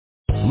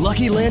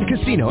Lucky Land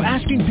Casino,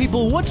 asking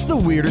people, what's the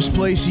weirdest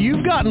place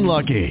you've gotten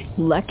lucky?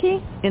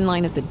 Lucky? In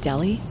line at the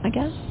deli, I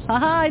guess?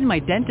 Aha, in my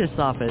dentist's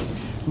office.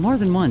 More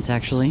than once,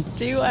 actually.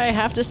 Do I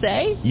have to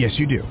say? Yes,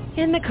 you do.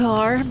 In the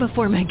car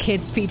before my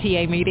kids'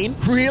 PTA meeting.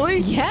 Really?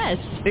 Yes.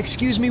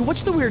 Excuse me,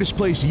 what's the weirdest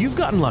place you've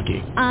gotten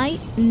lucky? I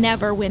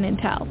never win and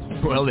tell.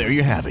 Well, there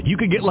you have it. You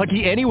can get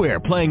lucky anywhere,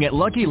 playing at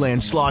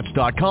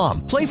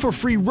LuckyLandSlots.com. Play for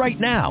free right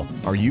now.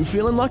 Are you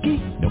feeling lucky?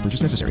 No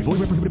purchase necessary. Void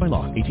where prohibited by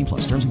law. 18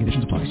 plus. Terms and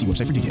conditions apply. See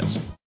website for details.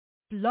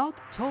 Blog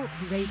Talk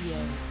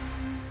Radio.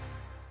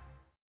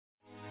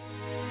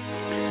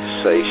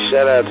 Say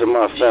shout out to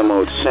my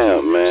famo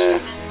champ, man.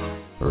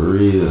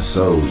 Real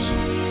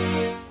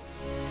soldier.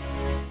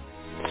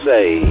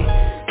 Say,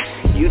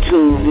 you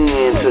tuned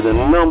in to the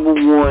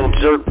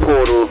 #1 jerk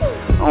portal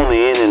on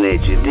the internet,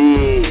 you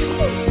dig?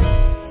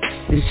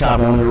 It's Chop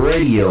on the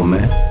radio,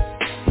 man.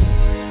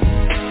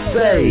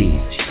 Say,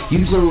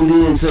 you tuned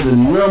in to the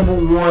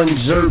 #1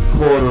 jerk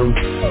portal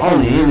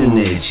on the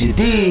internet, you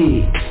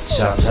dig?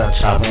 Chop, chop,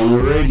 chop on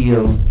the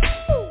radio.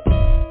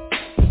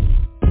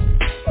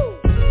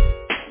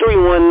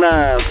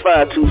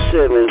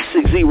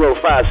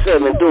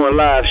 319-527-6057 doing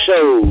live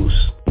shows.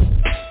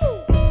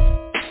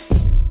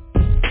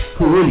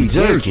 Who really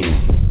jerking?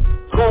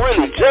 Who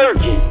really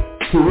jerking?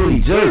 Who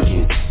really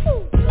jerking?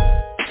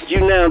 You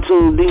now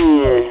tuned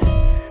in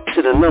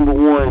to the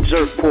 #1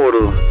 jerk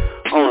portal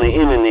on the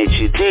internet,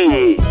 you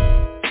dig?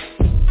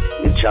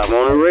 The Chop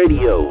on the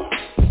radio.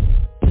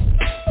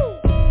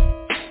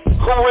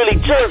 Who really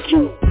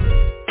jerking?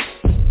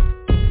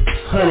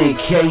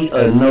 100K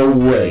or no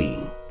way?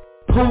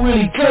 Who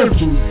really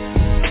jerking?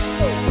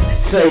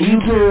 Say you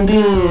tuned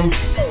in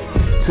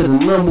to the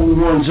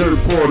 #1 jerk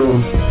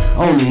portal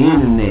on the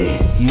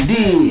internet. You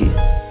did.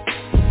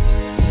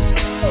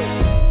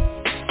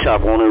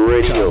 Chop on the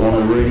radio. Chop on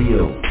the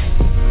radio.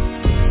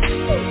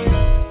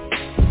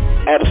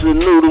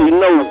 Absolutely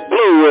no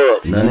blow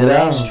up. None at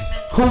all.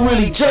 Who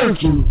really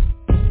jerking?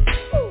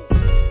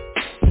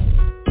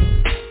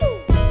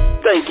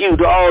 Thank you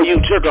to all you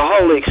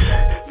jerkaholics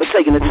for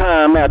taking the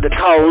time out to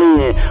call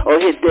in or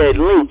hit that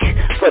link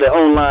for the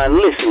online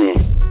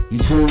listening. You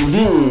tuned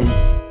in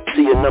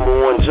to your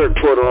 #1 jerk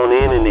portal on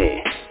the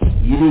internet.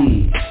 You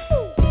need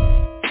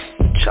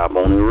Chop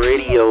on the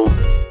radio.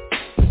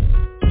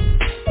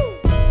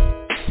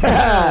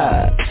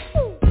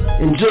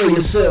 Enjoy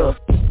yourself.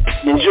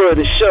 Enjoy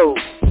the show.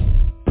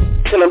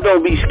 Tell them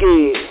don't be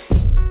scared.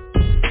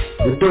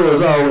 The door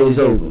is always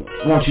open.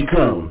 Won't you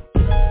come?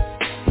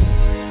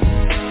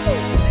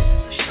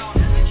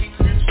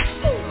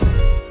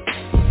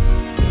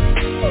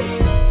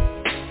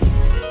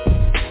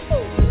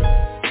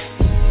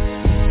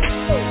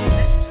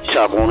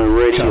 Chop on the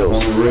radio. Chop on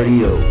the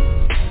radio.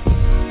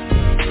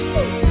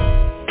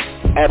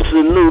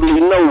 Absolutely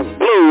no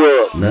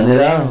blow up. None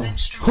at all.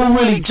 Who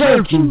really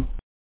jerking?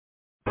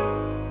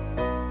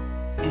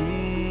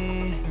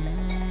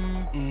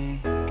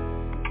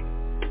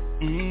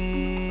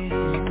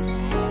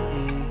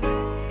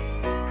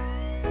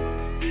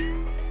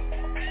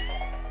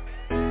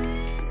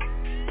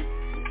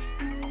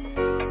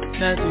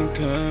 Nothing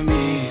come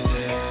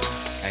easy.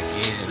 I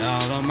get it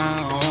all on my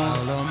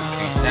own.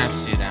 Can't stop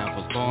shit, I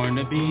was born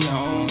to be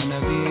on.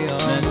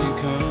 Nothing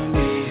come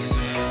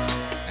easy.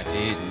 I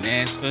didn't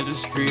ask for the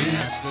street.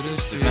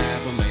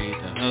 Survival made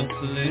the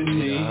hustle in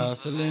me.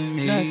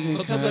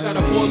 Sometimes I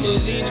gotta pour a little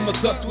lean in my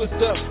cup, twist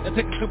up, and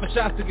take a couple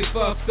shots to get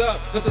fucked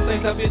up. Cause the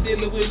things I've been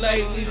dealing with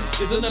lately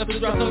is enough to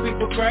drive some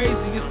people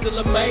crazy. It's still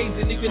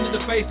amazing, even in the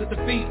face of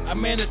defeat, I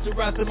managed to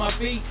rise to my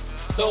feet.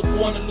 Dope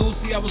born to lose,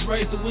 see I was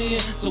raised to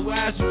win. So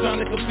why is you trying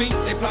to compete?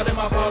 They plotted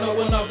my fall,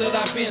 knowing all that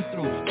I've been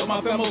through. Though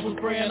my family was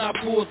praying, I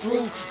pulled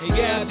through. And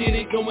yeah, I did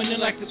it going in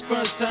like it's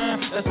first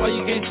time. That's why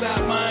you can't stop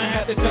mine.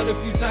 Had to cut a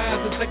few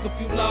ties and take a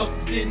few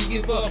losses. Didn't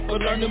give up,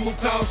 but learn to move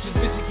cautious.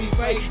 Bitches be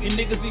fake and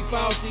niggas be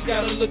false. You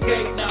gotta look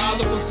at now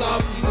all of them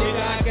salty. Nigga,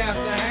 I got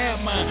to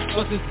have mine.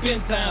 But it's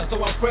been time,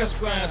 so I press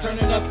grind.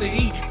 Turning up the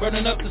heat,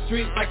 burning up the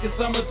streets like it's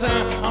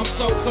summertime. I'm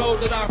so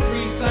cold that I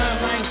freeze time.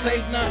 I ain't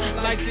take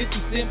none like 50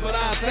 cents, but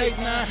I take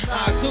none.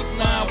 I cook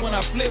nine when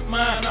I flip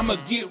mine. I'ma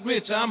get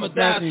rich, I'ma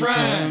die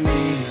trying. I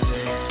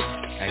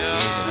get it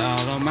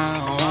all on my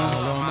own.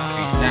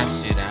 Can't stop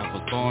shit, I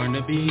was born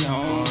to be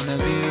on.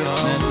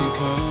 Nothing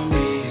come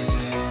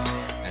easy.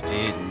 I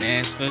didn't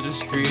ask for the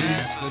streets.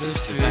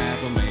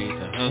 Survival made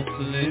the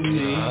hustle in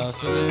me. Stop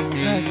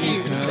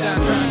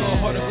trying to go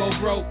hard to go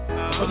broke.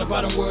 From the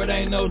bottom word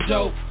ain't no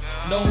joke.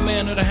 No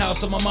man of the house,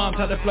 so my mom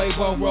tried to play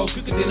both roles.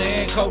 Quicker than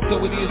and coke,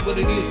 so it is what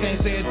it is,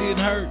 can't say it didn't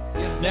hurt.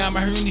 Now I'm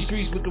out here in these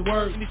streets with the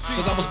word.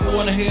 Cause I was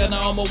born in hell,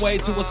 now I'm on my way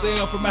to a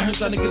cell. From out here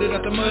trying to get it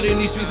out the mud. In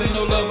these streets ain't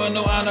no love or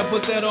no honor.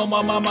 Put that on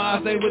my mama,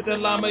 I say with the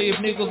llama. If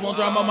niggas won't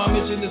drama, my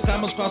mission this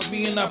time is cross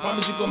me. And I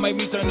promise you gon' make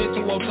me turn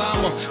into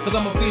Osama. Cause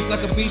I'm a beast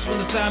like a beast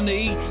when it's time to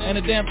eat. And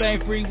the damn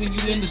thing free when you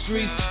in the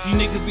streets. You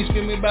niggas be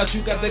screaming about you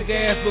got the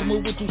gas, but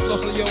moving too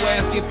slow so your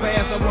ass get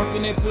past. I'm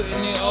working and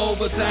putting in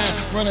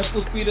overtime, running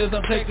full speed as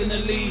I'm taking the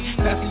lead,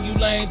 passing you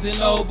lanes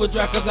in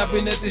overdrive, cause I've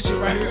been at this shit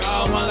right here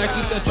all my life.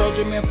 Keep that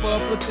Trojan man for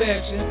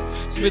protection,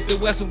 Smith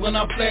 & Wesson when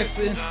I'm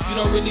flexing. You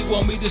don't really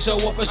want me to show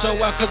up and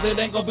show out, cause it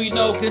ain't gonna be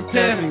no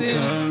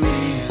contesting.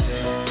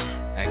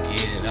 I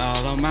get it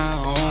all on my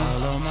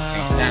own.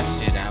 Can't stop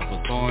shit, I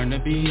was born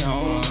to be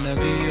on.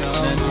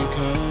 Nothing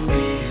come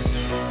easy.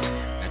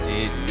 I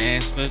didn't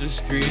ask for the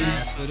streets.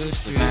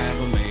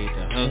 Survival made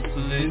the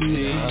hustle in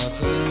me.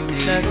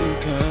 Nothing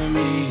come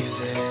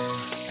easy.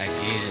 I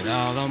get it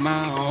all on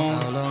my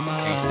own.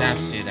 Can't stop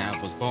shit, I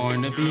was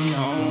born to be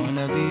on.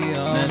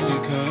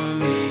 Nothing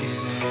come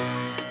easy.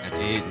 I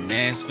didn't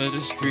ask for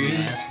the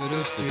streets.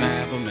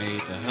 Survival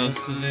made the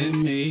hustle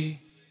in me.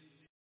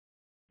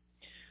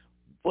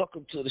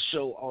 Welcome to the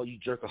show, all you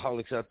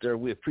jerkaholics out there.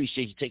 We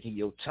appreciate you taking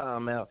your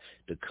time out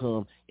to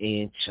come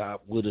and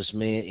chop with us,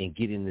 man, and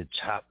get in the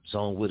chop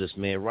zone with us,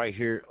 man. Right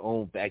here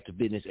on Back to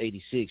Business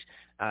 86,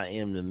 I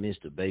am the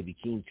Mr. Baby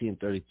King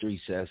 1033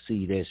 South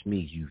C. That's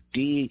me, you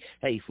dig?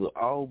 Hey, for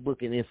all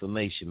booking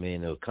information,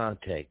 man,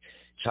 contact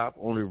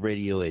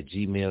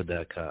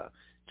chopontheradio@gmail.com.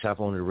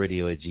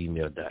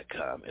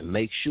 chopontheradio@gmail.com. And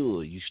make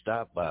sure you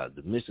stop by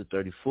the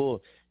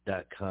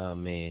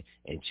Mr.34.com, man,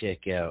 and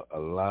check out a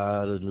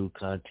lot of new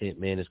content,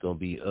 man. It's going to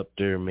be up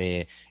there,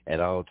 man, at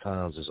all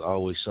times. There's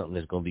always something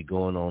that's going to be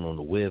going on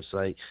the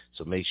website,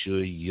 so make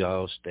sure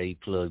y'all stay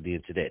plugged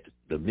into that,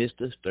 the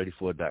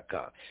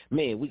Mr.34.com.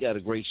 Man, we got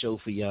a great show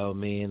for y'all,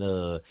 man.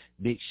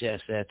 Big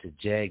shouts out to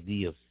Jag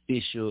the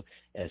Official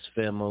as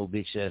Femo.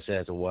 Big shouts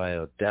out to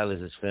Wild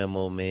Dallas as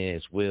Femo, man,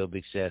 as well.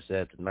 Big shouts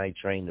out to Night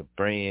Train, the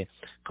brand.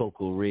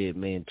 Coco Red,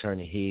 man,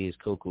 turning heads.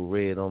 Coco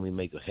Red on me,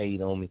 make a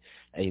hate on me.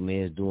 Hey,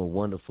 man, it's doing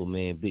wonderful,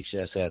 man. Big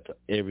shouts out to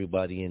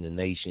everybody in the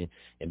nation.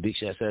 And big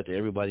shouts out to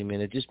everybody, man,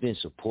 that just been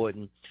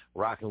supporting,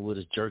 rocking with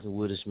us, jerking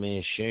with us,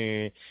 man,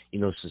 sharing,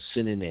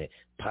 sending that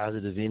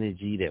positive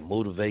energy, that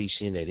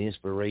motivation, that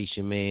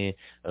inspiration, man,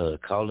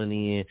 calling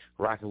in,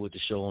 rocking with the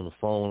show on the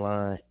phone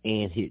line,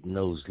 and hitting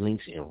those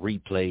links and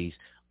replays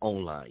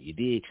online. You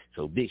dig?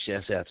 So big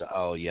shouts out to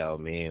all y'all,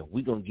 man.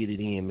 We gonna get it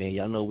in, man.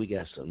 Y'all know we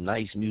got some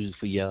nice music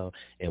for y'all,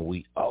 and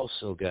we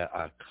also got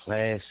our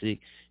classic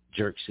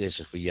jerk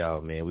session for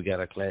y'all, man. We got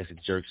our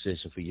classic jerk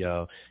session for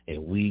y'all,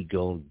 and we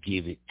gonna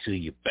give it to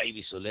you,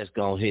 baby. So let's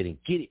go ahead and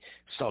get it.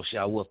 Sauce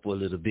y'all up for a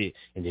little bit,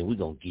 and then we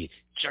gonna get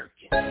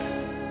jerking.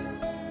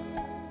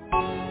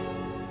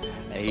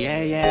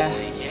 Yeah, yeah.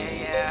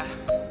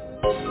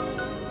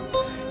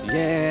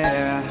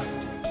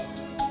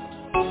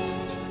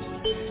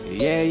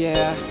 Yeah,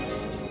 yeah.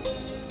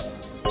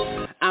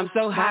 I'm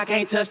so high,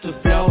 can't touch the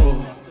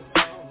floor.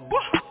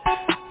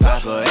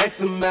 Papa X,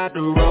 I'm about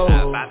to roll.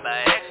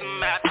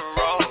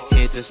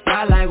 Hit the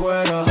spot like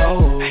where the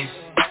hoes.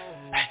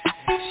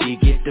 She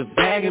get the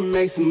bag and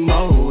make some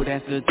more.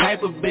 That's the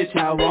type of bitch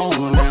I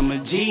want. I'm a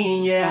G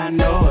and yeah, I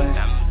know it.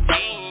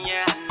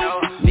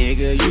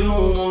 Nigga, you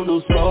don't want no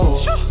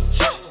soul.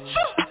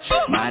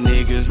 My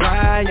niggas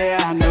ride,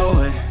 yeah, I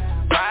know it.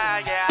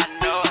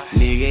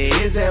 Nigga,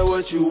 is that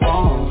what you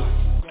want?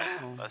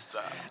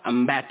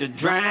 I'm about to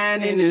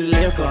drown in this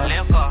liquor.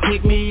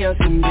 Pick me up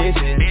some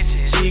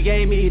bitches. She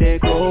gave me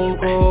that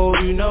cocoa,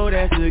 you know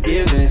that's a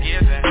given.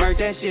 Murk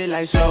that shit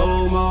like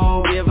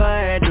slow-mo, give her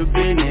at the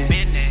business.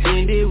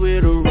 End it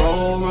with a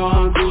roll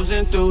run,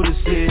 cruising through the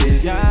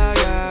city.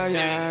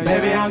 Yeah.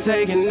 Baby, I'm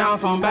taking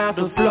off, I'm about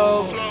to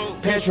flow.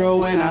 Petrol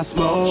when I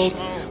smoke.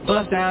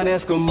 Bust down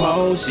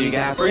Eskimo, she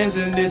got friends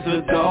in this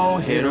a go.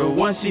 Hit her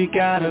once, she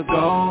gotta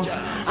go.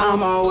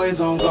 I'm always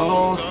on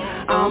go.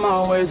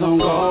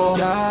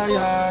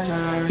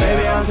 Yeah.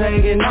 Baby, I'm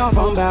taking off,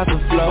 I'm about to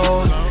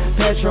flow.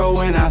 Petrol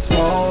when I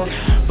smoke.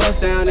 Bust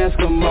down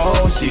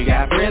Eskimo, she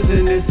got friends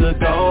in this a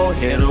go.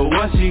 Hit her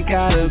once, she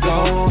gotta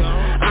go.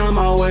 I'm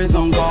always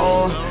on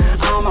go.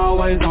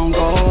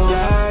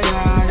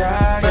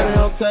 Yeah. Baby,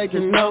 I'm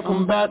taking off,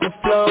 I'm about to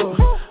flow.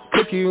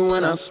 Cookie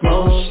when I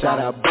smoke, shout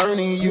out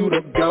Bernie, you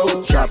the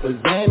go. Drop a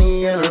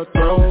Zanny in her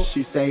throat,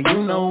 she say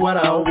you know what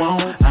I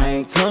want. I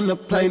ain't come to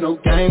play no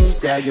games,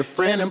 grab your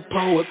friend and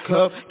pour a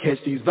cup.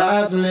 Catch these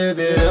vibes and live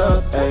it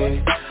up,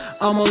 ayy.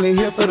 I'm only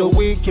here for the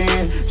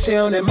weekend. She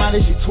on that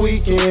Molly, she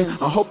tweaking.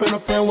 I'm hoping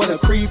her friend wanna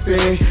creep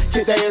in.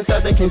 Get that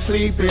inside they can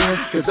sleep in.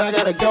 Cause I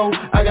gotta go,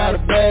 I got a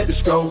bag to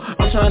stroll.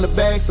 I'm trying to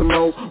bag some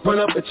more. Run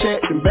up a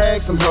check and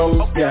bag some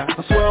hoes. Yeah,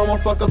 I swear I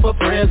won't fuck up her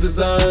friends is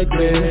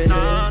ugly.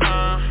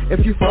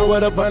 If you fuck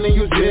with a bunny,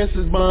 you just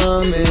as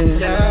bumming.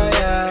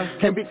 Yeah.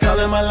 Can't be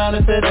calling my line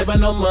and say they got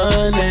no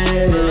money.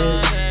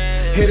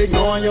 Hit it,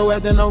 go on your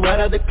ass and I'm right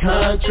out the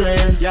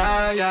country.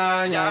 Yeah.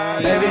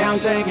 Baby, I'm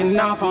taking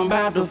off, I'm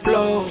about to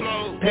flow.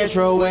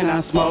 Petrol when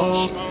I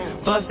smoke.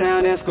 Bust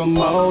down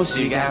Eskimo,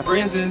 she got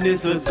friends in this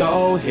a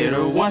go. Hit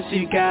her once,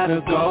 she gotta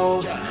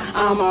go.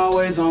 I'm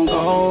always on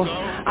go.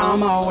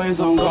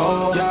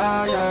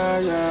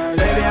 Yeah.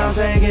 Baby, I'm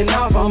taking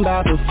off, I'm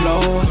about to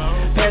flow.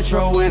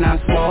 Petrol when I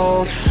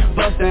smoke.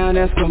 bust down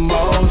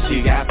Eskimo.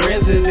 She got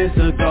friends and it's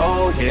a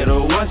goal. Hit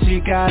her once, she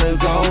gotta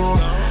go.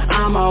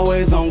 I'm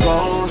always on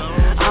goal.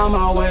 I'm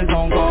always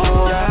on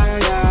goal. Yeah,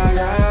 yeah,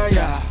 yeah,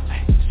 yeah.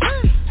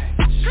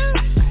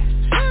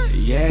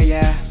 Yeah,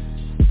 yeah.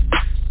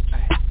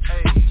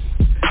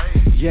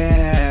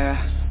 Yeah.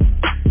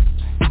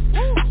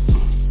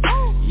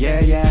 Yeah,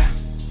 yeah.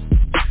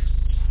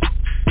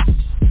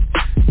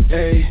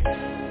 Hey.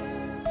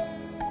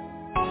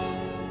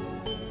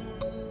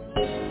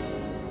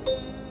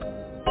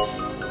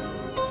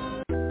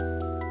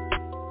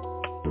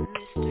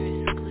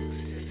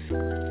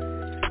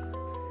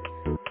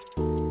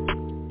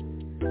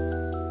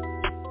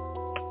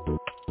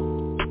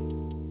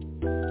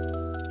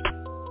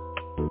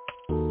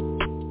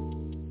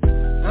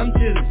 I'm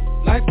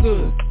chillin', life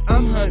good,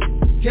 I'm honey,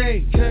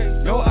 K,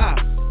 no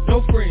ops,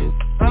 no friends,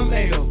 I'm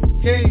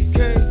A-O-K,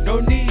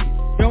 no need,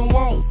 don't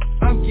want,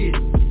 I'm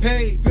getting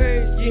paid,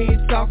 you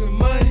ain't talking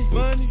money,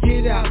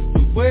 get out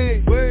the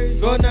way,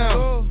 go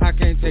now, I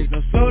can't take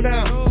no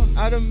slowdown,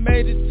 I done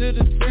made it to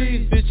the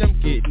threes, bitch, I'm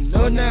getting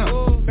low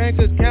now, bank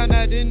account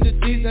out in the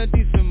D's, I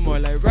need some more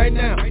like right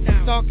now,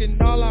 talking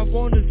all I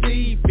wanna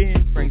see,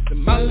 Ben Franks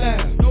in my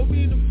lap,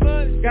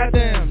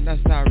 goddamn, not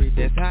sorry,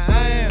 that's how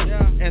I am,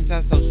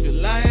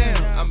 antisocial I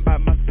am, I'm by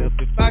myself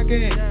if I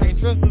can, ain't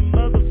trust a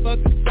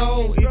motherfucking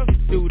soul, if you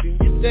do then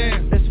you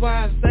damn, that's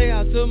why I stay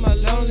out to my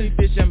lonely,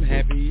 bitch, I'm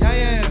happy I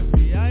am,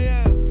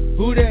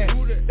 who that,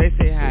 they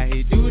say how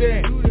he do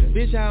that,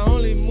 bitch I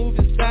only move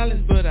in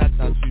silence, but I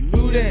thought you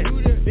knew that,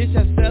 bitch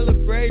I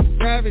celebrate in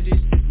private,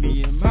 it's just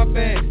me and my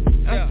band,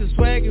 I'm still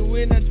swaggin'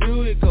 when I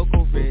do it,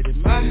 Coco Red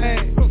in my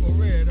hat,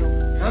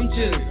 I'm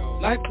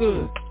chillin', life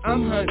good,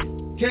 I'm honey,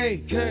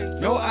 K,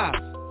 no ops,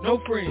 no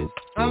friends,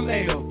 I'm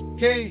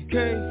A-O-K,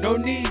 no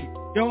need,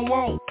 don't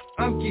want,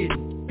 I'm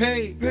getting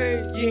paid,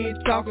 you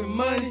ain't talking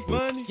money,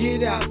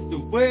 get out the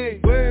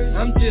way,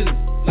 I'm chillin',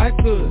 life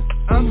good,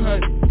 I'm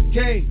honey,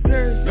 K,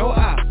 no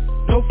ops,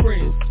 no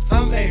friends,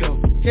 I'm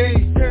A-O-K,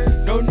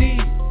 no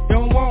need,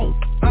 don't want,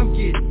 I'm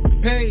getting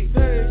paid,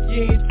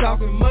 you ain't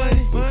talking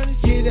money,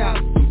 get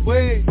out the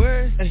way,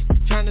 hey,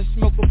 tryna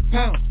smoke a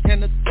pound,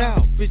 and a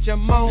thou, bitch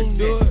I'm on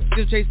that,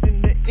 still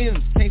chasing the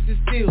M's, can't sit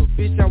still,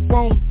 bitch I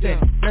want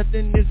that,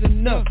 nothing is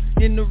enough,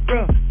 in the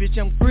rough, bitch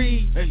I'm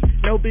greedy,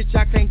 no bitch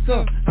I can't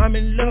cuff, I'm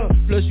in love,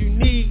 plus you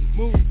need,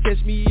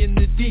 catch me in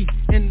the D,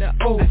 in the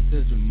O,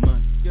 after the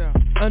money,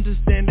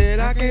 understand that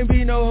I can't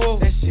be no hoe,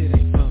 that shit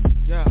ain't for me,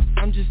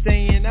 I'm just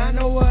saying I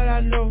know what I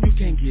know, you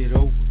can't get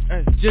over,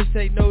 just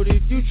say no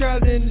if you try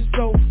then it's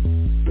over,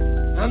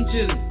 I'm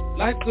chillin',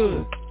 life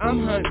good,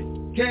 I'm honey,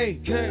 K,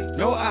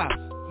 no ops,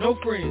 no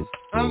friends,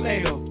 I'm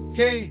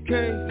A-O-K,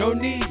 no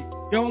need,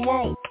 don't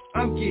want,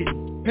 I'm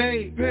getting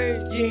paid, you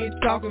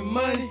ain't talking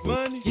money,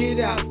 get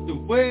out the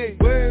way,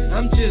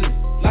 I'm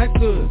chillin', life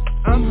good,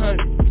 I'm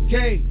honey,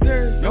 K,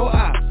 no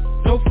ops,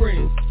 no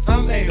friends,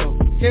 I'm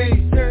A-O-K,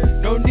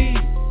 no need,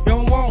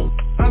 don't want,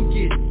 I'm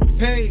getting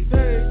paid,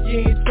 you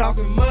ain't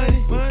talking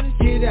money,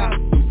 get out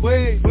the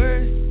way,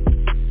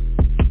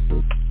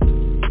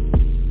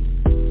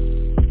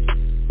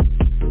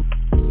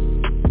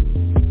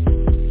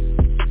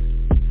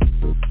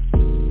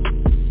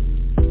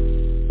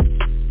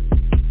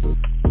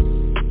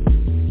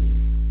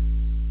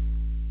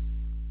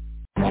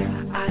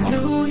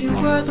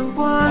 The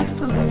one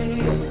for me,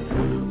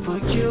 for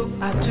you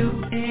I do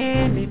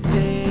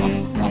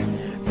anything,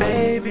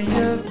 baby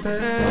you're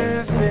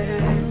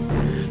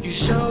perfect, you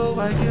show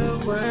why you're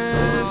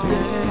worth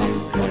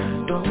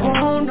it, don't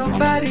want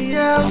nobody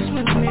else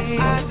with me,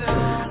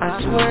 I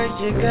swear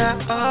you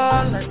got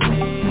all I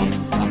need,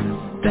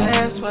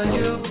 that's why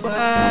you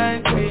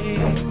like me,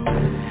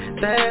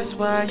 that's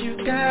why you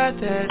got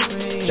that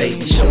ring.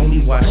 Baby, show me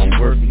why she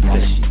worth me,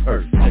 cause she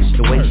hurt.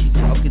 The way she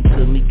talking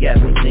to me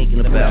got me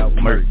thinking about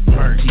murder.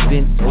 She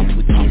been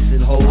over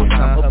kissing whole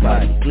time, her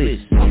body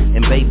glisten.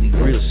 And baby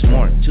real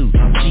smart too,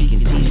 she can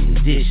teach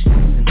and dish.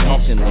 And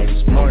talking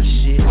that smart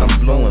shit, I'm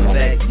blowing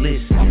back,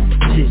 listen.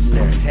 Sitting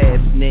there half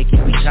naked,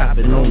 we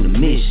chopping on the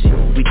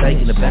mission. We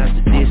thinking about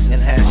the diss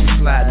and how she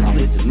sliding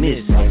with the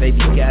miss. Baby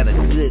got a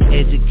good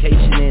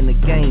education and a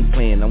game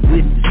plan, I'm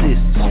with the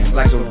sisters,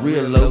 like a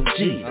real OG,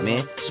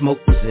 man. Smoke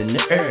was in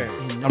the air,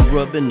 I'm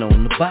rubbing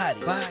on the body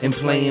and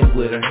playing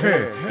with her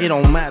hair. It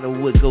don't matter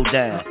what go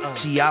down,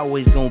 she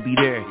always gonna be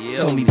there.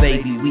 Tell me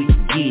baby we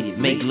can get it,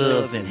 make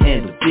love and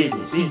handle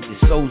business. Eat the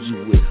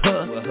soldier with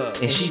her,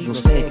 and she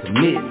gon' stand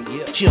committed.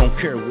 She don't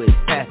care what's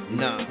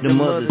happening, the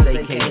mothers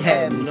they can't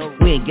have me.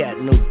 We ain't got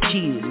no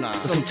kids,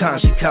 but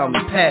sometimes she call me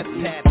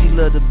pappy. She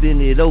love to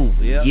bend it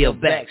over, yell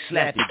back,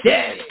 slap it,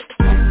 daddy.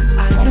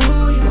 I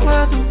knew you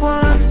were the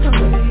one for me,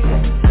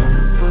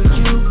 for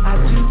you I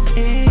do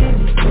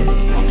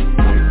anything,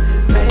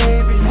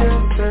 baby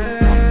you're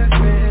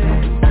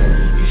perfect,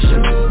 you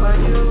show why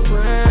you're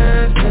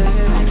worth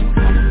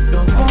it,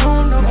 don't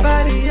want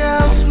nobody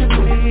else with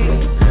me,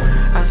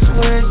 I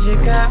swear you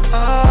got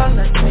all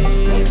I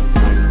need,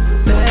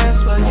 that's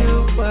why you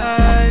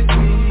like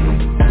me,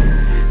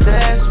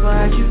 that's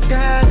why you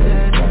got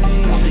that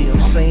ring. See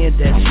I'm saying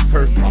that you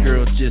perfect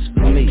girl just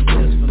for me,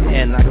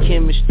 and our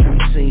chemistry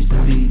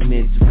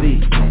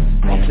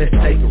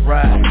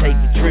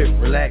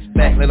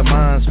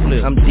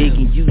I'm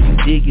digging you, you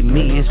digging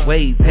me. It's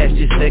way past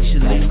just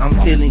sexually.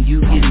 I'm feeling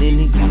you, getting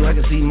into you. I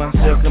can see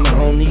myself coming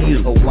home to you.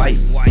 A wife,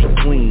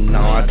 a queen.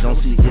 No, I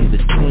don't see in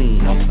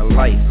between. A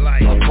life,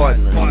 a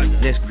partner.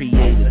 Let's create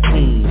a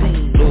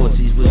team.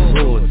 Loyalties with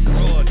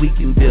royalties. We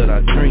can build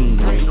our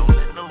dreams.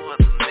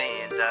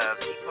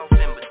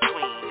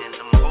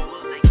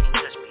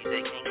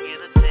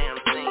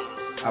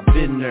 I've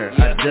been there,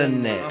 I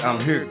done that.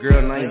 I'm here,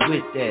 girl, I ain't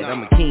with that.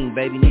 I'm a king,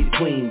 baby, need a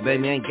queen,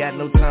 baby. Ain't got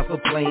no time for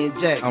playing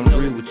jack. I'm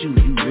real with you,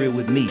 you real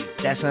with me.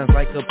 That sounds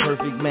like a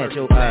perfect match.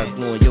 Your eyes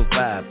glowing, your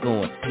vibe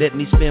going. Let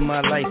me spend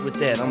my life with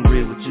that. I'm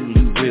real with you,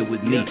 you real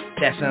with me.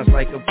 That sounds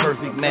like a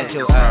perfect match.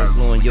 Your eyes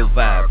glowing, your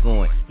vibe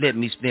going. Let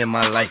me spend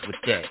my life with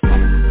that.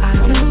 I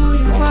knew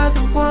you were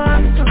the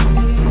one for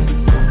me.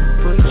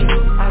 For you,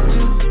 I'd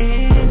do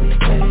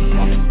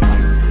anything.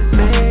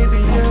 Baby,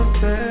 you're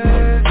perfect.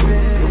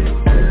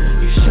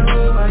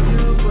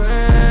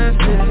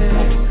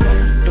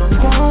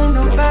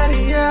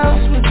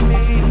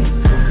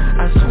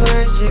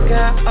 You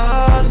got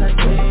all I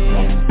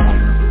need.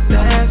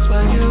 That's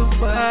why you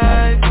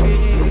wife me.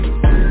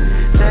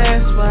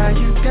 That's why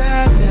you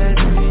got that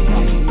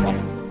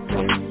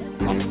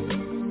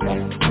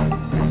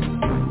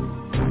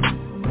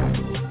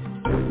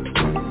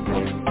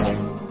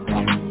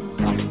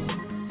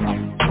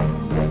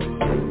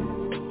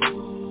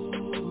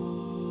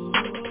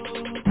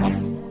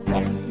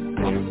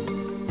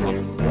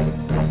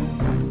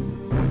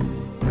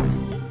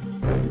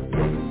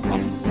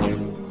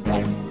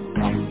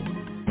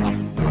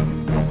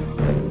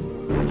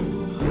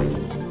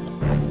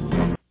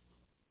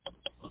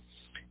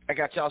I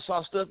got y'all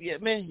sauced up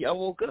yet, man? Y'all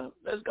woke up?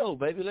 Let's go,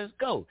 baby. Let's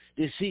go.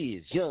 This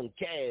is Young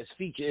Cass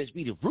feature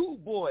SB the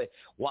Rude Boy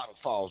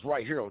Waterfalls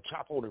right here on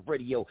Top on the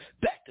Radio.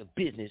 Back to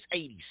Business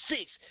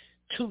 86.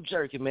 Too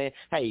jerky, man.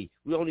 Hey,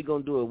 we only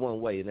gonna do it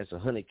one way, and that's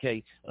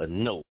 $100K or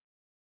no.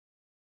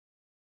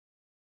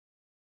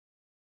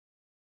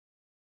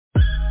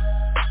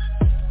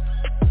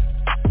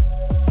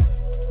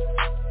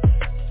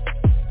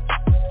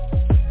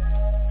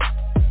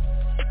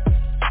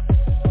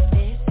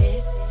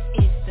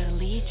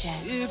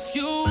 If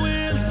you're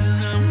willing,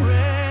 I'm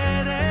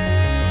ready.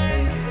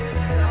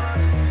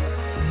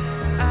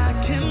 I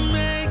can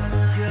make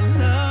your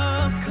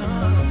love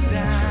come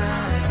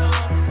down.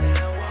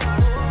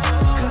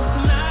 'Cause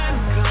tonight I'm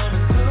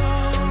coming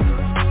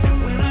through. And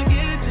when I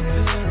get you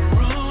to the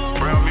room,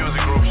 Brown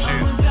Music Group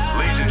shit,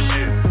 Legion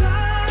shit.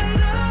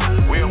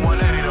 We at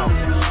 180 though.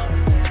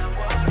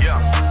 Yeah.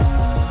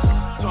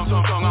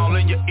 Tongue all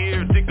in your ear,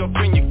 dick up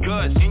in your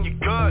guts,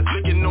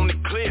 licking on the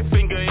clear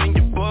finger in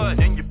your butt,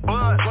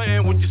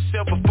 playing with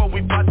yourself before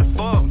we bout to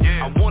fuck.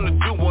 Yeah. I wanna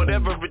do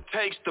whatever it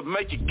takes to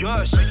make you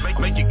gush,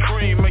 make you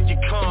cream, make you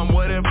come,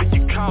 whatever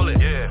you call it.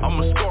 Yeah. I'm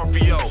a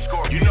Scorpio.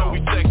 You know we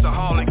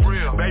sexaholic.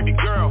 Real. Baby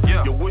girl,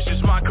 yeah. Your wish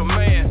is my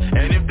command,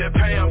 and if that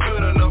pay I'm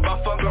good enough, I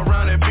fuck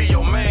around and be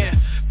your man.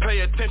 Pay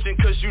attention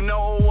cause you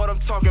know what I'm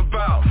talking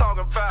about.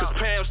 Cause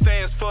Pam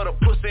stands for the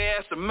pussy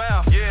ass and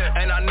mouth. Yeah.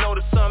 And I know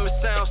to some it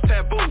sounds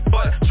taboo,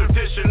 but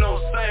traditional,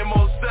 same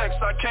old sex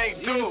I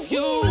can't do. If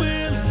you're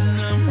willing,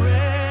 I'm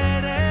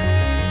ready.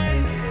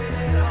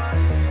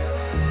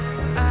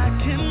 I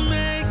can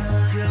make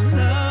your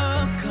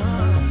love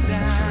come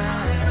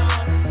down.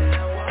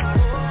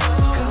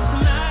 'Cause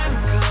tonight I'm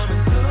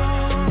coming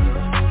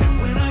through. And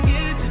when I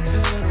get you to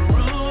the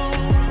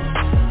room,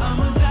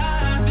 I'ma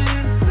dive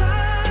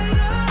inside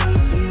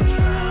of you.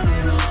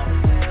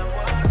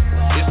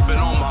 It's been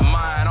on my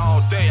mind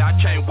all day, I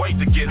can't wait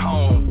to get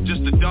home.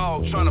 Just a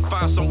dog trying to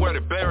find somewhere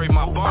to bury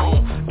my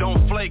bone.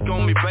 Don't flake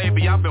on me,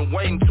 baby, I've been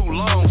waiting too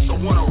long. So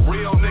when a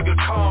real nigga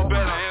call,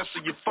 better answer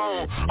your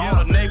phone. All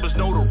the neighbors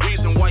know the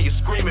reason why you're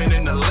screaming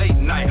in the late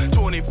night.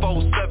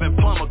 24/7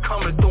 plumber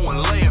coming through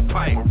and laying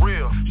pipe. For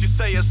real. She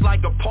say it's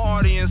like a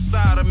party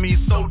inside of me,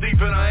 so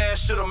deep in her ass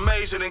should've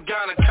majored in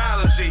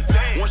gynecology.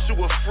 Damn. Once you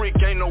a freak,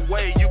 ain't no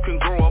way you can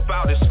grow up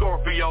out it.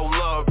 Scorpio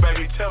love,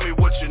 baby, tell me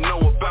what you know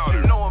about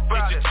it.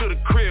 Get you to the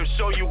crib,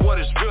 show you what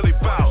it's really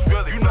about.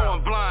 You know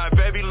I'm blind,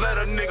 baby, let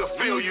a nigga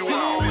feel you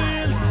out.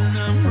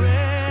 I'm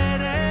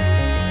ready.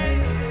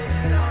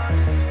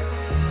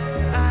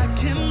 I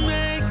can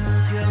make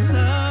your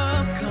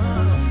love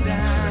come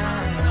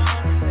down.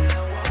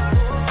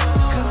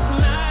 'Cause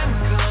tonight I'm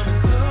coming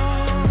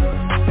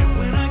through. And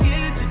when I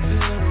get you to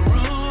the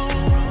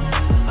room,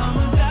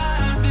 I'ma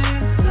dive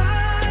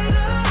inside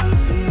of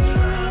you.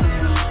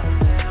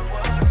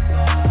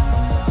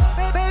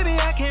 Baby,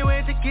 I can't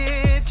wait to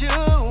get you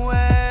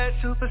wet.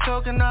 Super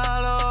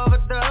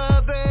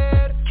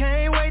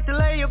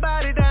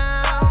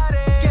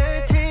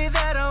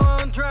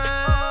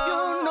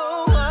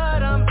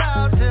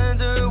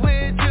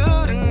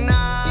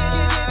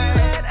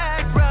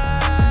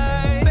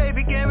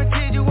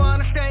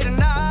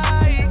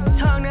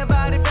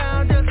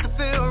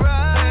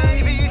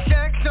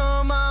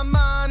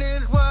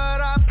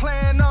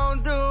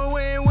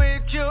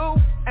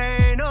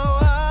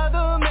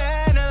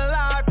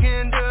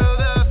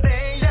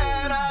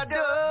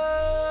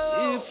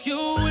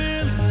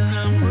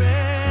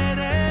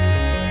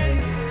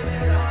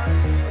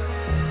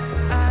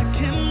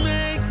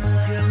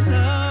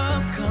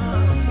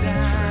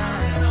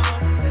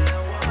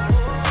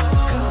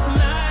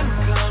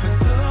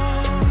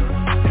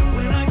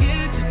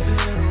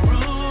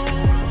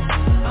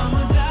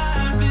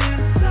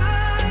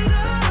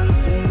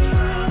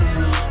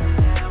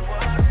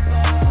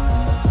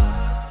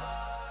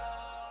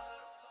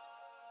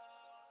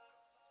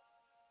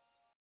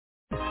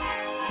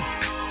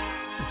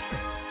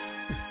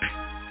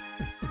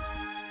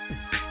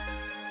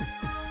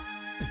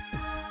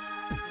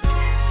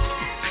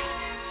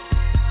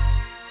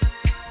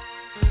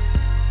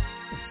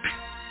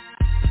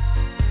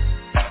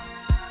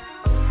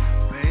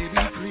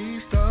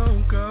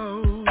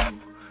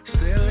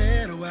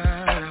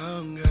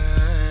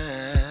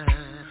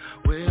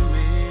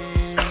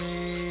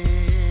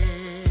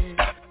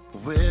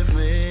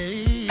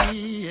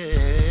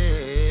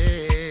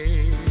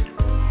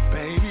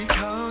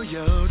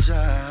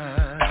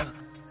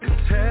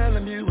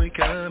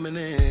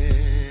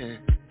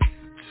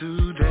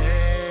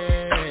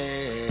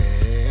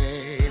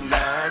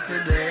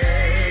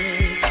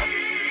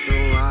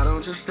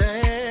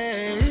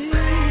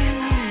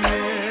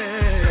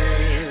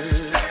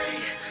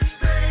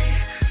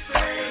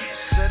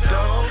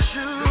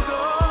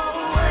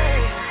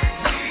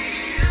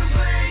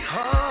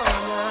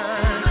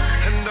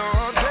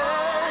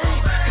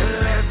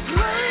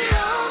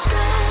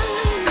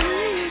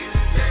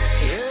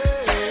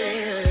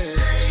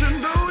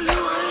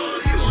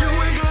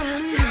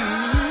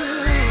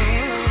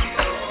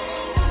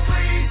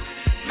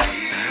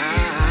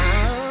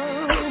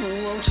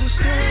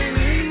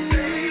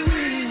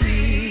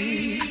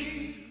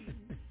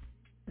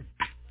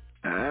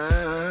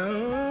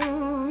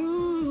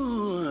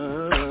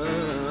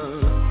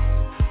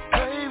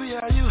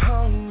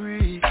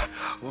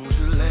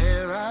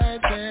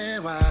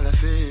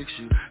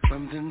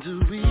something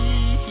to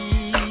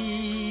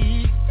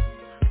eat,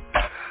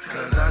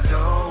 'cause I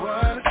don't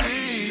wanna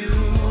see you.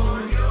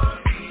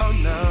 Oh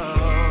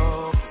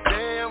no,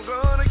 hey, I'm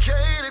gonna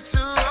cater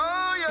to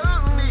all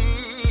your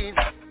needs,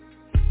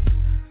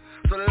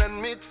 so let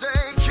me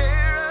take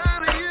care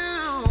of you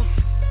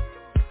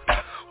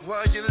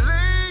while you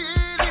lay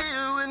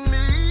here with me.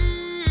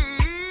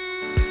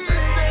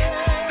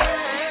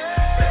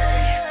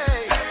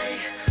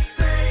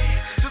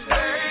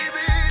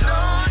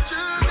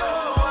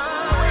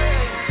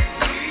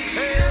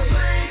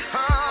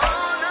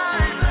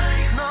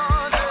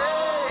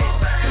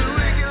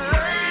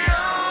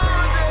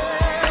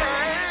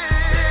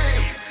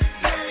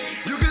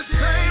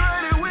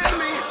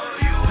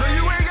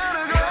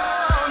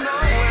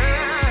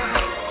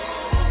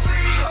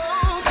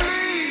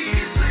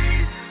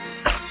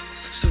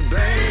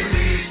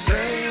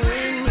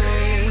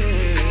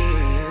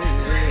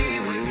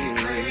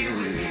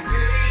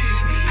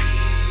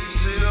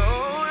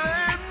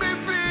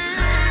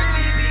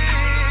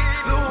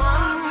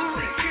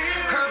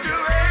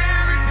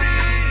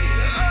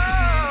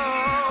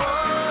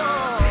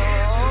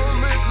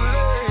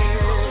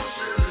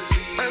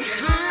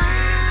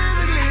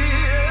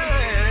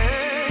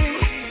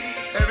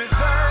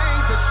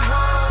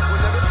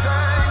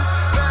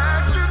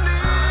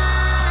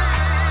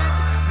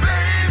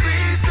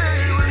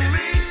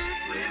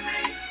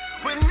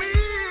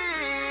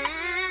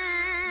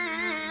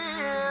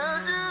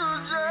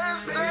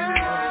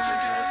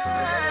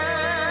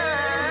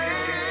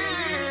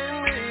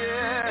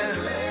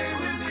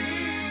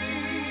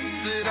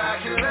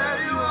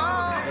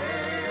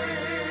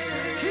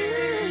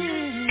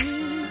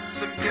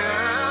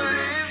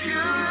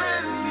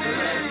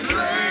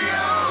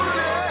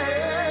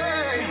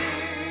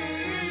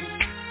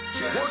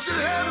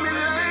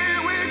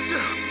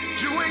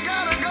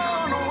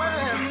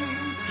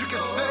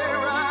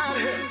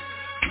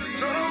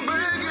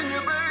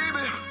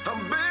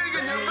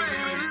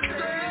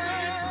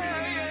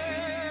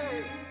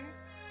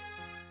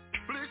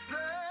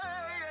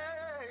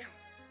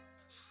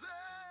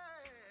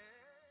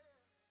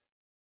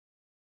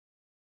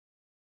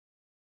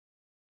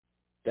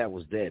 That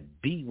was that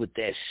beat with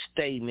that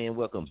stay, man.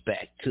 Welcome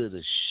back to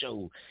the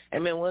show.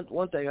 And, man,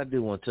 one thing I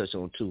do want to touch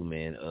on, too,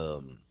 man.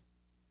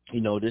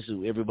 This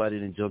is everybody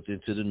that jumped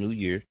into the new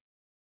year.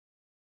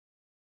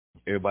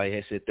 Everybody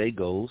has set their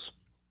goals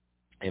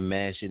and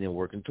mashing and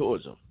working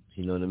towards them.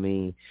 You know what I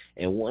mean?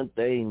 And one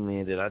thing,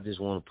 man, that I just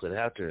want to put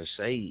out there and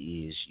say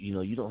is,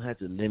 you don't have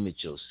to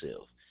limit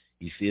yourself.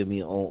 You feel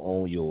me?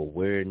 On your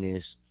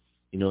awareness.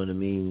 You know what I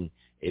mean?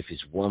 If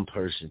it's one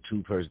person,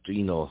 two person,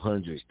 three,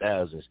 hundreds,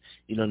 thousands,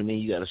 you know what I mean?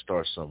 You got to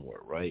start somewhere,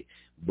 right?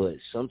 But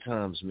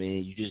sometimes,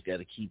 man, you just got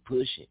to keep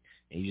pushing,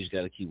 and you just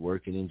got to keep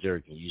working and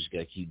jerking. You just got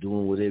to keep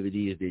doing whatever it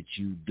is that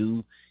you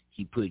do.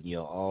 Keep putting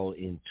your all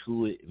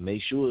into it.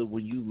 Make sure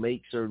when you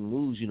make certain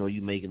moves,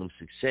 you're making them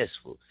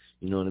successful.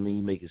 You know what I mean?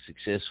 You making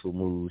successful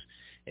moves,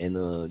 and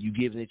you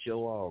giving it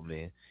your all,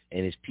 man.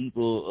 And it's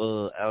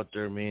people out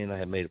there, man. I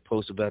have made a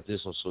post about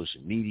this on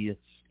social media.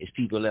 It's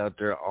people out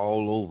there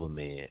all over,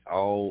 man,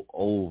 all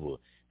over,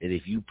 that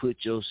if you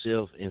put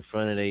yourself in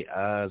front of their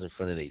eyes, in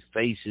front of their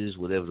faces,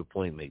 whatever the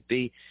point may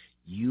be,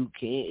 you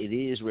can. It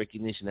is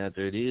recognition out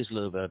there. It is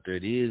love out there.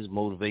 It is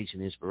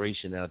motivation,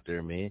 inspiration out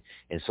there, man.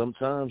 And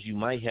sometimes you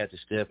might have to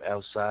step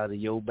outside of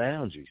your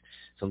boundaries.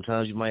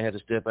 Sometimes you might have to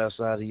step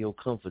outside of your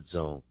comfort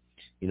zone,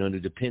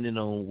 depending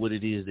on what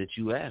it is that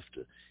you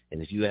after.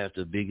 And if you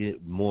after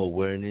more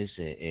awareness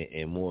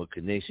and more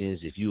connections,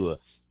 if you're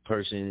a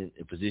person in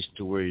a position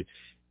to where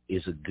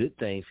it's a good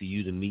thing for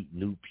you to meet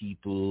new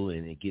people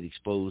and get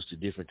exposed to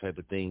different type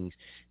of things,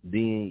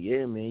 then,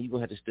 yeah, man, you're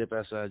going to have to step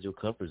outside your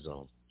comfort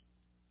zone.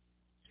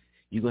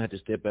 You're going to have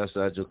to step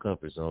outside your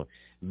comfort zone.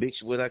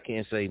 What I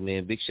can say,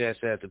 man, big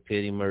shouts out to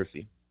Petty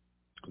Murphy.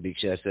 Big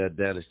shouts out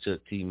to Dallas Chuck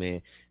T,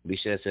 man. Big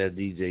shouts out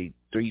to DJ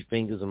Three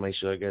Fingers, and make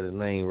sure I got his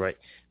name right,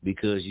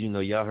 because,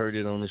 y'all heard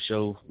it on the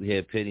show. We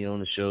had Petty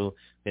on the show.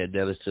 We had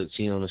Dallas Chuck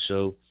T on the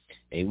show.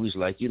 And we was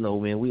like,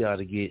 man, we ought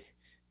to get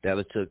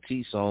Dallas Chuck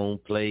T song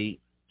played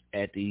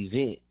at the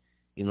event,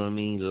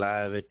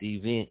 live at the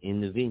event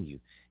in the venue.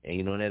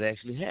 And, that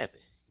actually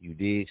happened. You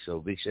dig? So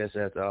big shouts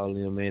out to all of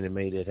them, man, that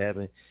made that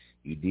happen.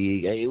 You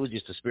dig? Hey, it was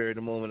just a spur of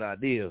the moment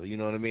idea. You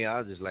know what I mean? I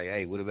was just like,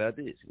 hey, what about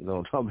this? You know what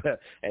I'm talking about?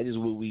 That is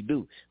what we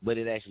do. But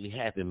it actually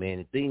happened, man.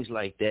 And things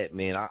like that,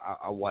 man,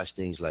 I watch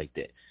things like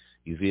that.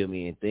 You feel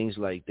me? And things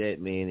like that,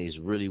 man, is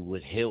really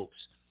what helps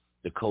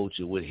the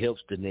culture, what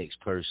helps the next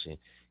person.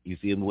 You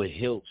feel me? What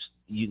helps,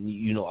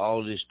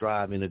 all this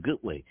thrive in a good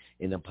way,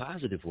 in a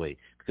positive way,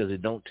 because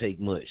it don't take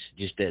much.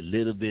 Just that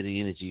little bit of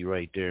energy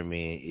right there,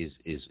 man,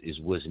 is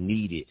what's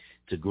needed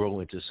to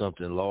grow into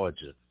something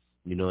larger.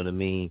 You know what I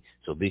mean?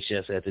 So big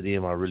shouts out to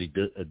them. I really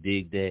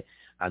dig that.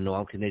 I know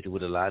I'm connected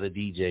with a lot of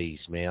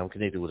DJs, man. I'm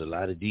connected with a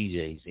lot of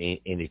DJs.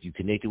 And if you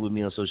connected with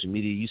me on social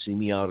media, you see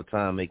me all the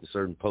time making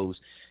certain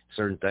posts,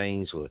 certain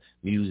things for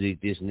music,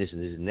 this and this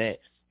and this and that.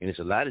 And it's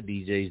a lot of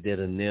DJs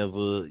that'll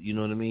never, you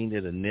know what I mean,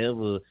 that'll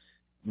never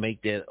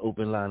make that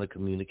open line of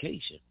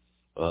communication.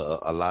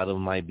 A lot of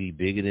them might be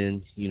bigger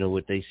than,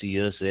 what they see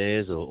us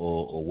as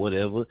or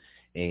whatever.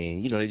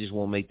 And, they just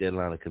won't make that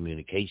line of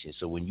communication.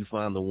 So when you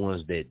find the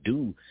ones that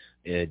do,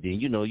 then,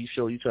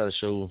 you try to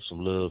show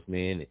some love,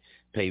 man, and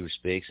pay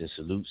respects and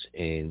salutes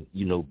and,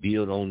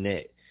 build on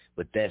that.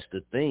 But that's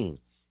the thing.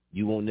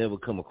 You won't never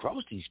come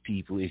across these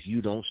people if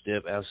you don't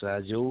step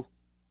outside your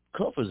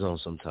comfort zone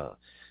sometimes.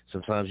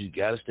 Sometimes you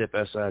got to step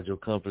outside your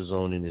comfort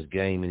zone in this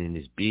game and in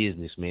this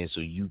business, man, so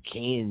you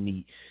can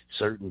meet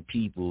certain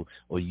people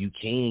or you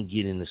can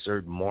get into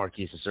certain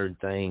markets and certain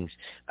things.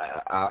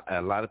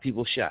 A lot of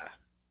people shy.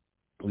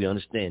 We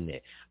understand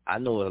that. I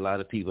know a lot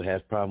of people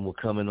have problem with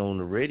coming on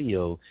the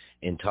radio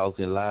and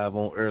talking live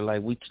on air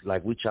like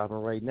we chopping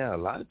right now. A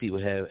lot of people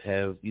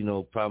have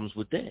problems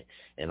with that,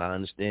 and I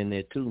understand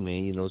that too,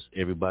 man.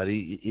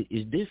 Everybody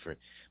is different.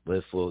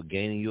 But for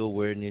gaining your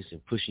awareness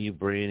and pushing your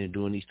brand and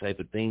doing these type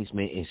of things,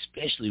 man,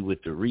 especially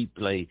with the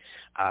replay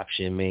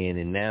option, man,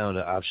 and now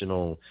the option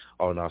on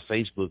our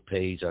Facebook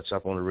page, our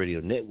Chop on the Radio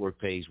Network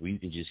page, where you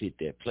can just hit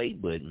that play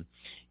button,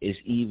 it's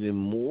even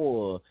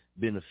more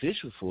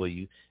beneficial for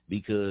you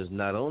because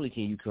not only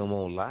can you come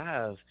on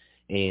live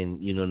and,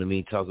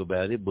 talk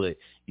about it, but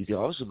you can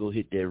also go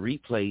hit that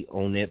replay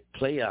on that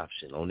play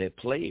option, on that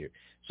player.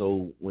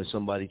 So when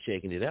somebody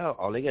checking it out,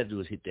 all they got to do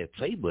is hit that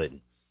play button.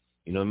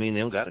 You know what I mean? They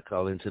don't got to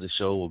call into the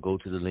show or go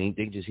to the link.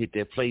 They can just hit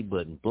that play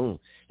button, boom,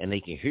 and they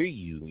can hear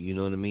you, you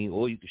know what I mean?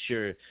 Or you can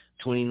share a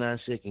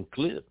 29-second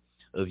clip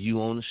of you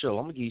on the show.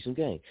 I'm going to give you some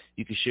game.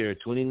 You can share a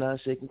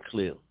 29-second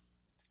clip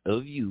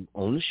of you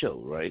on the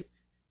show, right?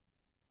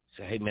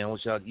 Say, hey, man, I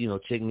want y'all,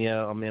 check me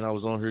out. I mean, I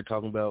was on here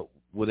talking about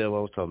whatever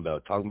I was talking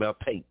about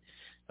paint.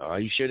 All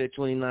right, you share that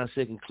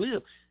 29-second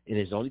clip, and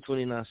it's only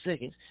 29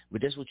 seconds,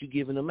 but that's what you're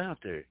giving them out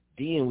there.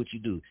 Then what you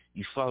do,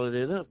 you follow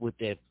that up with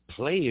that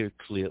player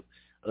clip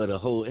of the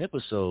whole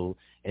episode,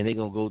 and they're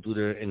going to go through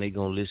there, and they're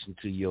going to listen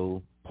to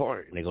your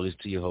part, and they're going to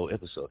listen to your whole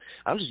episode.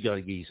 I'm just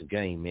going to give you some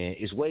game, man.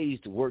 It's ways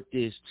to work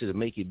this to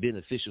make it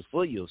beneficial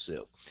for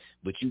yourself,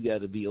 but you got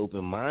to be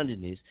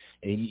open-mindedness,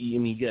 and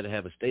you got to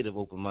have a state of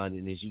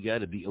open-mindedness. You got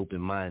to be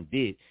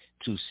open-minded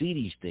to see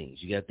these things.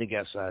 You got to think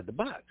outside the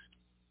box.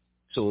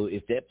 So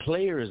if that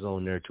player is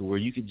on there to where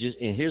you could just,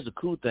 and here's the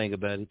cool thing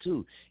about it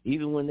too,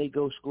 even when they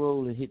go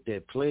scroll and hit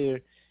that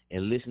player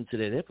and listen to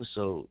that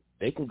episode,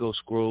 they can go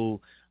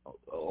scroll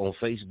on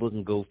Facebook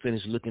and go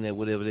finish looking at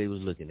whatever they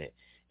was looking at.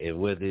 And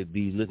whether it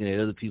be looking at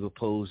other people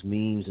post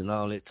memes and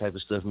all that type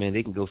of stuff, man,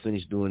 they can go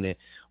finish doing that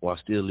while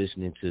still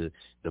listening to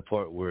the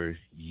part where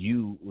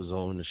you was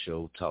on the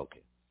show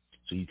talking.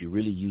 So you can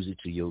really use it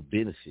to your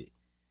benefit.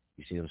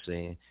 You see what I'm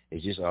saying?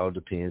 It just all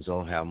depends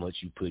on how much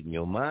you put in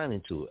your mind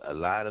into it. A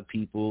lot of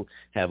people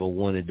have a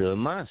one-and-done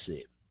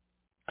mindset.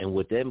 And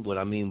what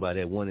I mean by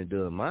that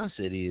one-and-done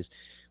mindset is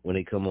when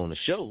they come on the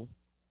show,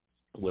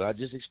 what I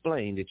just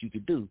explained that you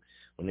could do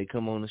when they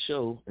come on the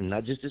show, and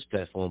not just this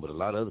platform, but a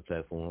lot of other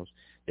platforms,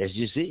 that's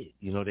just it.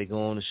 They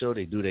go on the show,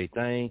 they do their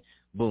thing,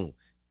 boom,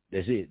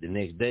 that's it. The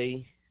next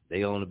day,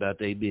 they on about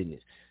their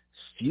business.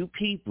 Few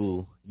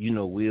people,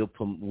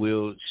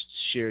 will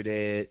share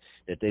that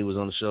they was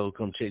on the show,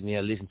 come check me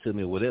out, listen to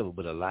me or whatever.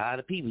 But a lot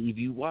of people, if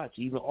you watch,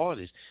 even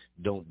artists,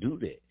 don't do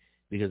that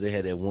because they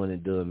had that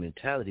one-and-done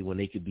mentality when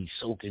they could be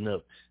soaking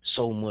up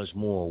so much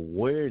more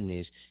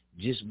awareness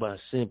just by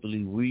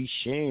simply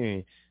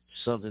re-sharing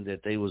something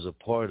that they was a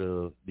part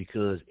of,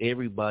 because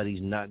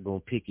everybody's not going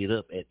to pick it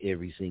up at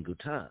every single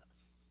time.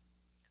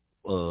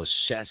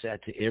 Shouts out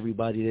to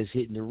everybody that's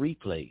hitting the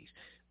replays.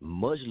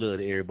 Much love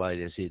to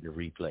everybody that's hitting the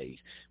replays,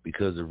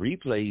 because the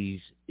replays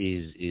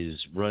is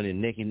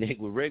running neck and neck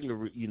with regular,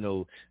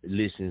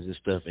 listens and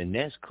stuff, and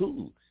that's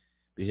cool.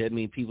 Because that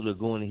means people are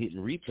going and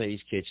hitting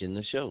replays, catching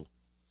the show.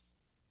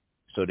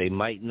 So they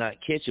might not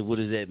catch it. What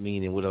does that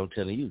mean? And what I'm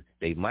telling you,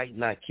 they might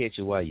not catch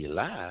it while you're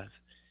live,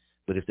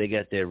 but if they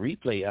got that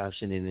replay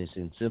option and it's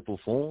in simple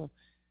form,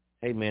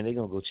 hey, man, they're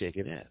going to go check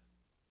it out.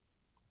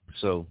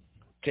 So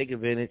take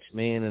advantage,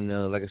 man,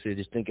 and like I said,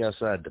 just think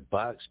outside the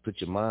box,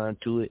 put your mind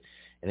to it,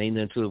 and ain't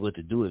nothing to it but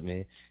to do it,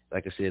 man.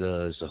 Like I said,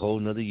 it's a whole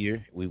nother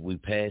year. We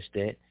passed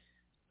that.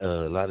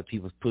 A lot of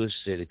people said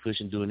they're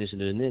pushing, doing this and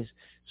doing this.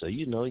 So,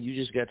 you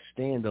just got to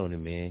stand on it,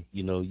 man.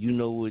 You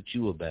know what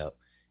you about.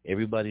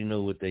 Everybody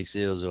know what they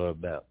sales are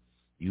about.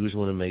 You just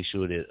want to make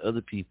sure that other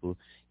people,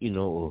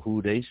 or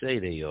who they say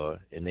they are,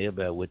 and they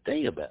about what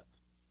they about.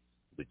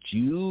 But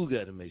you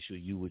got to make sure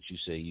you what you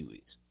say you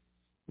is.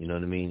 You know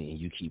what I mean? And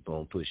you keep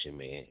on pushing,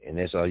 man. And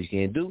that's all you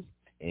can do.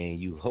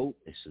 And you hope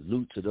and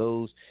salute to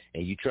those.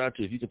 And you try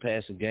to, if you can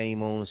pass some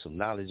game on, some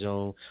knowledge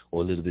on,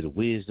 or a little bit of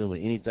wisdom or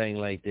anything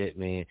like that,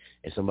 man,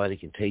 and somebody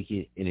can take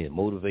it and it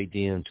motivate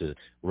them to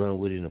run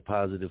with it in a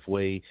positive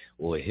way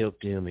or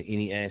help them in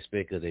any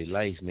aspect of their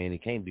life, man,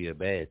 it can't be a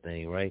bad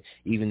thing, right?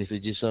 Even if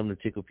it's just something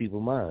to tickle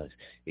people's minds,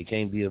 it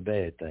can't be a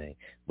bad thing.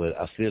 But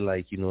I feel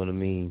like, you know what I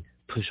mean,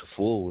 push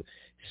forward.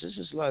 It's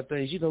just a lot of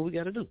things, we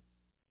got to do.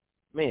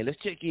 Man, let's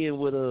check in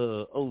with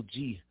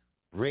OG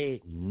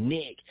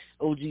Redneck.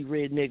 OG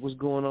Redneck, what's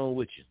going on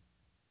with you?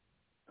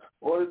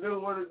 What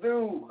it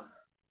do?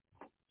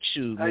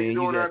 Shoot, man,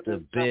 you got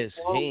the best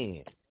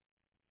hand.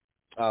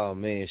 Oh,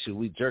 man, shoot,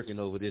 we jerking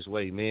over this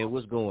way, man.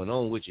 What's going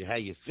on with you? How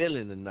you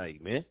feeling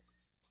tonight, man?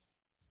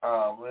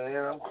 Oh,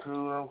 man, I'm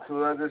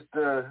cool. I just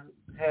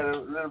had a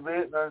little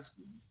bit, and I was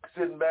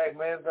sitting back,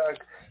 man, so I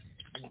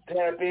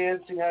tap in,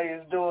 see how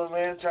you're doing,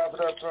 man, chop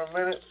it up for a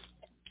minute.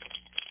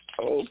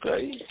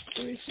 Okay.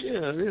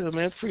 Yeah,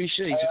 man.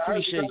 Appreciate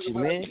you,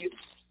 man.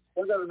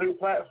 You got a new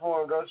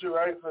platform, don't you,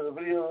 right, for the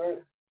video, right?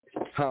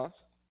 Huh?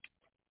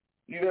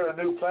 You got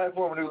a new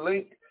platform, a new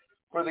link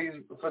for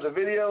the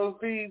video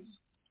feeds?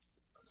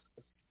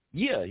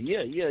 Yeah.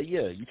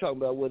 You talking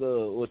about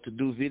what to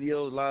do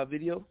video, live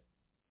video?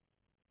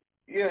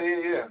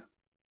 Yeah.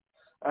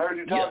 I heard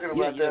you talking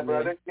about that,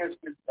 but man.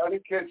 I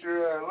didn't catch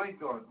your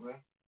link on it, man.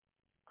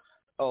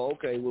 Oh,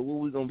 okay. Well, what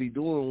we're going to be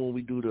doing when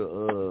we do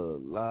the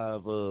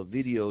live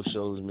video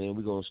shows, man,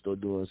 we're going to start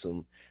doing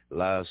some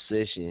live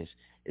sessions.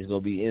 It's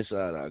going to be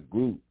inside our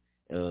group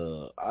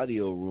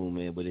audio room,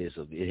 man, but it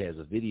has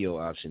a video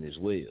option as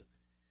well.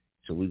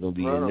 So we're going to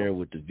be in there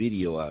with the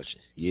video option.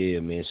 Yeah,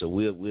 man. So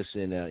we'll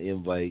send out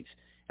invites.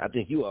 I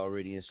think you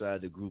already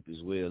inside the group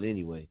as well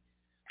anyway.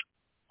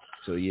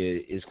 So, yeah,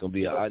 it's going to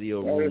be an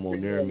audio room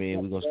on there,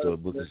 man. We're going to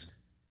start booking.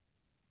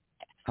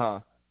 Huh?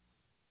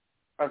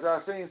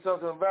 I seen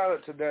something about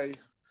it today,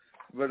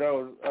 but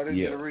I didn't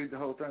get to read the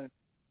whole thing.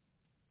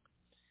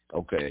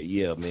 Okay,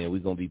 yeah, man, we're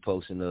gonna be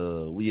posting.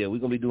 We're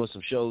gonna be doing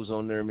some shows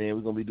on there, man.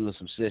 We're gonna be doing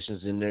some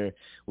sessions in there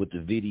with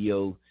the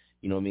video.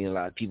 You know what I mean? A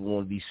lot of people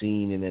want to be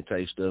seen and that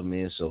type of stuff,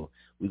 man. So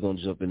we're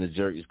gonna jump in the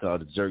jerk. It's called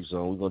the Jerk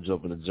Zone. We're gonna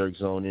jump in the Jerk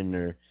Zone in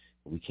there.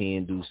 We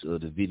can do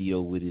the video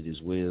with it as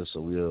well.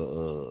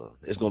 So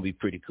it's gonna be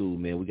pretty cool,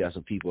 man. We got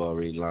some people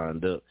already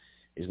lined up.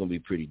 It's gonna be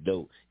pretty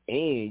dope.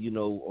 And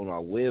on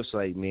our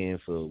website, man,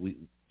 for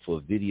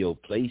video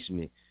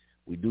placement,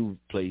 we do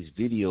place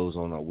videos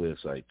on our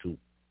website too.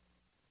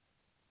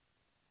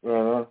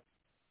 Well,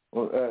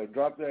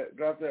 drop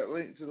that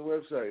link to the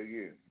website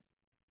again.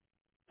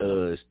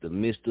 It's the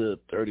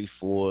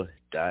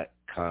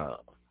Mr34.com.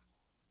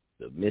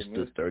 The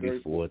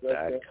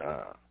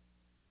Mr34.com.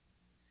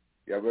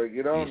 Y'all better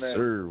get on that. Yes,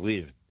 sir.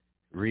 We're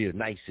real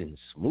nice and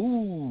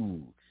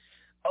smooth.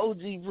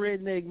 OG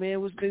Redneck, man,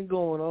 what's been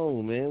going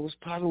on, man? What's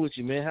popping with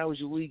you, man? How was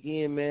your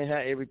weekend, man? How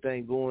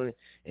everything going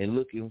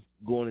and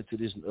going into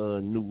this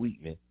new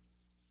week, man?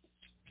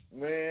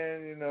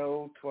 Man,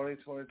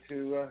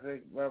 2022, I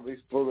think might be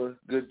full of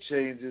good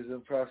changes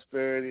and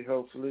prosperity,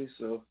 hopefully.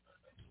 So,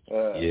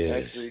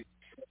 actually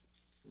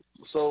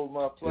sold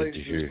my place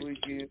this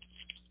weekend.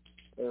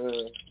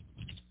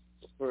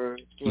 For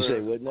you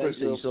say what now?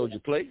 You sold your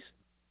place?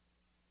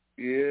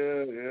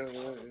 Yeah.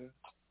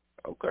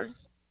 Okay.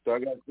 So I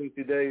got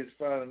 50 days to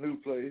find a new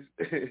place.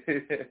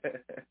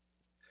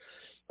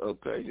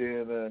 Okay.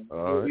 And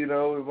all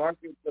right.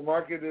 the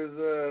market is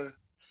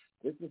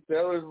it's a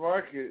seller's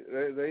market.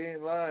 They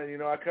ain't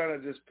lying. I kind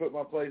of just put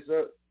my place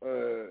up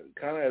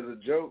kind of as a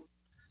joke,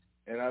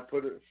 and I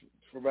put it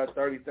for about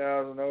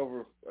 $30,000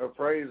 over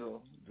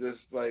appraisal. Just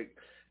like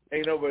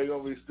ain't nobody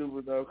gonna be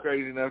stupid enough,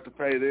 crazy enough to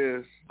pay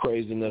this.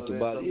 Crazy enough to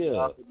buy it.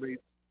 Yeah.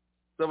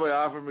 Somebody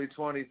offered me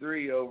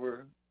 23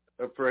 over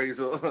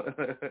appraisal,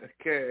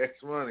 cash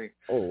money.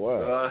 Oh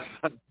wow!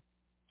 So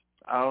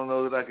I don't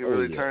know that I can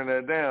really turn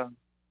that down.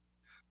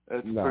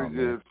 That's a pretty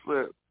good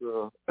flip.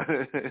 So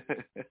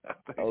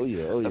oh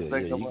yeah. You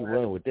can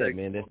run with that,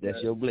 man.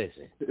 That's your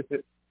blessing.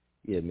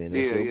 Yeah, man.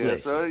 That's your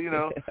blessing.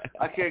 So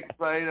I can't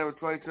complain.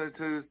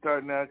 2022 is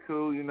starting out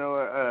cool.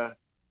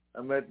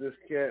 I met this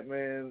cat,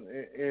 man,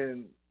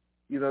 and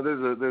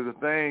there's a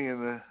thing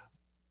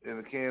in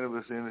the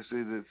cannabis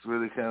industry that's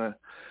really kind of,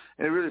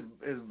 it really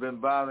has been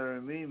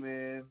bothering me,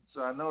 man.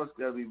 So I know it's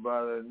got to be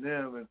bothering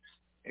them,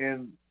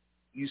 and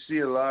you see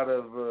a lot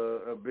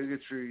of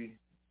bigotry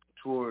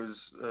towards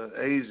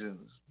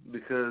Asians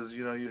because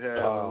you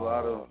have a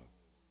lot of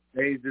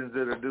Asians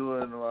that are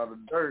doing a lot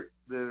of dirt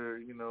that are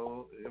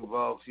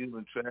involve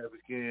human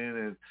trafficking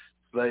and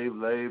slave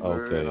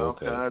labor and all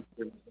kinds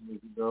of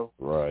things,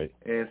 right,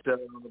 and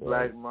selling on the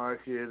black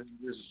market and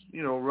just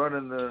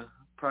running the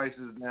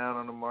prices down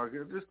on the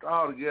market, just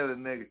altogether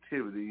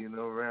negativity,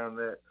 around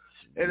that.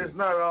 And it's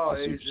not all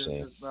Asians,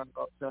 it's not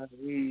all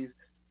Chinese,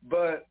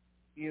 but,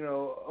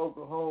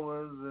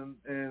 Oklahoma's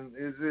and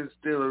it's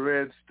still a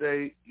red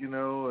state,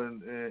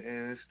 and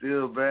it's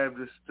still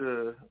Baptist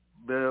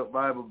belt,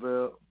 Bible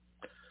belt.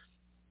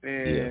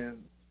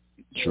 And,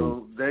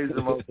 they's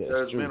the most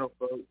judgmental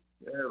folks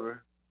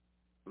ever.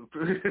 I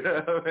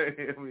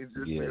mean,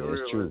 just real.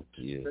 That's true.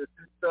 Yeah.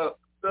 So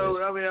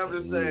I mean, I'm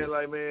just saying,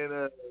 like,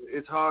 man,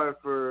 it's hard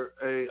for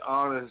a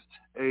honest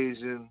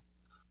Asian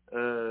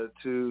to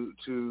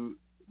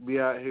be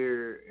out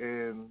here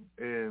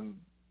and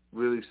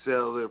really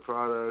sell their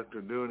product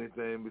or do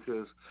anything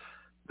because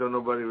don't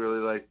nobody really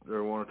like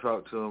or want to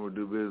talk to them or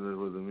do business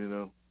with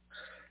them,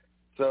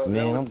 So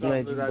man, I'm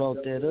glad you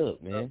brought that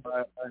up, man.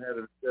 I had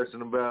a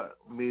discussion about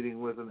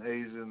meeting with an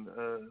Asian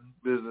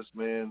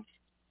businessman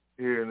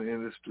here in the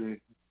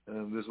industry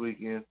this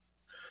weekend.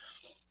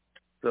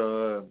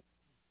 So,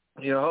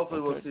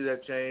 hopefully we'll see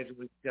that change.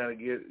 We can kind of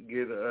get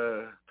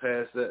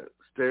past that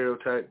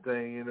stereotype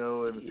thing, and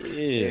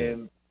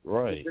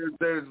Right.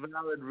 There's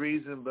valid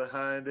reason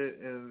behind it,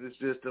 and it's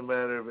just a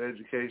matter of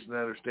education and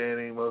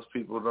understanding. Most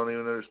people don't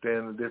even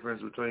understand the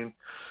difference between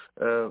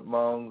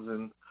Hmongs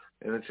and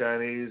the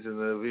Chinese and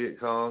the Viet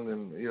Cong,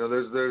 and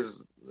there's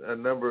a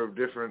number of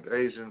different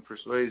Asian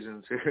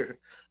persuasions here.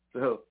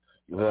 So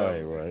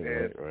right.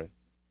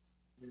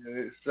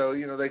 So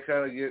they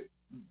kind of get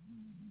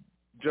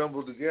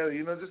jumbled together.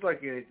 Just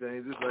like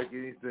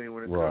anything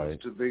when it comes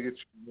to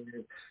bigotry.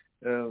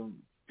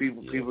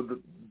 People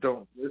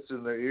don't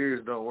listen. Their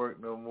ears don't work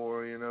no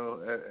more.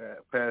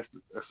 At past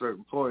a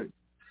certain point,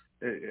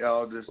 it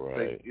all just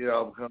it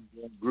all becomes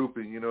one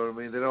grouping. You know what I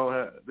mean? They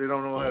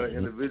don't know how to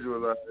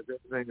individualize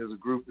everything as a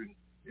grouping.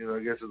 I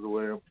guess is the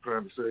way I'm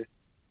trying to say.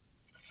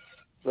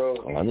 So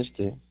I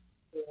understand.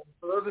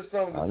 So those are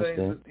some of the things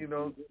that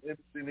the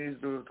industry needs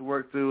to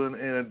work through and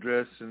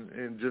address,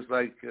 and just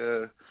like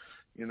the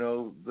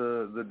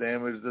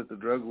damage that the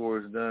drug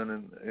war has done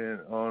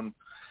and on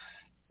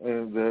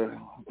the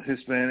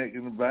Hispanic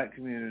and the Black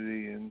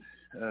community, and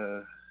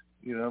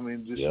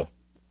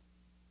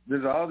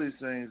there's all these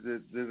things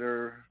that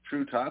are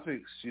true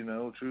topics,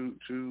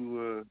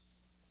 true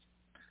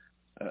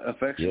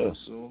affections.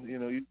 Yeah. So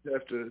you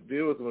have to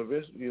deal with them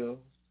eventually.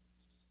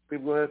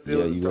 People have to deal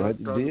with them. You have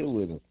to deal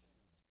with them.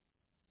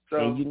 So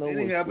and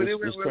anyhow, but it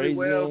went really crazy,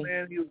 well,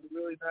 man. He was a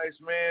really nice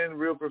man,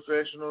 real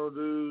professional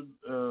dude.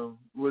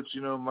 Which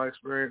my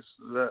experience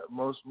that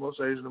most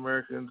Asian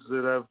Americans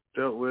that I've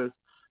dealt with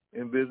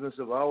in business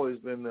have always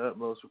been the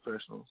utmost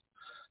professionals.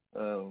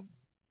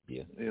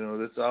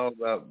 It's all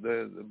about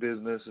the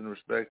business and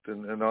respect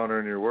and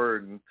honoring your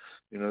word, and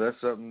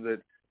that's something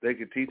that they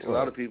could teach a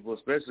lot of people,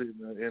 especially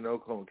in the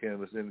Oklahoma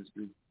cannabis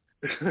industry.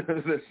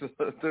 there's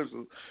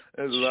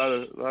a lot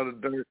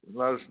of dirt, a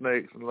lot of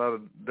snakes, and a lot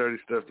of dirty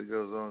stuff that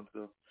goes on.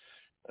 So,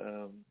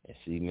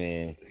 see,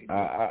 man,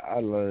 I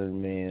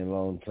learned, man, a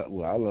long time.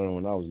 Well, I learned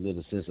when I was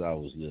little. Since I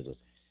was little,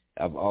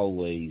 I've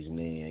always,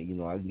 man,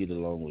 I can get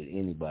along with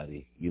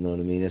anybody. You know what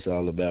I mean? That's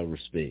all about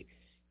respect.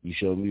 You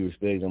show me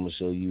respect, I'm gonna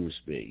show you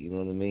respect. You know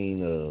what I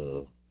mean?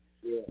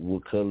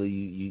 What color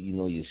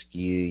your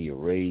skin, your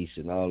race,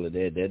 and all of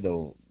that. That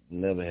don't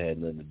never had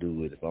nothing to do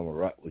with if I'm gonna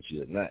rock with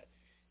you or not.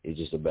 It's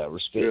just about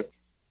respect.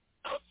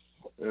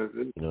 Yeah.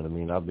 You know what I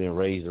mean? I've been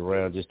raised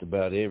around just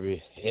about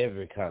every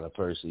kind of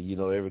person,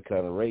 every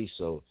kind of race.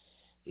 So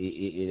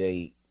it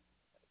ain't.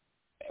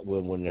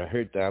 When I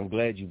heard that, I'm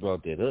glad you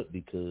brought that up,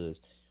 because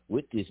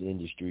with this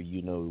industry,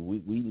 we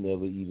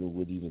never even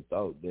would even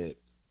thought that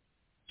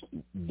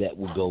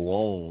would go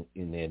on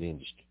in that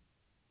industry.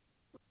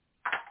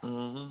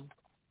 Mhm.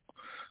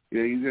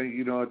 Yeah,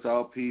 it's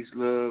all peace,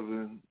 love,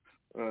 and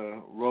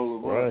roll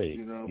of right.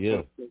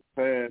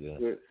 Past,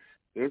 but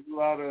there's a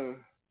lot of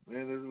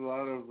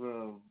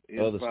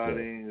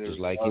infighting. Just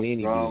like in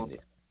any business.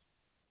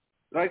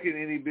 Like in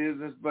any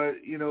business, but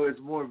it's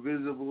more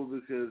visible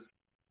because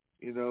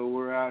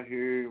we're out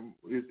here.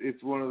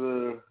 It's one of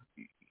the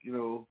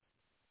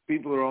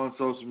people are on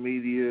social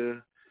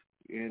media,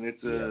 and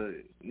it's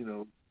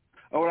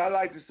what I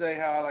like to say,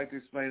 how I like to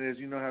explain it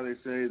is, how they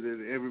say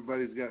that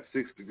everybody's got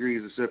 6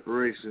 degrees of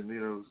separation. You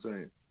know what I'm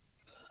saying?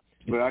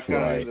 But I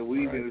kind of in the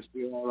weed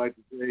industry, I like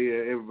to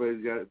say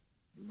everybody's got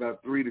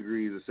about 3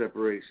 degrees of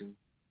separation.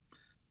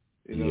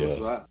 So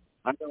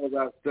I know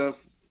about stuff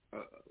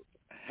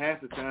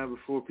half the time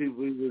before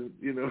people even,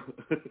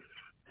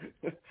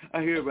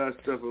 I hear about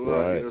stuff a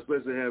lot,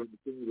 especially having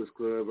the Cannabis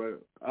Club.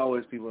 I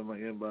always people in my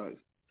inbox,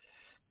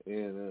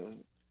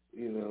 and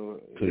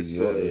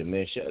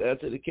man, shout out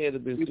to the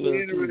Cannabis Club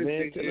too,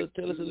 man.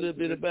 Tell us a little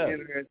bit about it.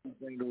 Interesting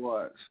thing to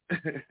watch.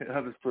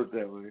 I'll just put it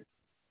that way.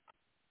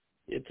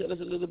 Yeah, tell us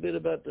a little bit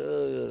about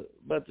the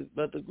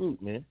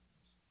group, man.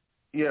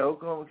 Yeah,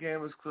 Oklahoma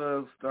Cannabis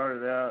Club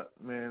started out,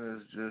 man,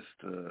 as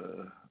just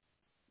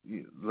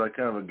like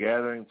kind of a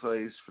gathering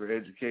place for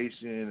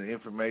education and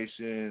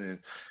information, and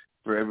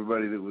for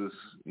everybody that was,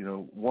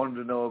 wanted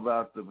to know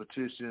about the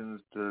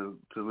petitions to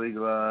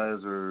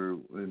legalize, or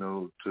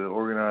to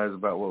organize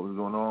about what was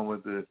going on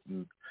with it.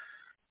 And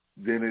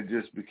then it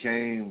just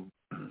became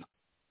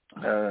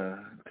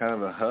kind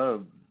of a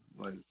hub.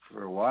 Like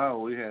for a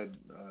while, we had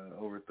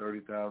over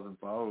 30,000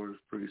 followers,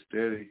 pretty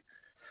steady,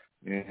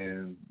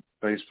 and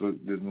Facebook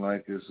didn't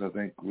like us. I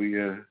think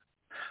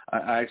I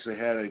actually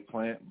had a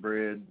plant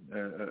bred,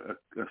 a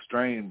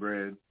strain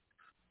bred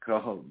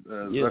called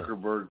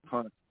Zuckerberg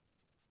Punch,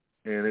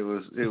 and it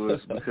was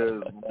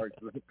because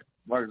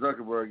Mark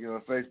Zuckerberg,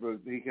 Facebook,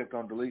 he kept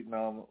on deleting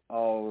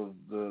all of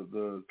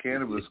the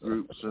cannabis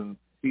groups and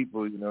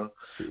people,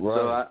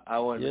 So I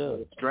went to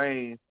a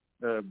strain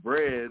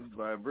bred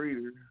by a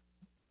breeder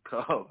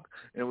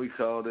and we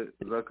called it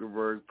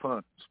Zuckerberg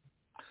Punch.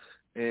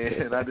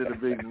 And I did a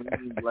big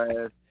meme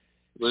blast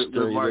with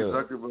Mark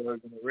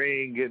Zuckerberg in the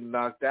ring getting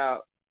knocked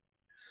out,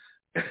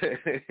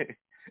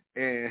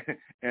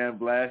 and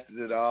blasted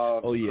it all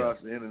across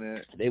the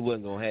internet. They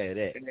wasn't gonna have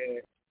that.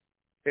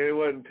 And it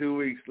wasn't 2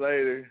 weeks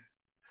later,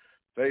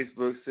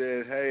 Facebook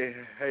said,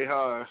 "Hey,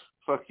 Harsh,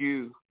 fuck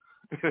you."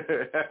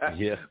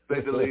 Yeah.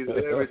 They deleted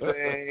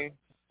everything,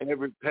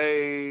 every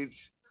page,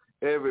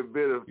 every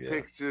bit of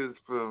pictures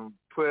from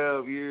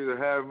 12 years or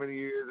however many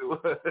years it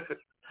was.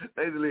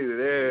 They deleted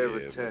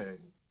everything.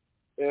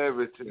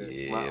 Everything.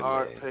 Yeah, my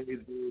art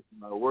pages,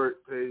 my work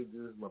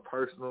pages, my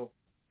personal,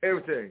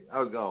 everything. I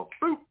was gone.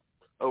 Boop.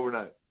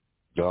 Overnight.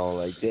 Gone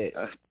like that.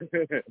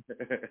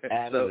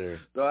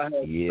 So I had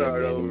to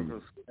start over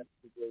from scratch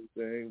with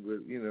everything,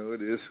 but, you know,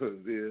 it is what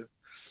it is.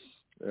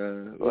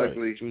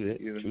 Luckily, true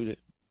that.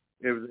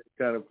 Everything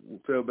kind of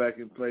fell back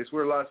in place.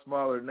 We're a lot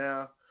smaller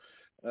now,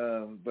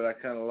 but I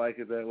kind of like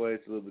it that way.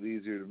 It's a little bit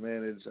easier to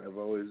manage. I've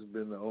always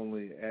been the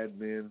only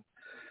admin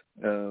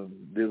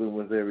dealing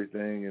with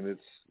everything, and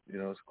it's, you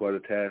know, it's quite a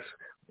task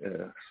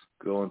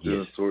going through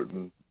and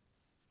sorting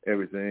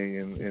everything,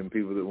 and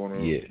people that want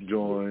to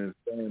join,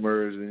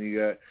 spammers, and you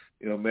got,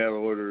 you know, mail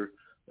order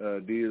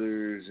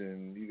dealers,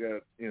 and you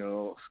got, you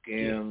know,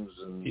 scams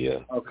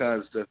and all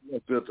kinds of stuff. You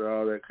gotta filter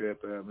all that crap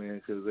out, man,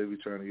 because they be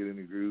trying to get in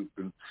the group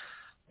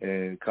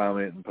and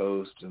comment and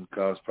post and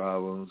cause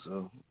problems.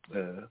 So,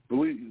 but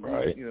we,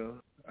 you know,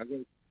 I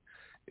think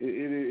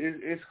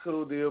it's a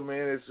cool deal,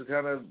 man. It's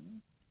kind of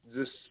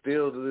just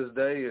still to this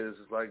day is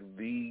like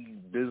the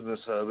business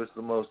hub. It's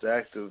the most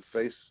active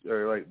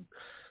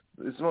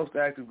it's the most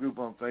active group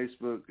on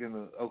Facebook in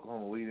the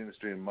Oklahoma weed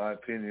industry, in my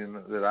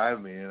opinion, that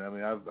I'm in. I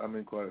mean, I'm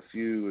in quite a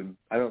few, and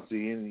I don't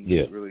see any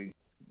really.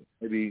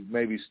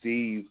 Maybe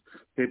Steve,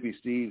 Hippie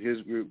Steve,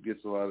 his group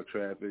gets a lot of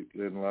traffic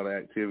and a lot of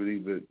activity,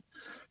 but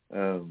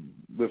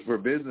for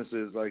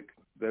businesses, like,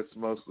 that's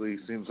mostly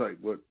seems like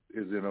what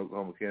is in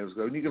Oklahoma Cannabis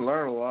Club. And you can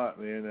learn a lot,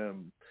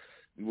 man.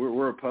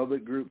 We're a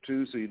public group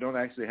too, so you don't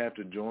actually have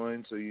to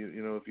join. So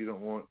you know, if you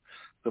don't want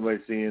somebody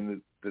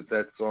seeing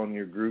that's on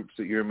your groups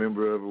that you're a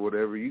member of or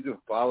whatever, you can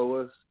follow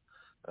us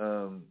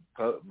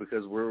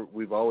because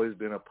we've always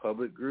been a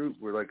public group.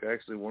 We're like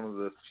actually one of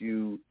the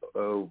few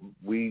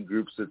weed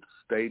groups that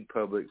stayed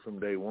public from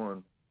day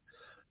one.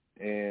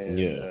 And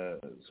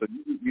so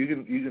you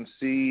can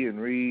see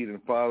and read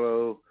and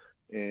follow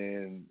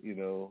and, you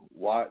know,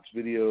 watch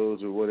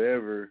videos or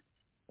whatever,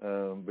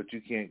 but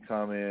you can't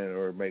comment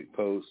or make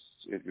posts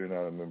if you're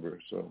not a member.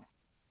 So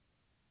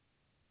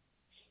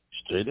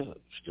straight up.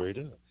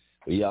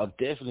 Well, y'all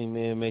definitely,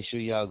 man, make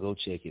sure y'all go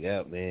check it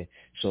out, man.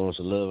 Show us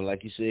some love.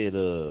 Like you said,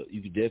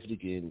 you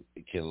definitely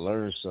can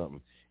learn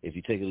something if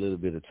you take a little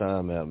bit of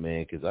time out,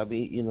 man. Because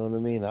you know what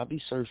I mean? I'll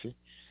be surfing,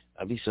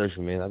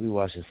 man. I'll be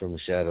watching from the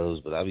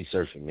shadows, but I'll be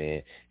surfing,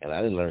 man. And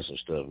I didn't learn some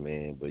stuff,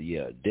 man. But,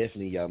 yeah,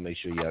 definitely y'all make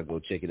sure y'all go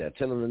check it out.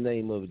 Tell them the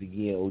name of it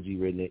again, OG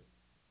Redneck.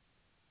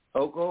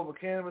 Oklahoma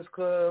Cannabis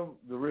Club,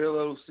 The Real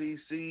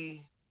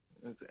OCC.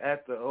 It's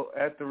at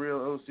the Real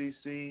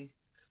OCC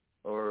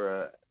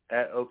or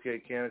at OK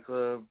Canna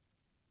Club,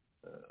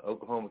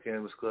 Oklahoma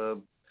Cannabis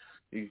Club.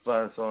 You can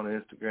find us on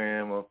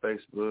Instagram, on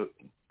Facebook,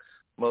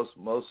 most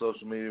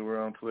social media. We're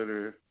on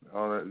Twitter,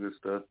 all that good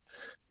stuff.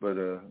 But,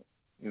 you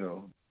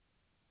know,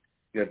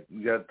 you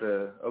got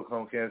the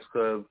Oklahoma Cannabis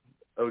Club,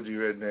 OG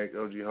Redneck,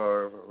 OG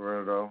Harv,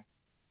 run it all.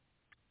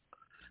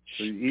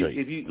 So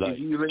if you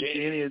link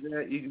to any of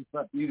that,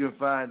 you can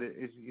find it.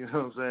 If you know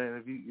what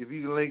I'm saying. If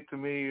you can link to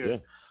me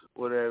or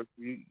whatever,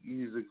 you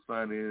usually can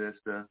find any of that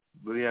stuff.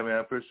 But yeah, man, I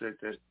appreciate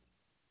that.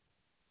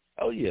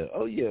 Oh yeah.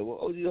 Well,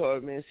 OG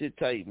Harv, man, sit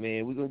tight,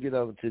 man. We're gonna get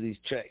over to these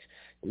tracks.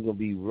 We're gonna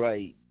be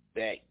right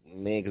back,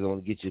 man, because I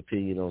want to get your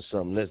opinion on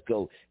something. Let's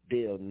go.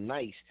 Dale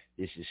Nice.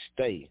 This is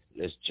Stay.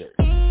 Let's jerk.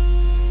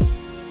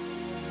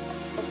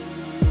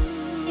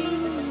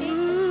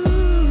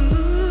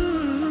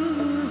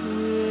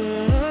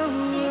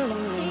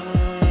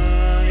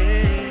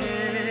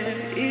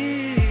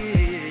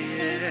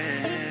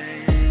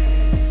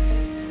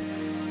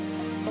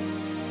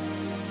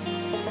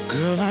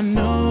 Girl, I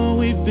know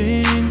we've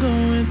been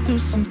going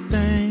through some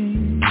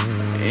things,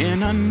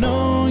 and I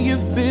know you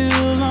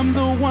feel I'm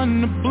the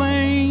one to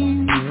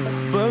blame.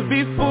 But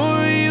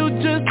before you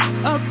just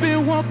up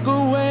and walk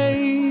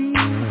away,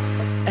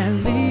 at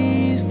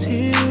least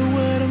hear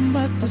what I'm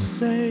about to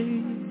say.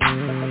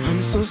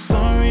 I'm so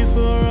sorry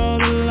for all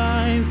the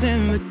lies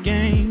and the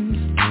games,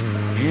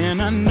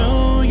 and I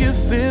know you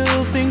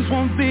feel things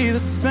won't be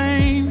the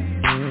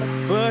same,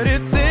 but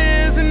it's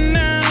an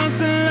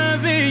ounce of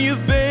love in you,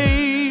 babe.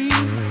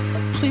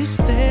 Please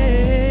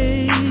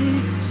stay.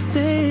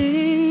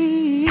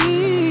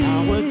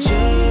 I would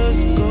just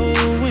go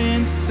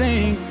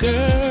insane,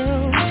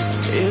 girl,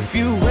 if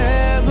you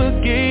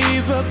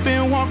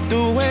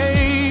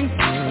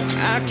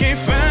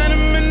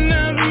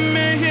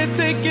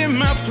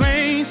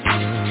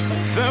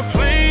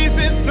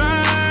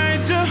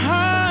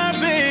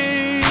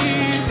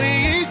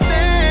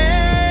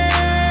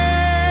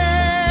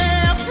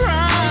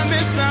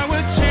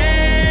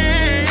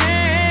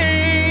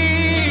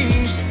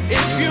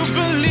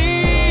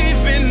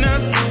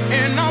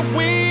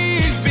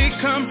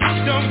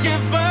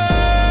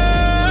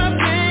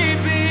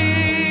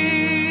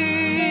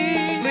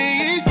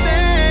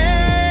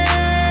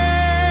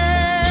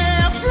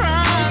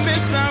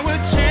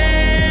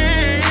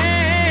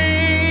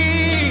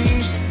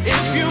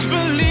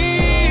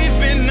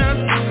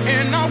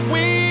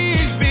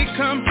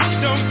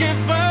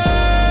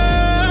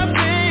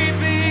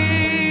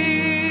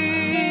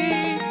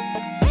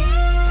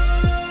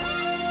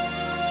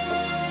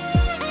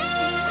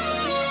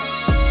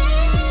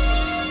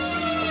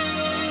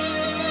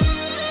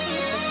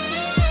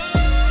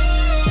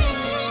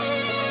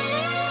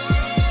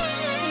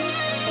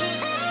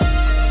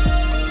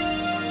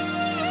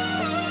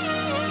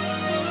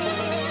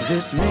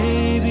This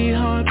may be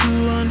hard to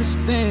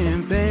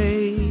understand,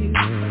 babe.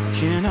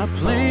 Can I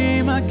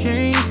play my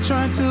case,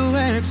 try to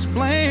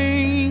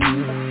explain?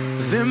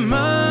 Them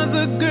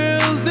other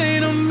girls, they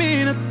don't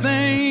mean a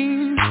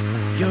thing.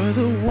 You're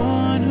the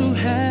one who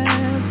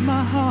has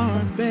my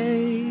heart,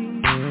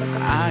 babe.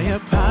 I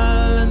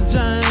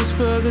apologize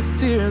for the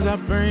tears I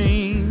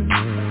bring.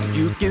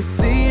 You can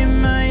see in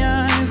my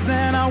eyes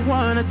that I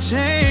wanna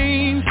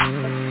change.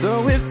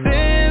 So if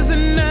there's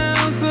an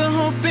ounce of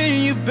hope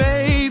in you,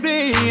 baby,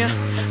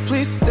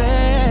 please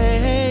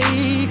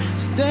stay,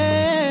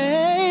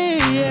 stay.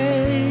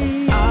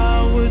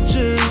 I would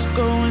just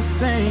go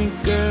insane,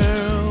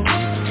 girl,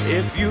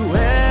 if you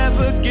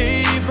ever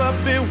gave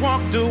up and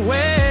walked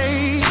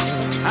away.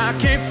 I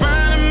can't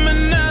find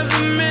another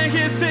man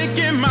here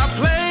taking my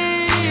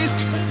place.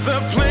 The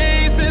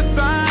place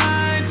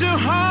inside your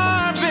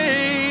heart,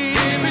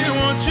 baby,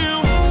 won't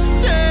you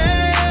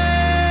stay?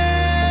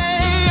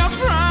 I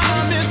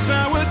promise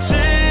I will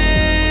change.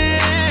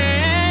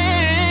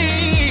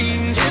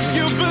 If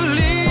you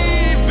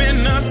believe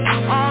in us,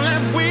 all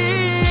that we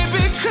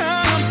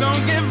become,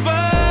 don't give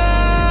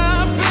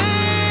up,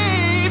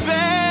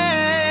 baby.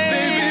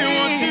 Baby,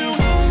 won't you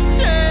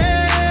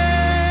stay?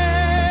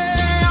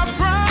 I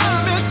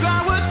promise I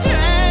will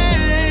change.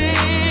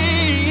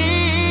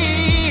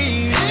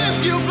 If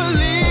you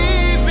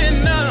believe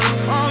in us,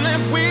 all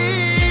that we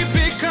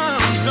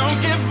become, don't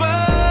give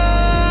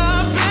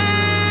up, baby.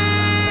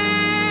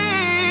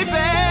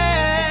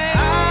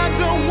 I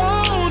don't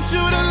want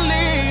you to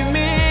leave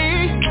me.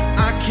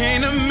 I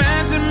can't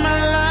imagine my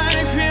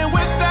life here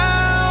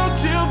without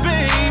you,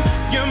 babe.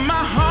 You're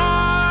my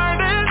heart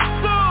and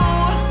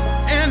soul,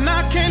 and I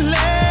can't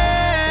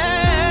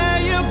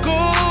let you go.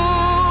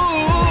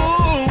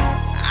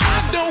 I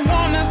don't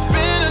wanna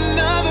spend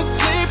another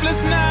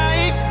sleepless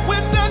night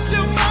without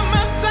you by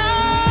my side.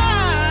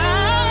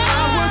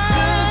 I would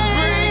just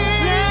break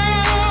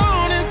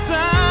down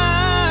inside.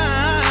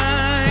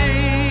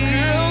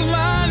 Girl,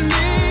 I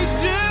need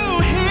you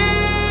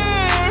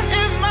here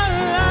in my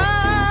life.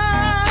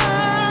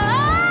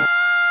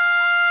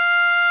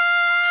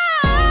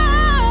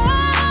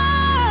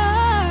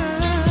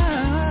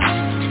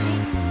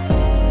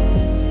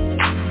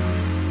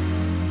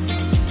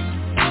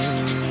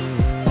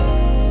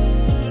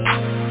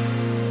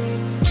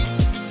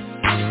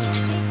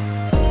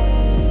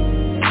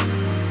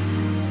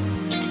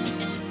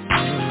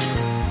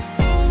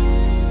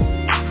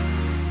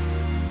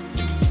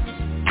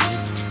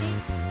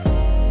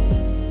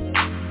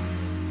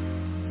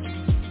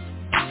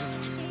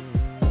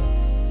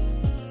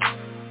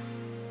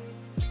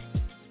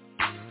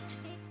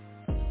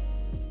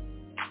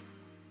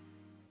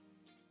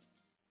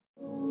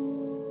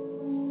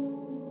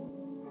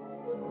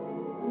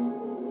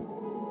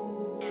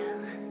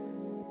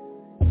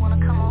 Wanna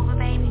come over,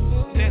 baby?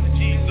 That's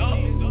G's up.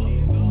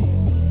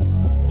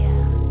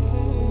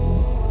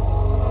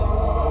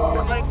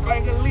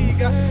 Like a league,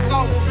 got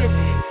salt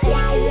dripping.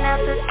 Taking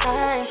out the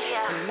time,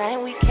 tonight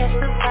we catch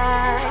the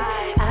vibe.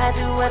 I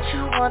do what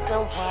you want,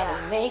 don't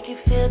wanna make you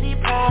feel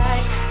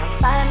deprived.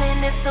 I'm 5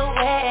 minutes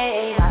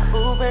away, my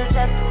Uber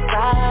just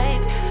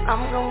arrived.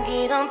 I'm gon'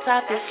 get on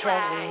top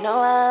because you know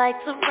I like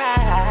to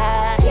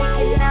ride.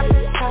 Taking out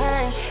the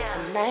time,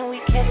 tonight we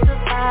catch the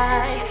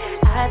vibe.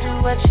 I do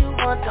what you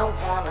want, don't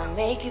wanna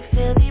make you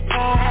feel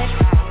deprived.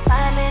 I'm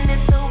 5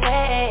 minutes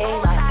away,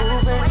 my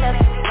Uber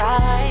just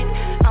arrived.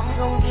 I'm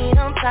gon' get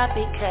on top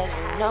because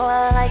you know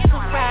I like to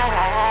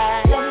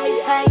ride. Let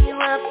me tie you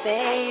up,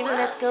 babe.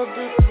 Let's go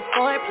do some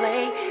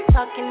foreplay.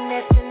 Talking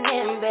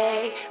S&M,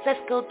 babe.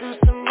 Let's go do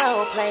some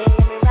role play.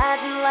 Let me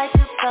ride you like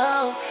a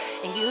soul,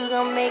 and you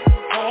gon' make me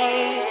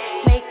pay.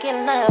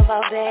 Making love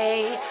all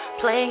day,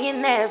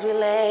 playing as we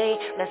lay.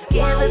 Let's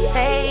give a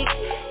take.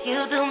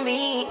 You do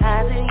me,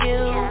 I do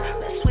you.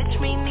 Let's switch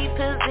me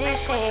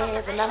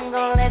positions, and I'm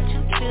gon' let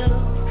you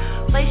choose.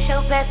 Place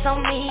your bets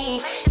on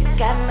me, you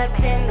got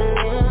nothing to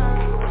lose.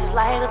 Just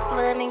light a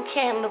blunt and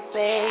candle,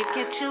 babe,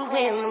 get you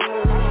in the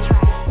mood.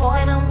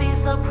 Boy, don't be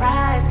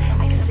surprised,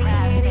 I can see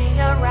it in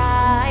your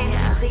eyes.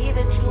 I see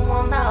that you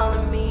want all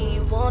of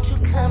me, won't you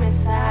come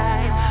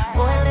inside?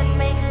 Boy, let's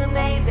make a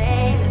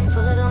baby, let's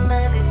put on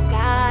the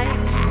disguise.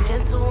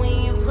 Gentle when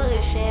you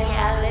push it,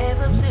 I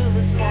live up to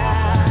the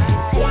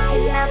sky.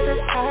 Taking out the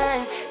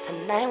time,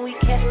 tonight we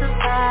catch the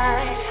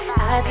vibe.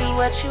 I do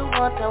what you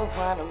want, don't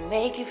wanna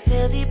make you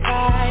feel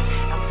deprived.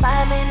 I'm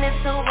 5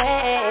 minutes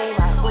away,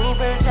 my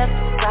Uber just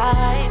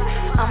arrived.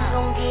 I'm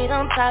gon' get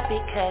on top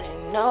because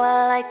you know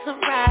I like to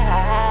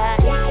ride.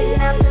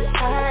 Taking out the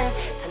time,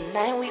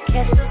 tonight we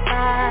catch the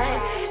vibe.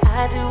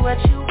 I do what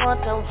you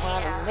want, don't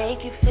wanna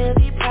make you feel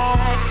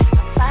deprived.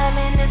 I'm 5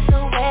 minutes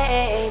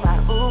away, my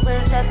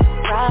Uber just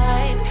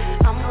arrived.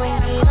 I'm gon'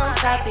 get on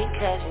top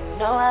because you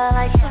know I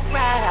like to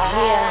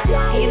ride.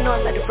 Yeah, you know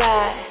I like to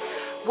ride.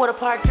 Water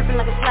park dripping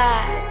like a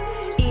slide.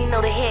 You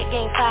know the head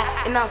game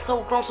fire, and I'm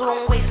so grown, so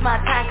don't waste my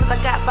time. Cause I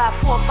got by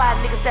 4 or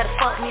 5 niggas that'll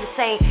fuck me the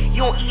same.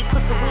 You don't eat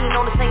pussy, we ain't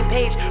on the same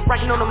page.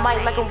 Rocking on the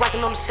mic like I'm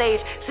rocking on the stage.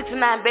 6 to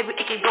 9, baby,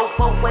 it can go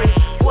both ways.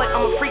 Boy,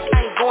 I'm a freak,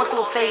 I ain't going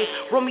through a phase. phase.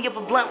 Roll me up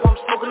a blunt while I'm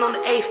smoking on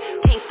the eighth.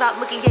 Can't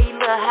stop looking, yeah, you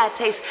little high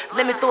taste.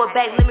 Let me throw it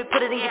back, let me put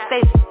it in your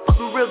face.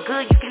 Fucking real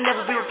good, you can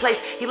never be replaced.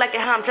 He like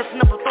it how I'm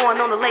dressing up and throwing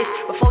on the lace.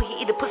 Before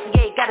he eat the pussy,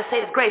 yeah, you gotta say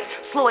the grace.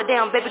 Slow it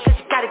down, baby, cause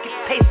you gotta get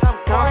the pace. I'm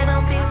gone. Boy,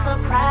 don't be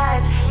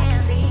surprised, I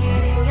can see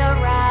it in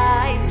your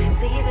eyes.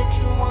 See that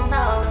you want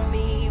all of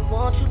me,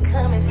 won't you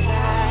come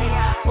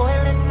inside? Boy,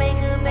 let's make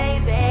a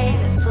baby,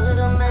 let's put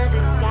on the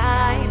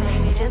disguise.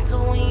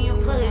 Gentle when you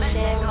push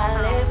it, my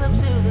legs up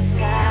to the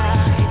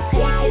sky.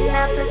 Taking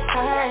out the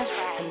time,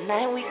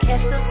 tonight we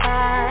catch the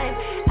vibe.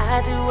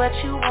 I do what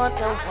you want,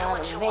 don't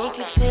wanna make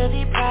you feel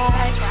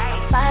deprived.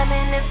 I'm 5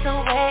 minutes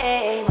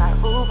away, my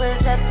Uber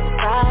just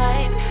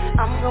arrived.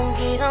 I'm gon'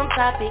 get on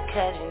top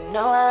because you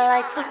know I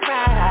like to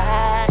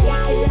ride.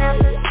 Taking out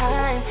the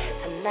time,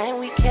 tonight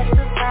we catch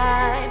the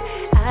vibe.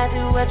 I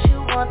do what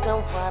you want,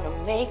 don't wanna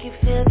make you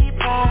feel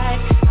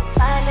deprived. I'm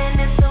 5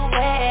 minutes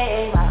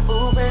away, my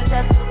Uber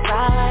just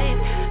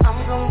arrived. I'm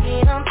gon'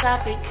 get on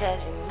top because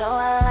you know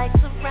I like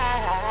to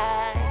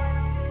ride.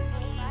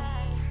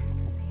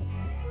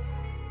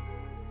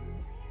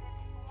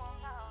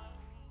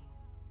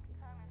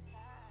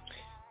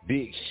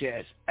 Big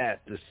shouts out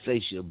to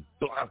Sasha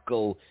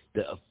Blanco,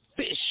 the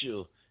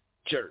official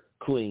jerk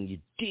queen. You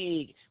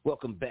dig?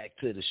 Welcome back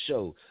to the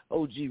show.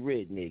 OG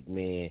Redneck,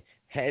 man.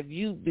 Have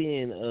you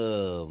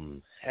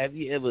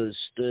ever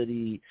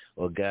studied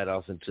or got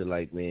off into,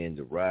 like, man,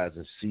 the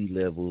rising sea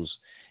levels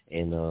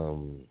and,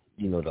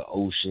 the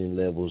ocean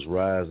levels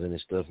rising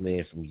and stuff,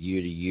 man, from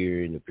year to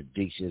year, and the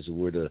predictions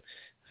of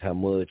how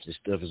much and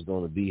stuff is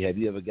going to be? Have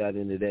you ever got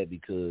into that?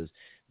 Because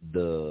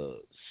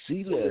the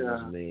sea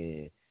levels,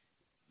 man,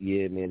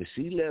 the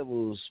sea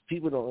levels,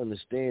 people don't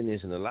understand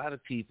this, and a lot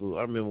of people,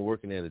 I remember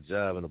working at a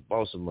job, and a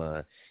boss of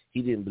mine,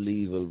 he didn't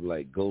believe of,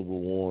 like, global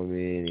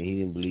warming, and he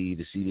didn't believe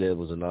the sea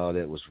levels and all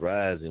that was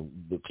rising,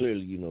 but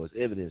clearly, it's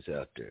evidence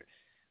out there.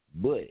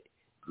 But,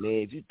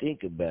 man, if you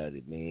think about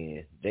it,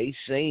 man, they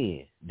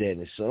saying that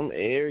in some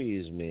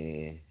areas,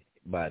 man,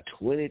 by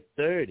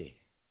 2030,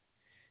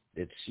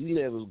 that sea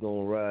level's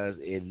going to rise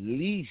at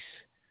least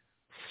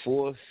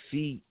 4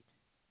 feet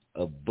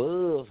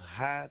above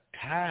high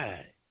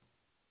tide.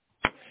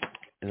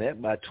 And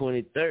that by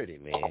 2030,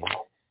 man.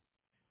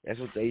 That's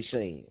what they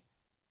saying.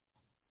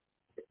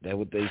 That's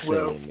what they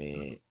saying,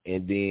 man.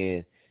 And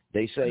then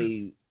they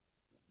say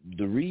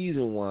the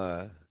reason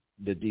why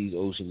that these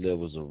ocean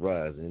levels are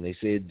rising, and they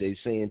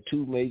saying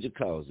 2 major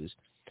causes: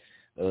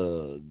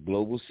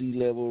 global sea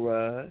level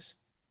rise,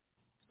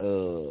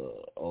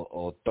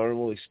 or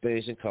thermal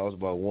expansion caused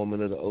by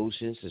warming of the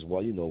oceans. As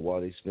well,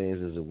 water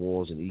expands as it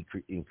warms and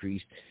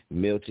increased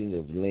melting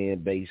of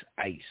land-based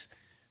ice,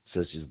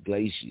 such as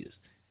glaciers.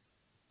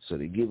 So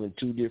they're giving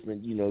two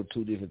different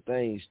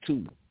things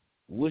too.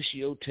 What's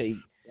your take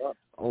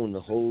on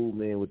the whole,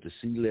 man, with the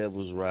sea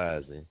levels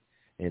rising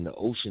and the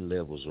ocean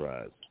levels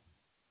rising?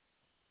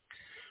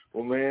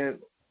 Well, man,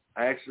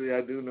 I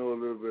do know a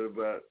little bit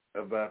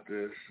about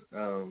this.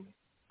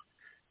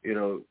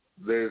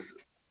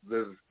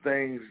 There's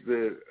things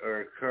that are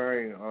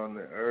occurring on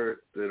the earth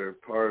that are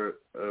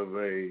part of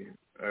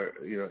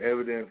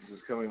evidence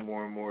is coming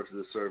more and more to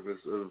the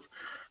surface of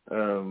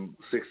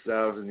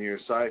 6,000-year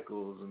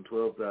cycles and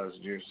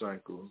 12,000-year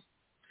cycles.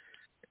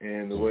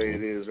 And the way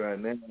it is right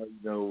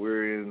now,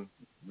 we're in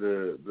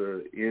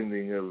the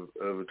ending of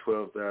a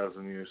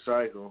 12,000-year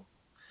cycle.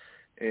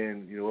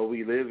 And, what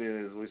we live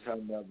in is, we're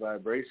talking about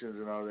vibrations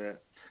and all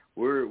that.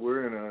 We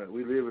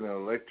live in an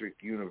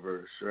electric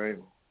universe, right?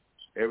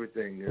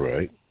 Everything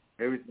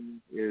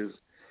is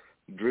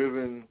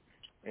driven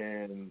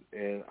and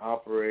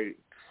operates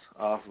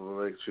off of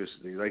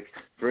electricity. Like,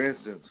 for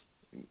instance,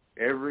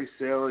 every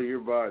cell of your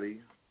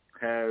body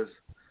has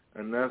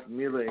enough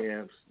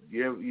milliamps.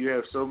 You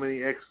have so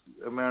many X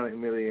amount of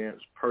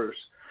milliamps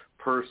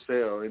per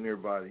cell in your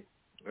body,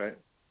 right?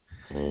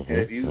 Mm-hmm.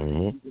 And if you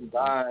can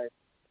buy,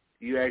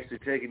 you actually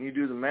take and you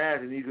do the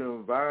math, and you can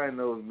combine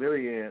those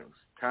milliamps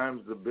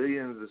times the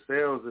billions of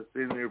cells that's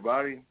in your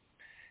body,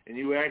 and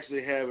you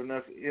actually have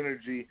enough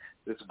energy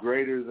that's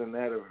greater than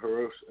that of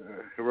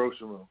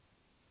Hiroshima.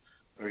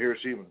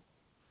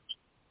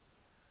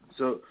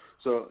 So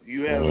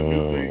you have a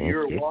nuclear,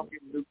 you're a walking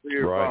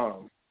nuclear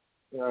bomb.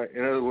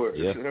 In other words,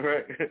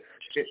 right?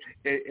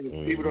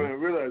 And people don't even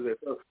realize that.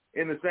 So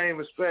in the same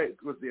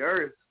respect with the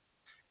Earth,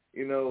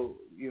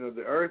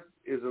 the Earth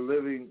is a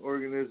living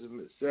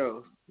organism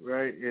itself,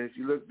 right? And if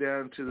you look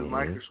down to the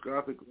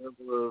microscopic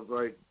level of,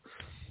 like,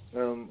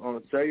 on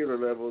a cellular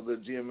level, the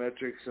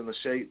geometrics and the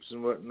shapes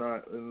and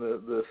whatnot, and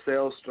the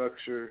cell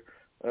structure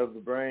of the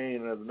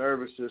brain and of the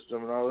nervous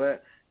system and all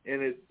that,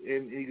 and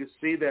you can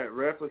see that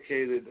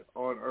replicated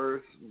on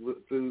Earth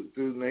through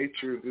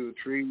nature, through the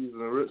trees and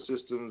the root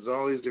systems,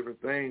 all these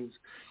different things.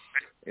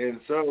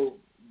 And so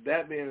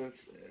that being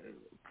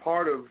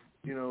part of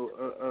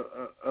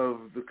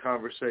of the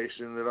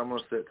conversation that I'm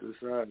going to set to the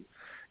side,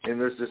 and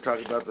let's just talk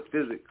about the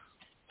physics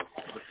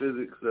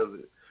of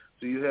it.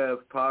 So you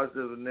have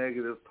positive and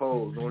negative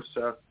poles, north,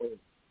 south pole.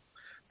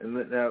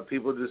 And now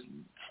people just,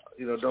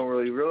 don't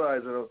really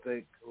realize, I don't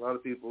think, a lot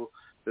of people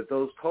that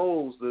those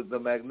poles, the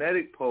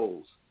magnetic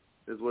poles,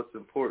 is what's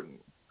important.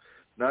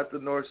 Not the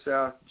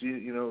north-south,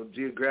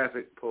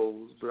 geographic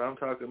poles, but I'm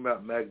talking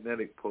about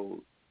magnetic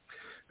poles.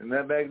 And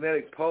that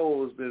magnetic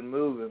pole has been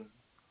moving,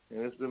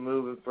 and it's been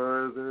moving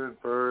further and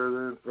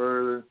further and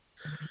further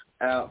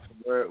out from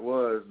where it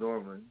was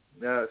normally.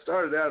 Now, it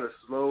started out a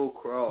slow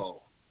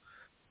crawl,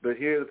 but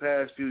here the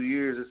past few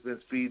years it's been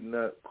speeding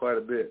up quite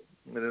a bit.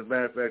 And as a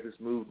matter of fact, it's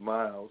moved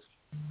miles.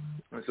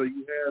 And so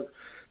you have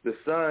the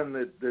sun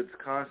that's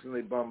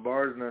constantly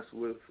bombarding us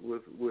with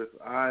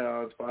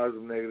ions,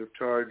 positive, negative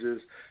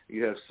charges.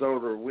 You have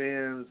solar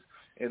winds,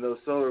 and those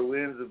solar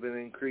winds have been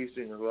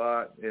increasing a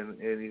lot, and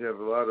you have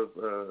a lot of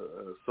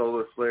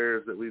solar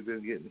flares that we've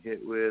been getting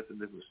hit with and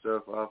different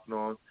stuff off and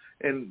on.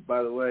 And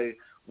by the way,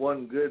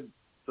 one good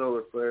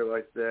solar flare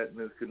like that, and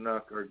this could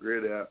knock our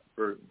grid out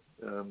for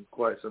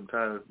quite some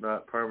time, if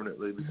not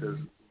permanently, because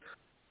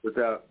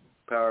without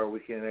power we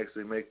can't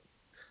actually make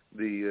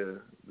the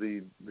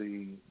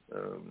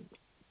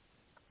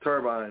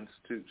turbines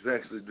to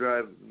actually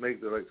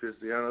make the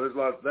electricity. I know there's a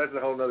lot. That's a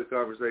whole other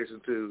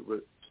conversation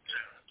too.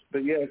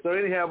 But yeah. So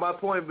anyhow, my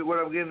point, what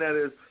I'm getting at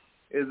is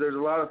there's a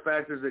lot of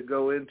factors that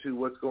go into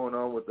what's going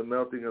on with the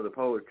melting of the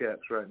polar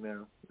caps right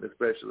now,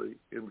 especially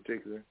in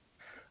particular,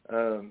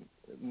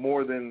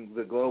 more than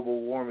the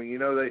global warming. You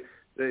know,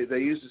 they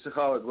used to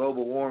call it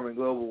global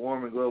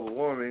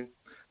warming,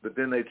 but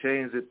then they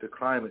changed it to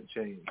climate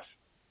change.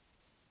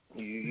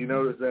 You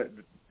notice that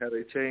how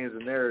they changed the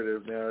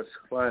narrative now. It's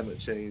climate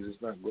change.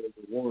 It's not global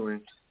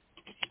warming.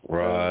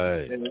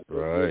 Right,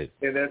 right.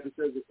 And that's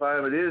because the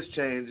climate is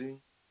changing,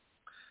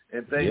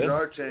 and things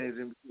are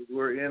changing because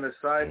we're in a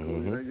cycle.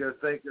 Mm-hmm. You know, you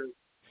got to think of,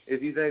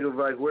 if you think of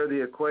like where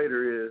the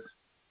equator is,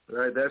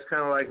 right? That's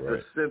kind of like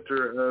the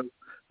center of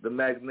the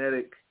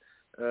magnetic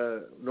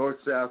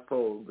north-south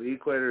pole. The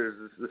equator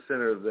is the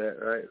center of that,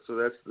 right? So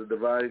that's the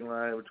dividing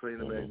line between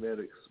the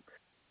magnetics.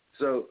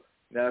 So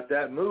now if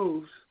that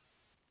moves,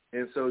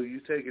 and so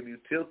you take and you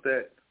tilt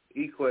that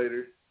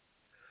equator,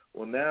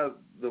 well, now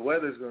the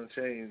weather's going to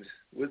change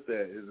with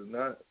that, is it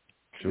not?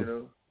 True. You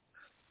know?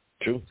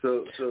 True.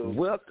 So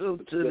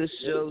welcome to the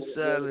show,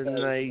 Silent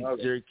Night,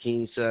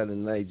 Jerking Silent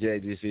Night.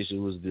 Jack the Official,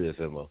 what's good,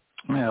 Famo?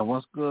 Man,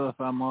 what's good,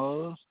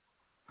 Famos?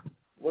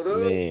 What up?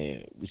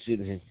 Man, we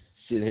sitting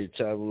here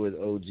talking with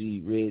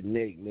OG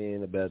Redneck,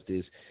 man, about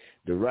the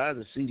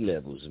rising sea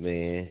levels,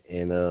 man,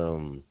 and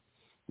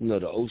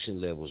the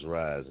ocean levels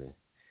rising.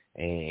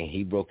 And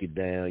he broke it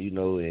down,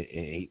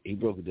 and he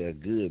broke it down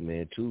good,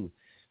 man, too,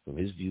 from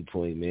his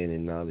viewpoint, man,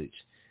 and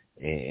knowledge.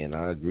 And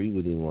I agree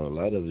with him on a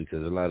lot of it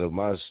because a lot of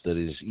my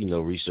studies,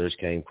 research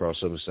came across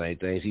some of the same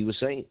things he was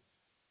saying.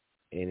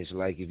 And it's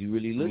like, if you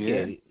really look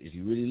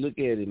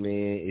at it,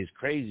 man, it's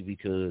crazy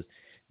because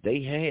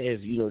they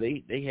have,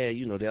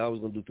 they always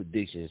going to do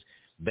predictions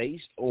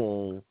based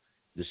on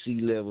the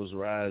sea levels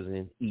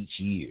rising each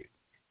year.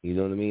 You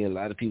know what I mean? A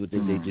lot of people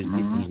think they just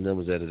get these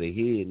numbers out of their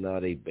head. No,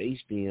 they base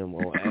them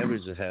on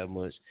average of how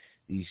much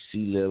these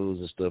sea levels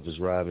and stuff is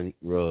rising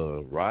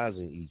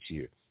each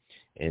year.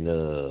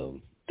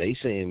 And they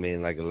saying,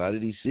 man, like a lot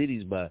of these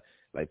cities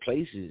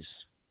places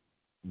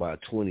by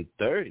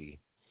 2030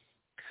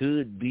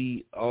 could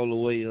be all the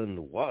way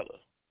underwater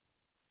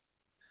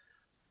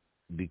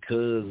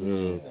because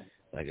of,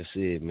 like I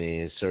said,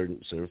 man, certain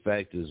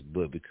factors,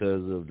 but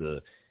because of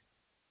the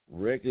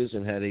records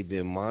and how they've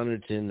been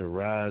monitoring the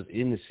rise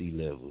in the sea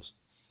levels.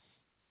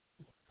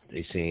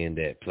 They saying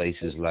that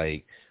places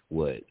like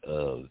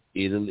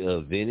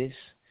Italy, Venice,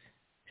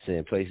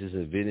 saying places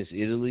in Venice,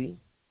 Italy,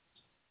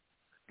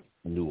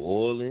 New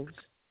Orleans.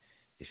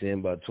 They're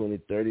saying by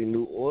 2030,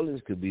 New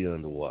Orleans could be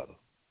underwater.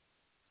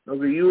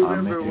 Okay, you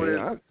remember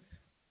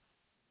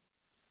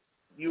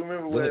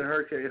when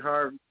Hurricane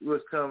Harvey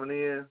was coming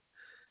in?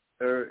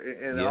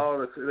 All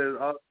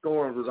the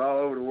storms was all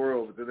over the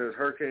world, but then there's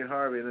Hurricane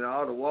Harvey, and then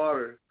all the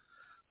water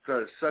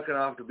started sucking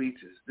off the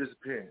beaches,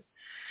 disappearing.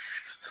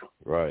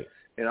 Right.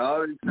 And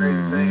all these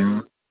crazy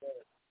things.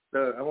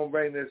 So I'm gonna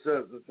bring this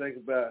up to think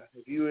about.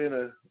 If you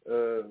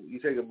you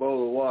take a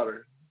bowl of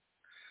water,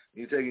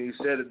 you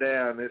set it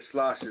down, and it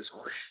sloshes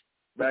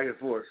back and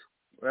forth,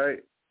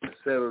 right? It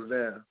settles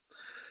down.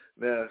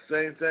 Now,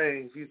 same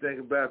thing. If you think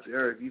about the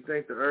Earth, you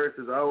think the Earth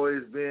has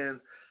always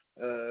been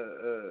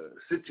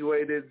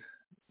situated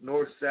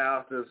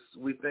north-south as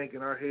we think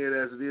in our head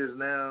as it is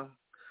now,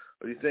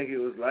 or do you think it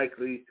was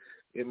likely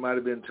it might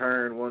have been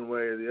turned one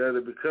way or the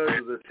other because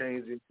of the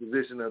changing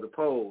position of the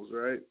poles,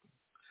 right?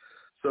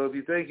 So if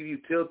you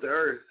tilt the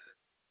Earth,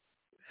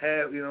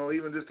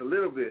 even just a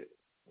little bit,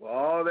 well,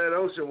 all that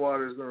ocean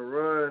water is going to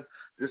run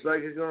just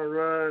like it's going to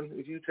run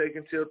if you take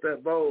and tilt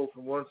that bowl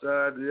from one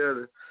side to the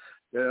other.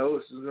 That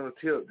ocean is going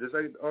to tilt, just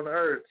like on the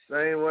Earth.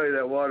 Same way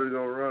that water is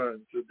going to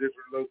run to a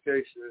different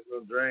location. It's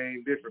going to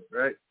drain different,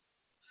 right?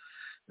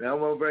 Now, I'm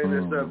going to bring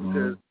this up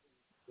because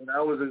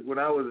when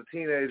I was a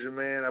teenager,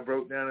 man, I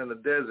broke down in the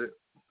desert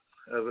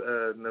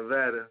of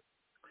Nevada,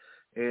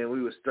 and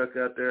we were stuck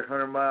out there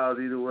 100 miles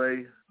either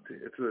way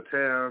to a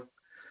town.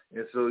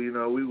 And so,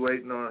 we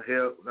waiting on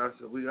help. And I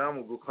said, I'm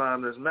going to go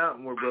climb this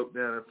mountain we're broke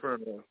down in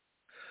front of.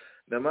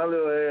 Now, my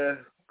little ass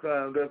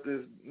climbed up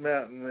this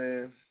mountain,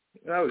 man.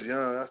 I was young.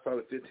 I was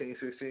probably 15,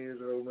 16 years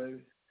old,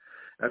 maybe.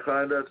 I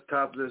climbed up the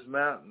top of this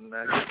mountain.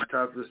 I get to the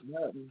top of this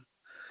mountain,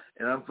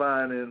 and I'm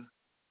finding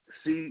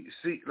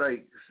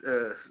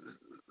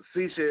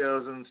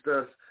seashells and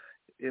stuff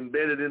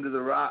embedded into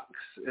the rocks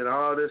and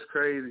all this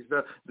crazy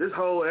stuff. This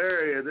whole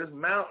area, this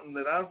mountain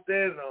that I'm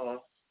standing on,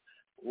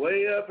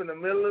 way up in the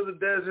middle of the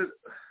desert,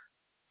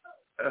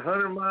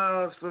 100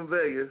 miles from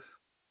Vegas,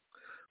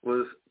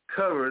 was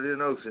covered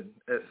in ocean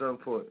at some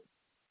point.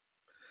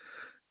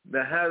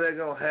 Now, how that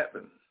gonna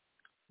happen?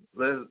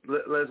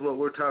 That's what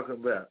we're talking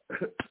about.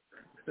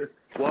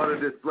 Water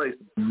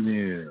displacement.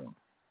 Yeah.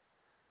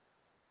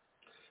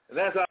 And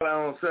that's all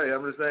I want to say.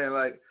 I'm just saying,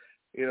 like,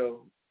 you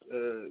know,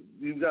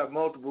 you've got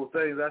multiple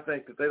things I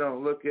think that they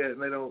don't look at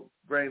and they don't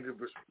bring to,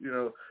 you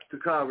know, to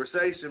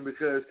conversation,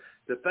 because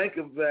to think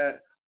of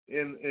that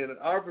in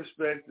our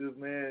perspective,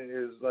 man,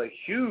 is like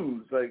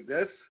huge. Like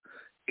that's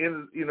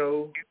in, you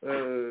know,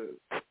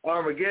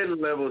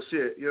 Armageddon level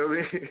shit. You know what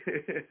I mean?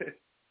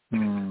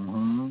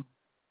 Mm-hmm.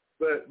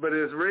 But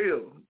it's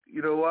real.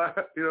 You know why?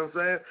 You know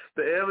what I'm saying?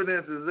 The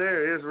evidence is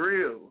there. It's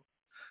real.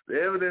 The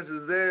evidence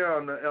is there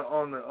on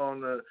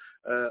the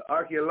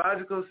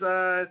archaeological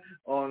side,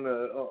 on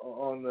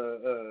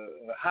the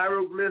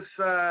hieroglyph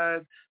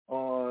side,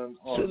 on.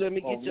 So let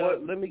me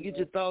get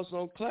your thoughts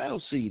on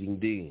cloud seeding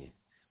then.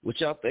 What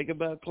y'all think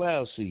about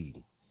cloud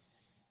seeding?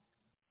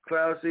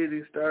 Cloud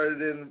seeding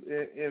started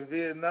in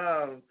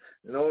Vietnam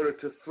in order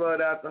to flood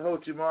out the Ho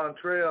Chi Minh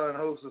Trail in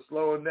hopes of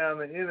slowing down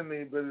the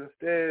enemy, but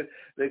instead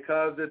they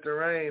caused it to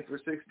rain for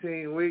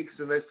 16 weeks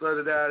and they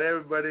flooded out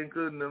everybody,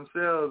 including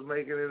themselves,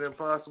 making it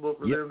impossible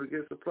for them to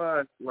get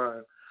supplies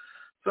line.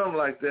 Something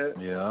like that.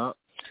 Yeah.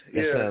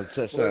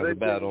 That sounds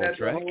about on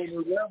track. A whole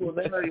new level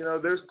now, you know,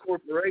 there's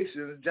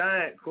corporations,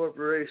 giant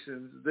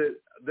corporations, that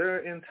their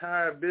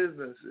entire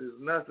business is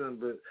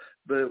nothing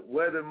but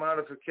weather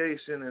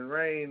modification and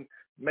rain,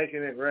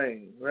 making it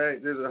rain,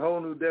 right? There's a whole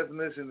new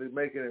definition of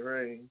making it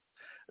rain.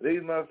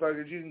 These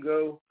motherfuckers, you can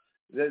go,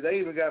 they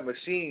even got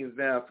machines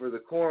now for the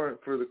corn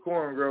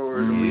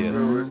growers, the wheat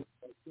growers,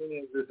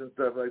 and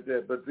stuff like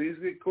that. But these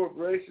big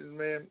corporations,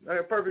 man, like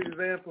a perfect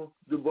example,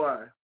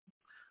 Dubai,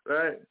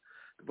 right?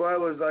 Dubai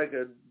was like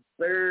a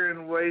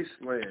barren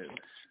wasteland.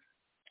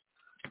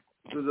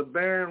 It was a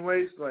barren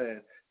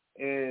wasteland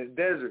and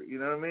desert, you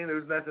know what I mean? There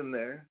was nothing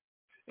there.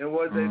 And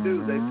what they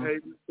do, they pay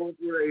this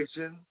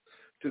corporation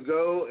to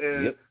go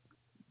and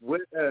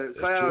with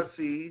cloud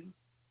seed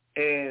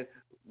and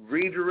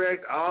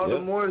redirect all the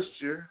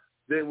moisture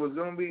that was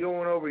going to be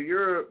going over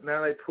Europe.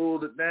 Now they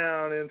pulled it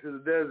down into the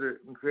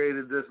desert and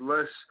created this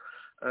lush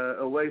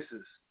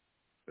oasis,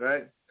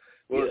 right?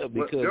 Well,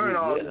 during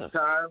all this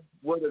time,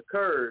 what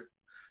occurred?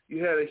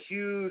 You had a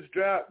huge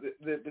drought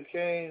that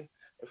became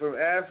from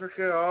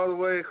Africa all the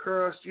way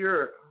across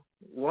Europe.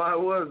 Why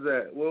was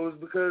that? Well, it was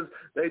because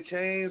they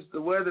changed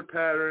the weather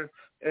pattern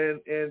and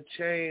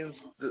changed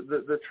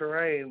the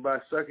terrain by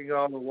sucking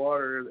all the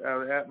water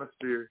out of the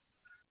atmosphere,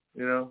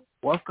 you know?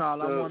 What's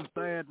called, I want to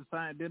say at the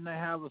same, didn't they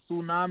have a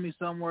tsunami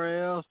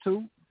somewhere else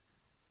too?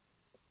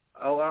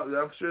 Oh,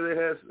 I'm sure they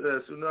had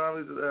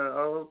tsunamis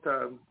all the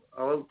time,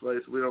 all over the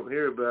place we don't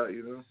hear about,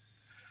 you know?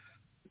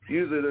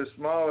 Usually they're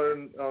smaller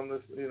on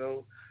this, you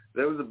know.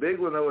 There was a big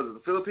one, though, was it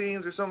the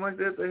Philippines or something like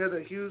that? They had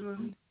that huge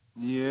one?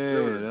 Yeah,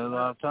 that's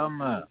what I'm talking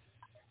about.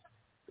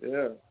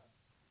 Yeah.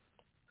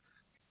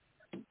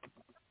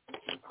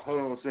 Hold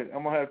on a second.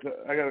 I'm going to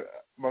I got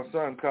my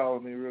son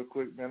calling me real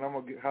quick, man. I'm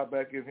going to hop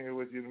back in here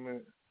with you in a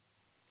minute.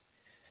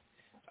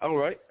 All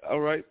right.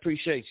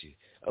 Appreciate you.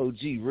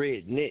 OG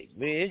Redneck,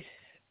 man.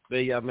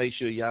 Man, y'all make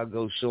sure y'all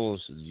go show him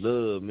some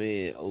love,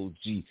 man.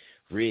 OG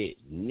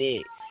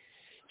Redneck.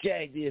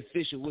 Jack the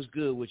Official, what's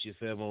good with you,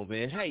 famo,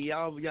 man? Hey,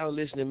 y'all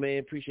listening, man.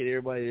 Appreciate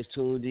everybody that's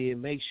tuned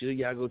in. Make sure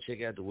y'all go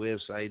check out the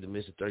website,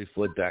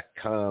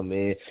 themr34.com,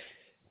 man.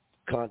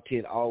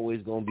 Content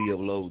always going to be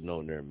uploading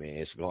on there, man.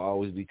 It's going to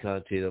always be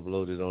content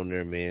uploaded on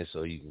there, man,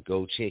 so you can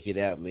go check it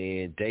out,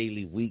 man.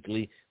 Daily,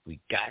 weekly, we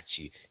got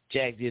you.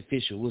 Jack the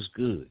Official, what's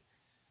good?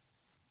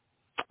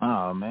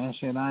 Oh, man,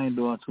 shit, I ain't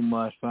doing too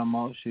much,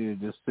 famo. Shit,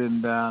 just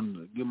sitting down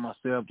to get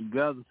myself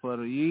together for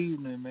the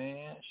evening,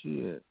 man.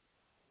 Shit.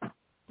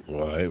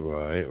 Right.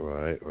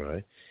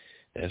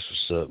 That's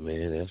what's up,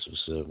 man.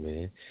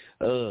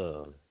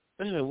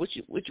 Man, what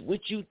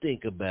you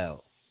think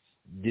about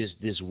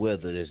this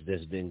weather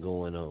that's been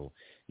going on?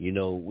 You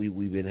know,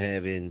 we've been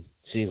having,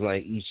 seems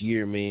like each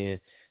year, man,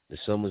 the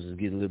summers is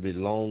getting a little bit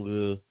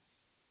longer.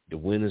 The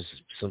winters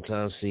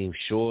sometimes seem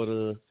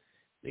shorter.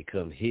 They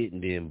come hit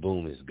and then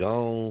boom, it's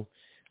gone.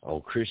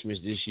 On Christmas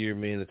this year,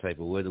 man, the type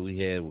of weather we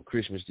had with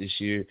Christmas this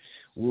year,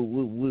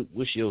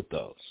 what's your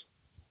thoughts?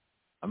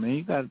 I mean,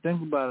 you got to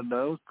think about it,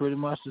 though. It was pretty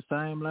much the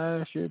same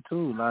last year,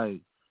 too.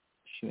 Like,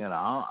 shit,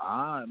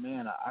 I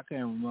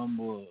can't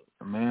remember.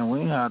 Man,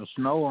 we ain't had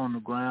snow on the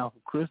ground for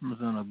Christmas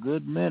in a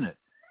good minute.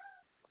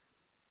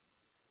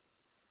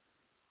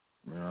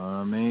 You know what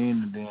I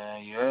mean? And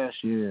then,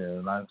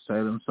 shit, like I say,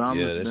 them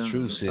summers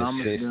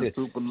been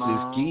super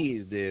long. Since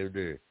kids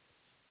there.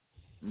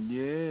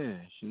 Yeah,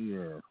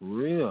 shit, for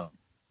real.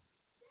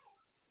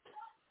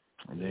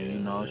 And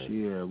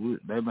then,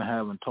 they've been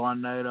having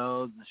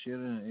tornadoes and shit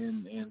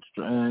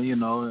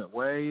in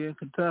way in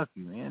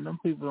Kentucky, man. Them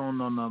people don't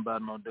know nothing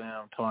about no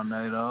damn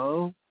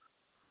tornado.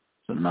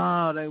 So,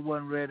 no, they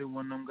wasn't ready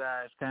when them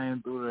guys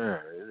came through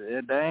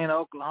there. They ain't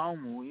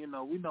Oklahoma. We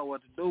know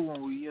what to do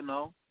when we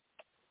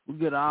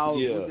get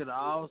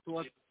all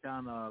sorts of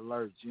kind of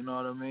alerts, you know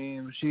what I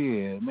mean?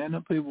 Shit, man,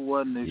 them people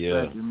wasn't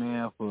expecting,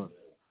 man, for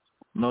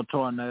no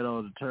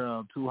tornado to tear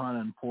up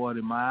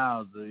 240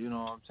 miles of, you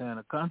know what I'm saying,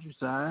 the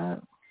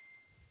countryside.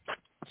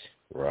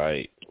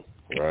 Right.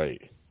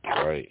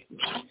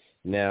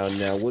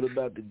 Now, what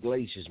about the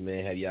glaciers,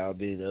 man? Have y'all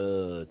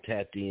been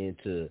tapped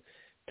into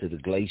the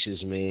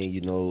glaciers, man?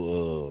 You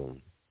know,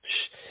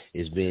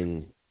 it's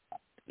been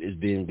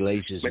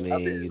glaciers,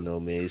 man. You know,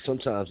 man.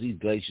 Sometimes these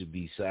glaciers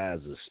be size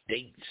of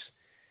states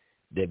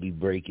that be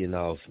breaking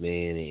off,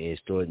 man, and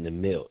starting to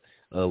melt.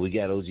 We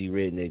got OG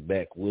Redneck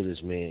back with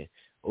us, man.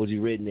 OG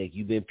Redneck,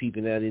 you been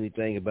peeping out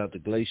anything about the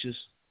glaciers?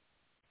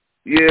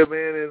 Yeah,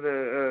 man,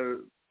 in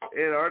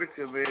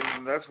Antarctica,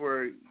 man, that's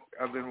where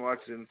I've been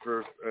watching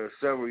for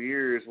several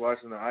years,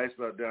 watching the ice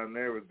melt down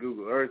there with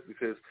Google Earth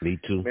because, me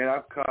too, man,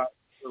 I've caught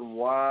some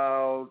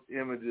wild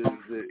images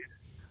that,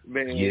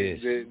 man,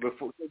 that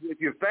before,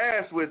 if you're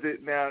fast with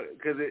it now,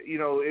 because,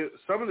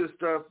 some of this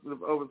stuff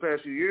over the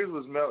past few years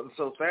was melting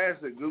so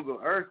fast that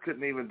Google Earth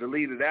couldn't even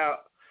delete it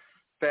out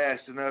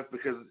fast enough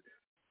because,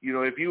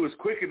 if you was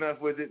quick enough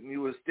with it and you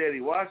was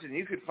steady watching,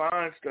 you could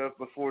find stuff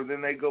before then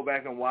they go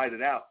back and white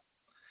it out.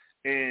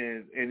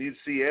 And you'd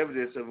see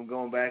evidence of them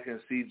going back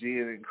and CG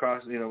and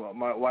crossing,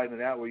 whitening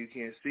it out where you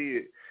can't see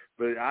it.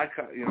 But I,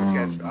 catch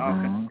all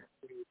kinds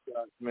of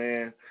shots,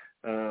 man,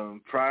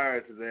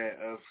 prior to that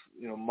of,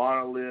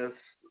 monoliths,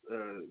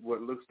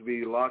 what looks to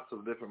be lots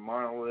of different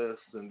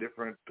monoliths and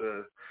different,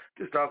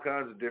 just all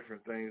kinds of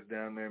different things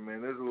down there,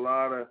 man. There's a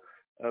lot of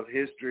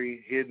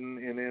history hidden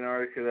in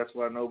Antarctica. That's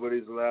why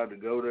nobody's allowed to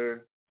go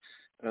there.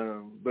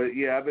 But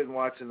yeah, I've been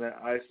watching that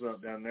ice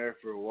melt down there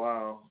for a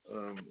while,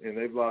 and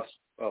they've lost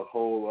a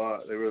whole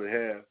lot. They really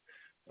have.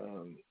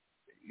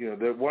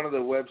 They're one of the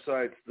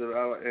websites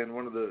and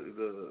one of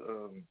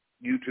the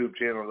YouTube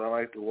channels I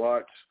like to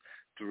watch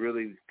to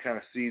really kind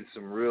of see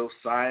some real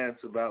science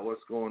about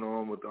what's going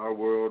on with our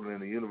world and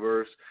in the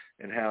universe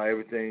and how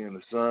everything in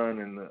the sun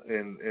and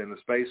the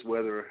space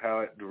weather, how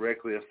it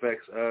directly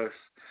affects us.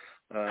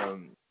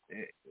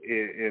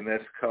 And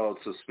that's called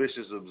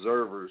Suspicious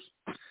Observers.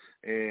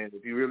 And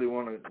if you really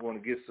want to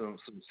get some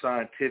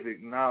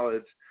scientific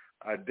knowledge,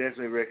 I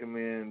definitely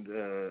recommend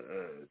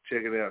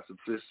checking out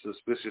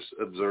Suspicious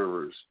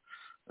Observers.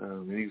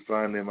 You can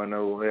find them. I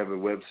know they have a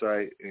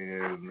website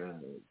and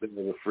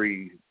they have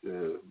free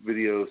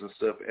videos and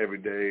stuff every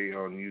day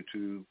on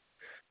YouTube,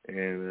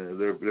 and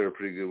they're a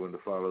pretty good one to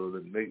follow.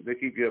 They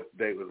keep you up to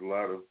date with a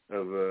lot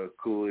of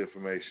cool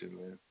information,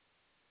 man.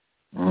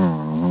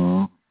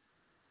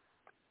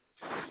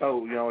 Oh,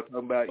 we're talking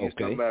about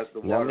talking about the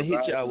water. Now I'm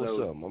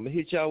gonna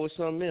hit y'all with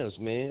something else,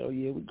 man. Oh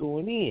yeah, we're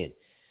going in.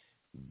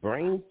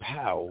 Brain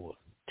power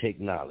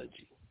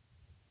technology.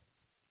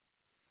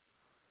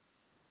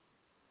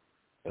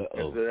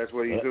 So that's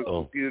where you hook a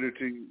computer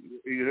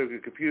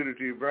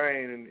to your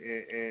brain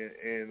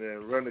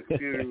and run the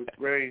computer with the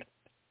brain.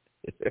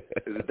 Is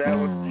it that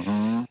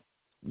one?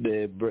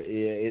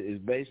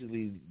 It's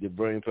basically the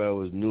Brain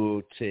Power is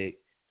neurotech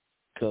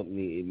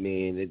company,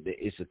 man.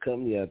 It's a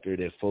company out there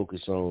that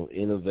focus on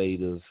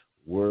innovative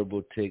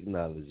wearable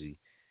technology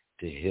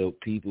to help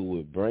people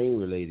with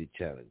brain-related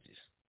challenges.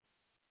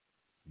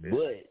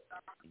 But,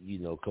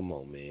 come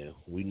on, man.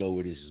 We know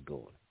where this is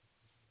going.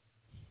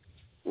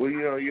 Well,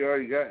 you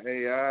already got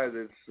AI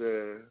that's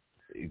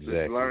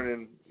exactly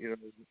learning,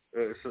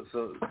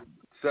 so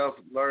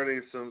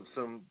self-learning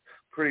some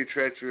pretty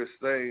treacherous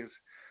things.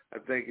 I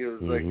think it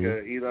was like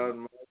Elon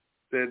Musk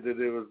said that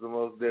it was the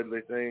most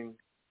deadly thing,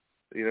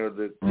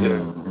 that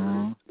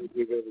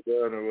we've ever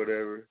done or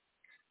whatever.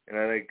 And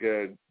I think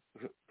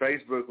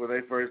Facebook, when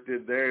they first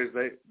did theirs,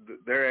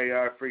 their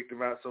AI freaked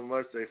them out so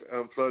much they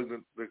unplugged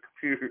the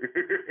computer.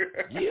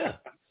 Yeah.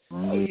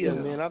 Oh yeah,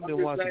 man! I've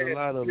been watching a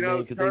lot of them,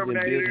 man, because they've been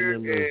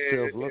building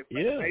themselves.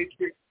 Yeah,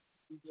 Matrix,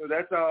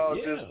 that's all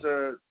just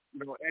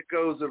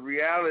echoes of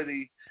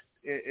reality,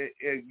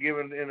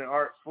 given in an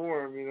art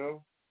form,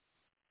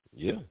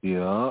 Yeah.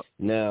 Yeah.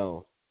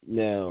 Now,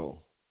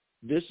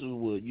 this is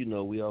what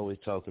we always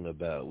talking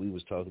about. We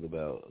was talking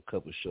about a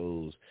couple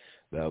shows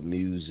about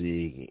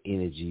music and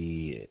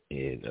energy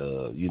and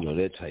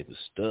that type of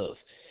stuff.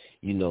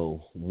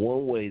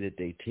 One way that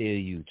they tell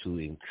you to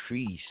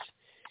increase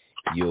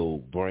your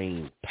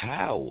brain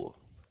power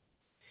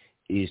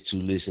is to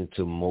listen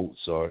to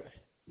Mozart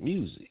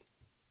music.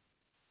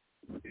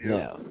 Yeah.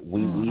 Now,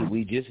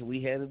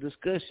 we had a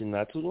discussion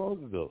not too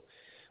long ago.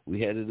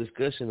 We had a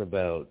discussion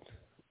about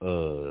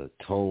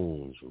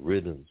tones,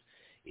 rhythms,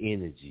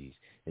 energies,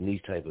 and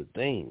these type of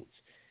things.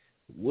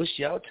 What's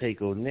y'all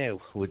take on that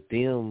with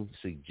them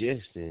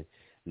suggesting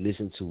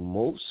listen to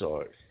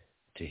Mozart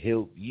to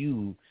help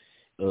you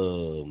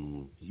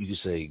you could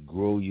say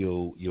grow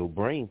your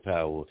brain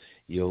power,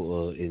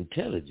 your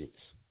intelligence?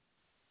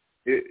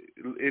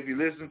 if you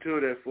listen to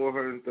it at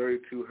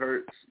 432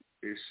 hertz,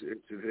 it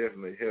should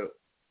definitely help.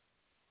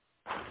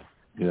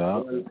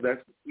 Yeah.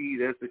 That's the key.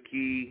 That's the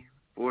key.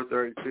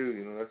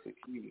 432. That's the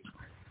key.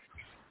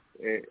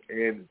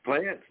 And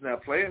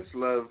plants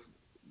love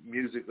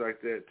music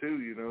like that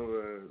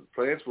too.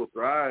 Plants will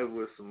thrive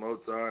with some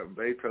Mozart and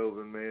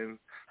Beethoven, man.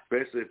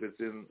 Especially if it's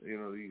in,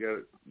 you got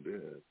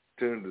it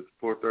tuned to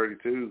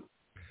 432.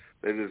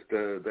 They just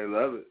they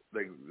love it.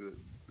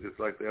 It's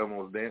like they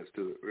almost dance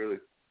to it, really.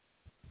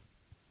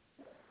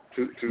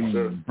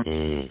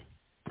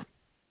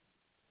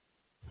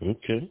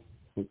 Okay.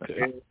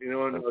 And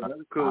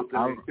another cool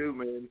thing too,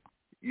 man.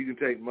 You can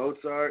take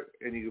Mozart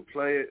and you can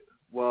play it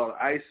while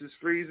ice is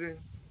freezing,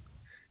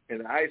 and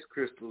the ice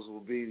crystals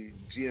will be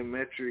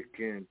geometric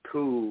and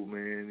cool,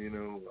 man.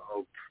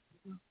 All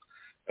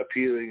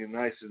appealing and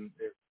nice and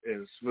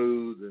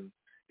smooth and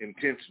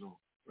intentional,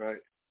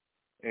 right?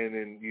 And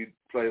then you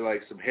play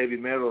like some heavy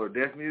metal or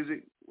death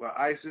music while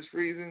ice is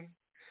freezing,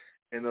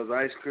 and those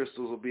ice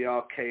crystals will be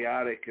all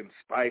chaotic and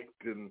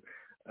spiked and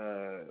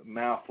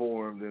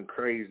malformed and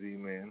crazy,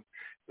 man.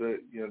 But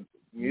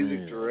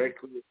music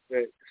directly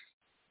affects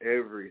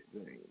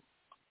everything.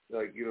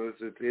 Like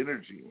it's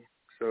energy,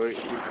 so it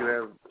can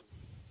have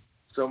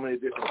so many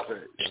different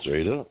effects.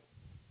 Straight up.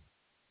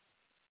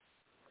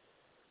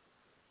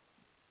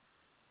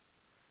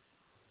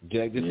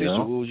 Jack the Fisher,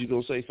 what was you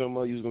gonna say?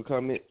 Something you was gonna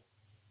comment?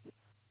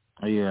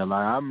 Yeah,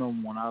 like I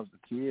remember when I was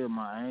a kid,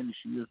 my auntie,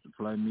 she used to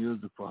play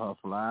music for her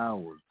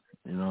flowers.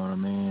 You know what I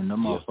mean?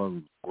 Them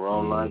motherfuckers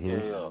grow like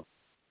hell.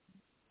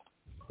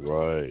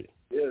 Right.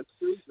 Yeah, it's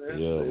true, man.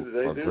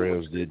 Yeah, my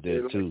grams did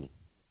that too.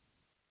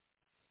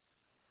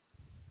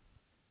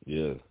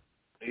 Yeah.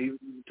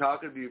 Even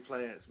talking to your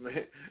plants,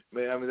 man.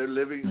 I mean, they're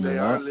living. They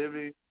are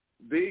living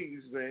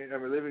beings, man. I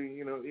mean, living,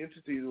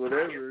 entities,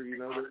 whatever. They're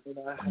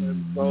not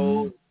having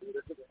souls.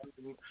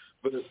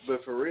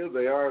 But for real,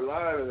 they are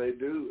alive, and they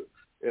do.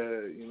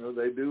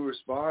 They do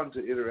respond to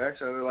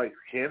interaction. I mean, like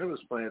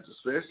cannabis plants,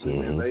 especially,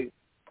 and they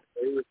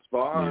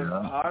respond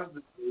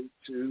positively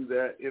to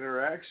that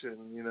interaction.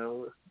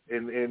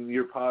 And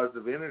your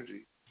positive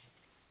energy.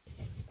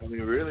 I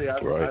mean, really,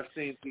 I've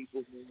seen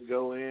people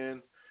go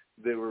in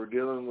that were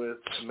dealing with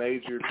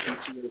major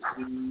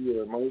PTSD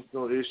or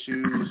emotional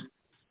issues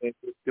and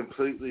just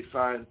completely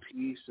find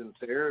peace and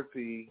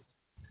therapy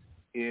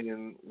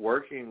in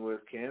working with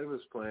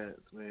cannabis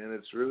plants, man.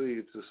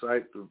 It's a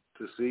sight to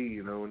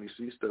see, when you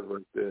see stuff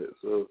like that.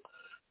 So,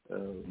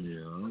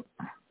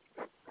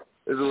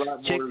 there's a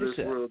lot more to this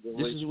world.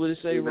 This is what it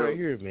say right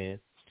here, man.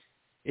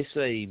 It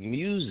say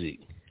music.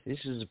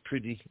 This is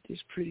pretty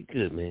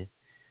good, man.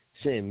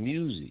 It's saying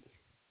music.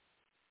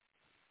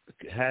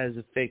 How does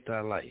it affect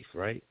our life,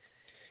 right?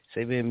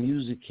 Say, man,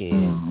 music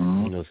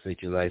can,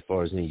 affect your life as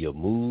far as in your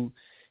mood,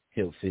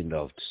 help fend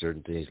off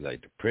certain things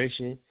like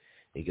depression.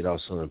 It can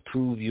also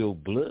improve your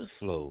blood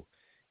flow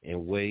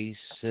in ways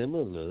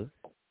similar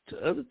to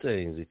other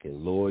things. It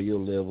can lower your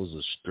levels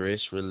of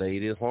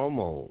stress-related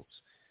hormones,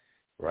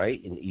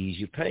 right, and ease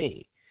your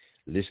pain.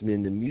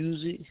 Listening to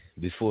music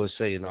before,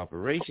 say, an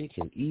operation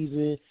can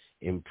even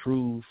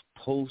improve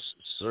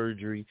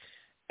post-surgery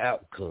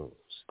outcomes.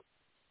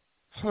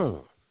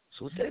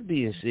 So with that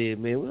being said,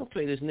 man, we're going to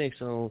play this next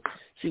song,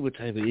 see what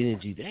type of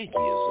energy that gives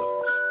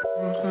off.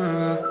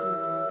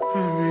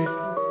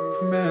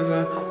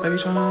 Baby,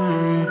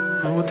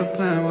 tryna know what the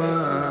plan was.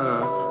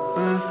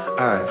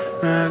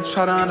 Alright, man,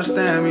 try to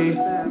understand me.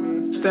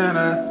 Stand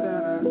up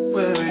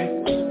with me.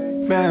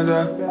 Bands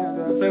up,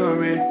 live with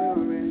me.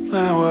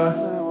 Plan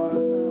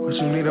what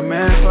you need a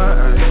man for.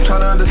 Try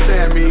to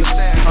understand me.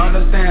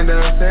 Understand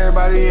us,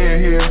 everybody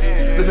in here.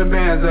 Living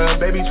bands up,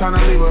 baby tryna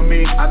leave with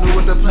me. I knew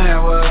what the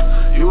plan was.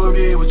 You and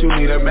me, what you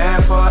need a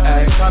man for.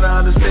 Try to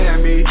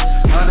understand me.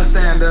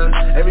 Understand us,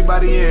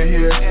 everybody in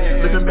here.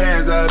 Living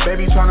bands up,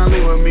 baby tryna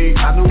leave with me.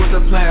 I knew what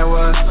the plan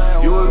was.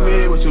 You and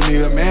me, what you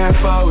need a man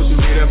for. What you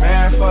need a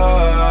man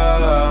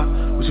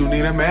for. What you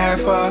need a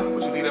man for.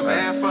 What you need a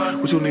man for.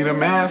 What you need a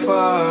man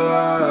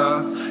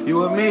for.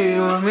 You and me,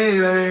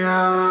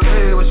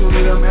 baby, what you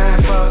need a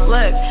man for.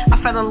 Look, I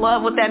fell in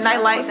love with that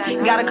nightlife.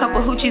 Got a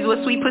couple hoochies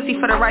with sweet pussy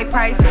for the right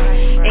price.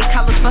 In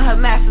college for her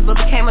masters, but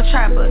became a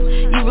trapper.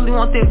 You really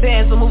want them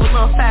bands, but move a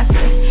little faster.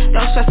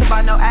 Don't stress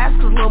about no ass,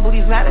 cause little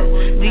booties matter.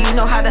 Do you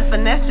know how to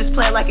finesse? Just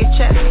play it like it's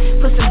chess.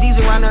 Put some D's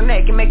around her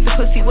neck and make the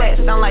pussy wet.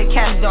 Sound like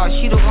Cash Dog,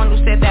 she the one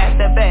who said that's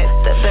the best.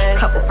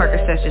 Couple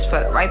Percocets just for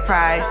the right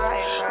price.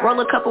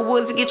 Roll a couple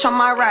woods to get your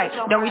mind right.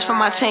 Don't reach for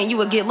my chain, you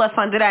will get left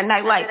under that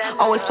nightlight.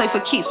 Always play for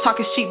keeps,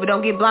 talking cheap, but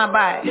don't get blind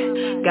by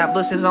it. Got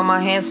blisters on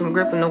my hands from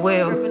gripping the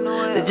wheel.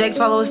 The Jakes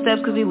follow his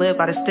steps cause he live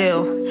by the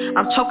steel.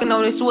 I'm choking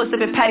on this wood,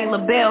 sipping Patty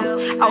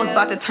LaBelle. I was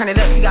about to turn it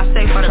up, you got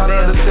safe for the bill.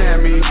 Try to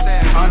understand me,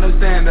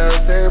 understand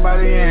us,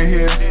 everybody in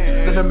here.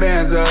 Living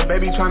bands up,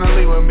 baby tryna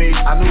leave with me.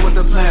 I knew what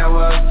the plan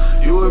was.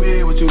 You and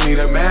me, what you need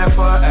a man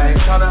for.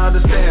 Try to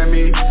understand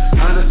me,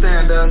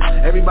 understand us,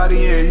 everybody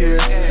in here.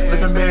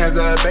 Living bands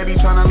up, baby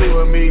tryna leave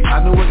with me.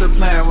 I knew what the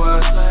plan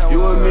was. You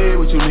and me,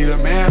 what you need a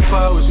man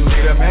for. What you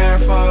need a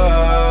man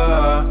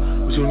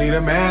for. What you need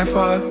a man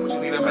for. What you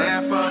need a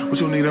man for. What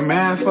you need a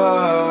man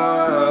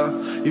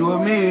for? You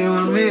and me,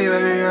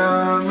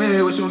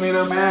 baby, what you need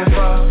a man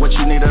for? What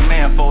you need a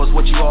man for is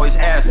what you always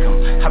ask him.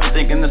 I've been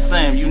thinking the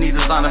same, you need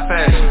designer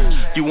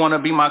fashion. You wanna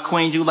be my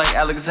queen, you like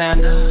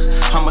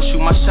Alexander? I'ma shoot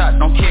my shot,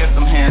 don't care if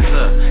them hands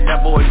up.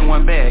 That boy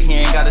doing bad, he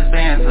ain't got his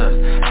bands up.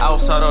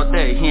 Outside all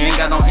day, he ain't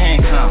got no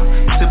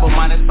income.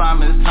 Simple-minded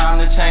Simon, it's time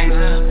to change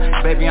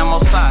up. Baby, I'm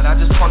outside, I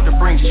just parked the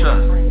Brinks truck.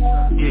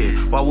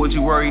 Yeah, why would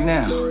you worry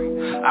now?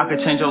 I could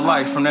change your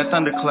life from that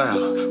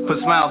thundercloud. Put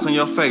smiles on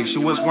your face,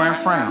 you was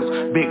wearing frowns.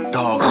 Big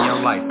dog in your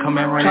life, come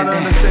and run it down.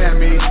 Tryna understand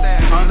me,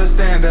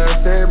 understand us,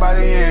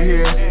 everybody in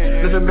here.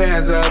 Lifting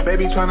bands up,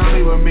 baby tryna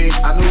leave with me.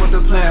 I knew what the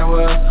plan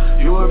was,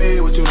 you and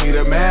me, what you need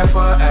a man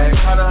for. Ay,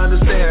 try to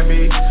understand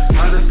me,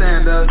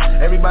 understand us,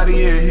 everybody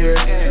in here.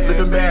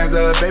 Lifting bands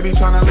up, baby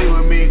tryna leave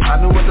with me. I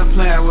knew what the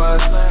plan was,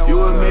 you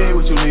and me,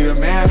 what you need a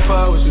man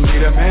for. What you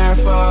need a man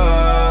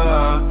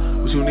for.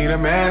 What you need a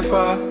man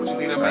for? What you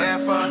need a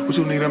man for? What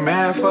you need a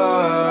man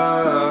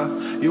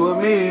for? You and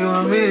me, baby, you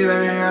and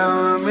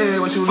me.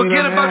 What you need a man for?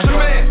 Forget about your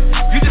man.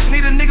 You just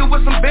need a nigga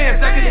with some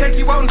bands that can take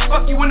you out and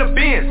fuck you in the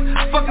Benz.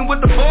 Fucking with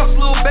the boss,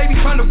 little baby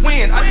trying to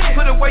win. I just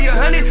put away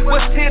 100,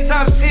 what's 10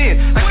 times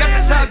 10? I got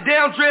the top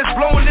down, dress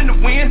blowing in the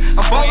wind.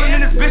 I'm ballin'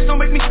 in this bitch,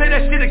 don't make me say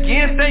that shit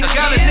again. Thank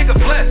God a nigga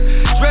blessed.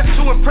 Dress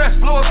to impress,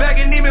 blow a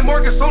bag and Neiman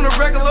Marcus on the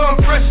regular. I'm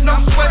fresh, no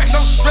sweat,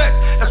 no stress.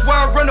 That's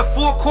why I run a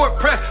full court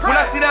press. When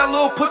I see that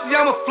little pussy,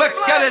 I'ma flex.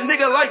 Got a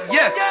nigga like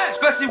yes,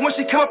 especially when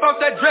she come up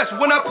out that dress.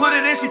 When I put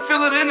it in, she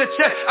feel it in the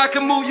chest. I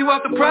can move you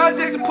out the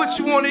project and put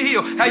you on the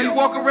hill. How you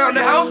walk around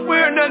the house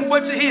wearing nothing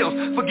but your heels.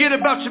 Forget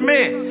about your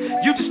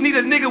man. You just need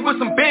a nigga with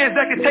some bands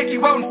that can take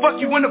you out and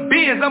fuck you in the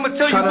Benz. I'ma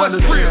tell you what's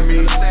real.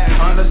 Me,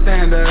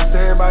 understand us,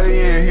 everybody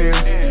in here.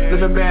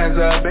 Lifting bands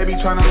up, baby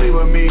tryna leave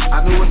with me.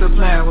 I knew what the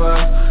plan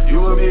was, you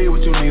and me,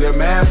 what you need a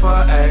man for.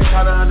 Ay,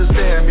 try to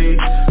understand me,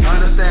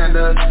 understand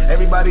us,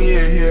 everybody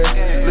in here.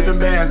 Lifting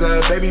bands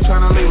up, baby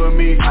tryna leave with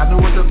me. I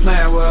knew what the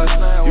plan was,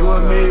 you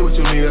and me, what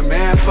you need a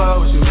man for.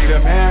 What you need a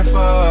man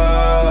for.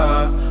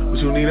 What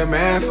you need a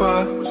man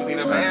for. What you need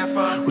a man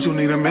for. What you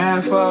need a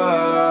man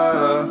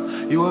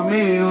for. You and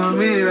me,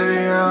 baby,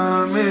 you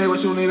and me. What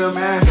you need a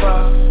man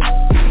for.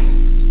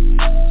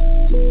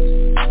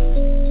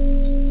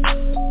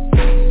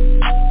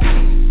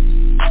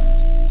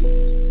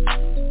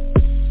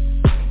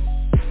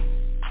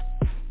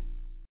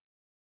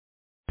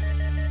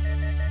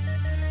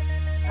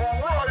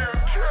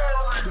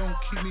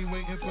 Keep me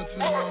waiting for too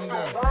long,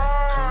 girl.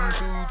 Come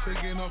through,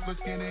 taking off the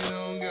skin ain't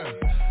on, girl.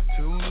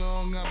 Too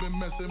long, I've been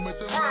messing with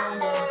the wrong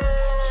girl.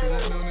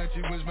 Should've known that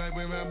you was right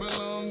where I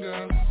belong,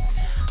 girl.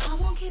 I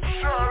won't keep it.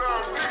 Shout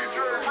out DJ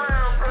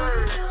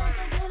Rampage.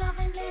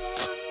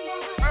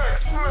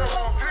 Next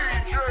level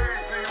DJ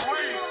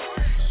Elite.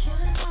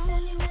 Turn it on.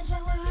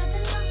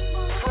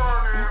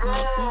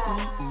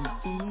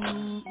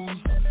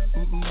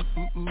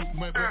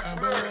 Right where I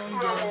belong,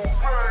 girl.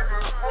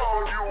 Bangers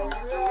Volume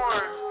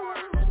 1.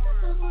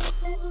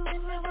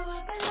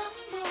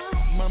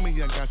 Mommy,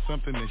 I got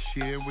something to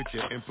share with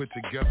you and put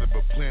together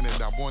but plan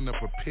it. I wanna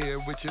prepare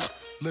with you.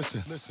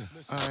 Listen,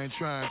 I ain't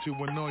trying to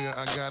annoy you,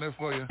 I got it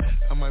for you.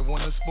 I might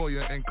wanna spoil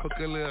you and cook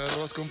a little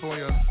arroz con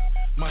pollo.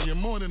 Ma, you're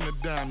more than a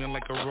diamond,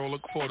 like a roll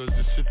of quarters.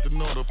 This shit's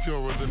an order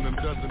purer than a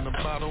dozen of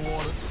bottled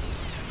water.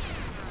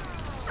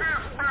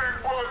 It's Big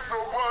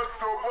Buster,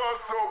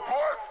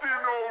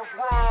 busting those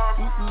rhymes.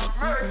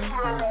 Next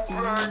level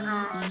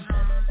bangers.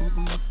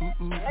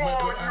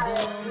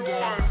 Volume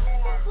 1.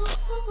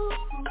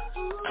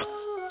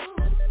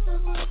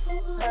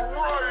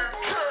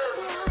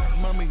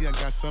 Mommy, I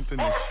got something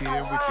to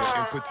share with you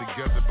and put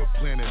together but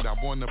plan it. I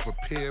wanna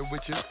prepare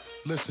with you.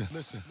 Listen,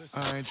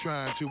 I ain't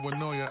trying to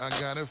annoy you, I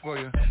got it for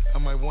you. I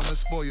might wanna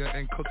spoil you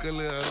and cook a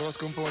little arroz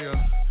con pollo.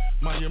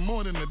 Ma, you're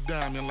more than a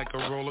diamond, like a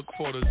roll of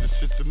quarters. This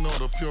shit's an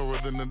order purer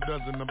than a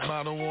dozen of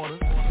bottled water.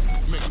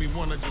 Make me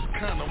wanna just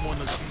kinda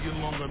wanna see you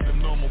longer than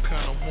normal.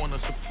 Kinda wanna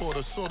support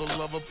her, sorta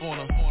love up on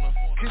her.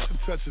 Get some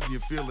touches you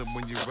feel it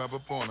when you rub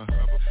up on her.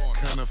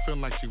 Kinda feel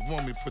like she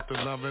want me, put the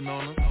loving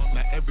on her.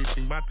 Now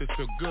everything about this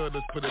feel good,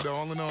 let's put it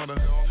all in order.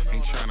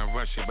 Ain't trying to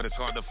rush it, but it's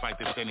hard to fight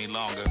this any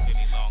longer.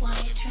 Why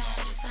you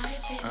trying to fight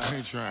it, baby? I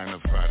ain't trying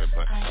to fight it,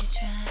 but are you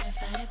trying to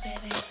fight it,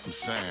 baby? I'm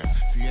saying,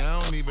 see,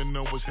 I don't even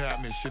know what's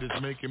happening. Shit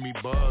is making me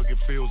bug. It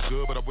feels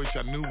good, but I wish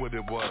I knew what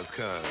it was.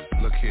 Cause,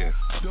 look here,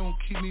 don't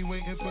keep me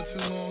waiting for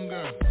too long,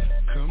 girl.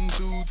 Come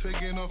through,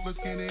 taking off the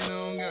skin ain't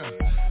on, girl.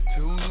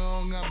 Too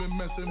long, I've been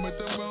messing with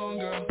the wrong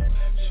girl.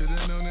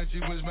 Should've known that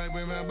you was right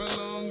where I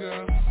belong,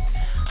 girl.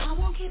 I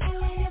won't keep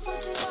you waiting for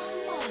too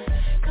long, boy.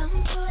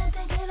 Come through and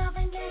take it off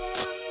and get it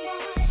on,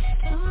 boy.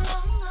 Too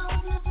long, I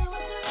was messing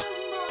with the wrong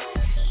boy.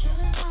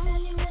 Should've known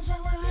you was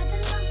right where I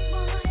belong,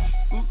 boy.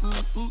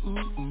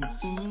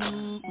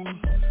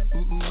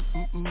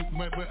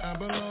 Right where I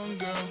belong,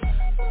 girl.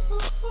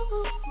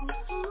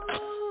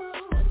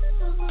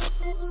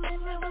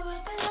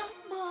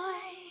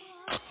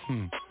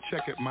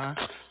 Check it, ma.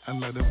 I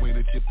love the way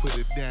that you put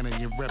it down and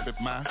you rep it,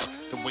 ma.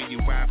 The way you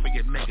ride for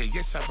your nigga,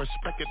 yes, I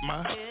respect it,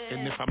 ma.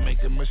 And if I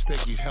make a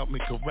mistake, you help me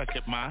correct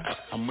it, ma.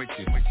 I'm with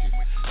you.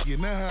 You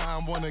know how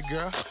I want it,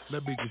 girl.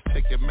 Let me just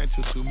take your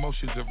mental through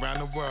motions around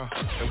the world.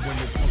 And when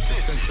it's most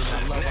essential,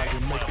 I love how you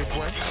make it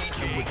break.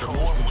 And with the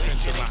most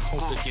potential, I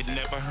hope that you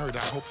never hurt.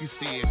 I hope you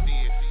see it.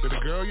 Baby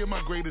girl, you're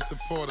my greatest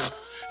supporter.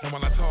 And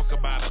when I talk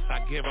about us, I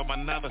give them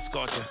another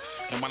sculpture.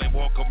 And when they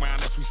walk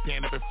around us, we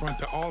stand up in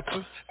front of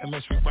altars.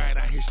 Unless we write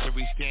our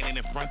history standing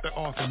in front of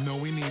author. No,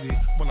 we need it.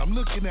 When I'm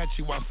looking at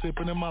you, I'm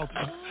sipping a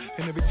Malta.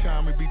 And every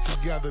time we be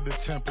together, the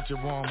temperature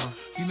warmer.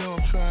 You know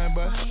I'm trying,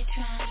 but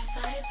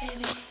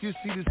you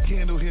see this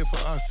candle here for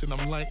us, and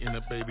I'm lighting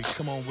it, baby.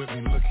 Come on with me,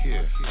 look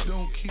here.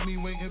 Don't keep me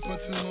waiting for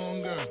too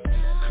long, girl.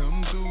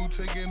 Come through,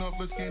 taking off,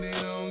 let's get it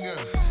on,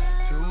 girl.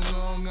 Too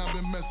long, I've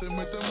been messing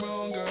with the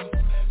wrong girl.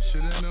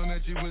 Should've known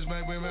that you was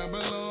right where I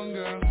belong,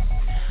 girl.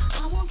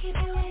 I won't keep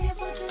you waiting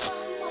for too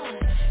long, boy.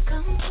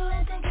 Come through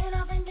and take it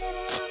off and get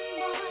it on,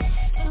 boy.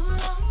 Too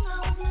long, I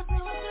was messing with the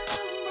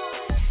wrong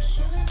boy.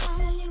 Should've known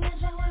that you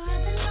was right where I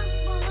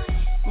belong, boy.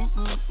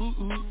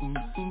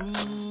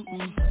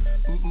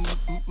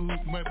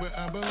 Right where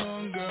I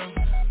belong, girl.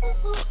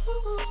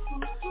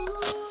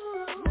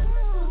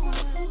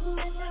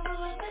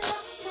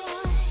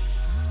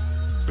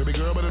 Baby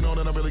girl, better know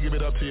that I really give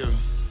it up to you.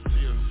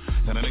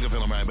 Now the nigga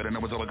feeling right, but I know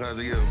it's all because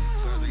of you.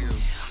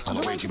 All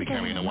the weight you be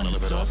carrying, I wanna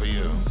lift it off of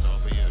you.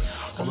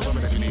 All the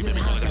loving that you need, baby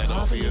girl, I got it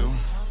all for you.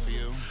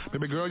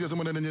 Baby girl, you're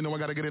someone that you know I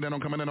gotta get it, and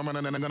I'm coming and I'm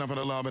running and I'm gonna for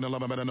the love and the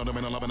love, better know there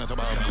ain't no loving that's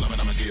about the loving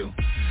I'm gonna give.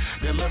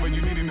 That loving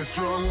you need in a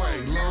strong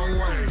way, long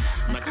way.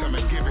 Now come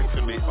and give it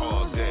to me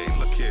all day,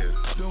 look here.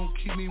 Don't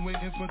keep me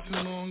waiting for too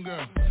long,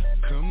 girl.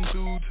 Come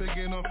through, take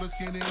it off, let's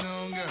get it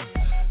on, girl.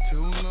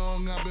 Too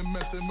long, I've been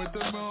messing with the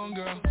wrong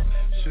girl.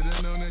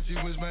 Should've known that you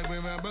was right where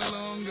I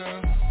belong,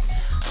 girl.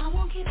 I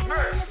won't keep you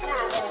waiting for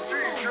too long,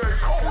 boy.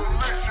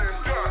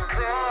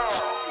 NextLevelDJCoalition.com.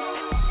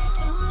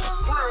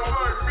 Real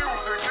life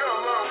music,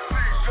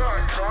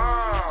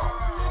 LLC.com.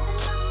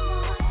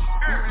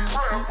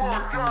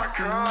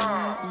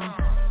 IndieRapper.com.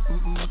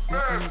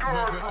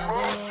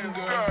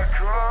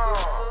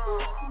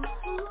 NASCARPromotions.com.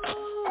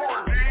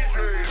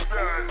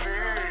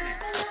 CoreDJs.net.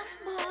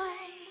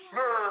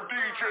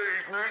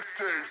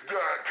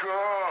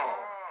 NerdDJsMixtapes.com.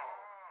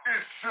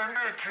 It's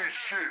Sanity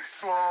shit,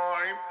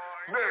 slime.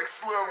 Next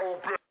level.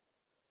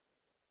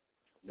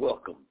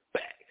 Welcome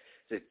back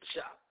to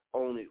Chop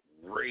On It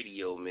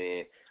Radio,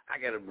 man. I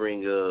gotta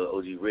bring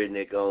OG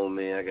Redneck on,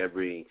 man. I gotta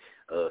bring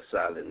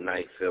Silent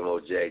Night, Femo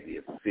Jack, the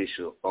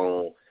official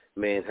on.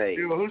 Man, hey,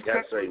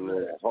 gotta say,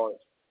 man, heart.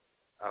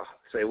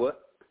 Say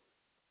what?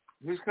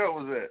 Whose cut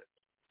was that?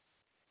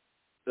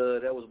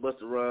 That was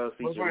Busta Rhymes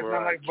featuring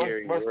Mariah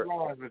Carey.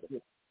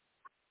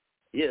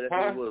 Yeah,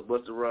 that's what it was.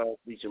 Busta Rhymes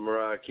featuring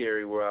Mariah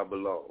Carey, Where I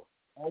Belong.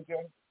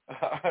 Okay.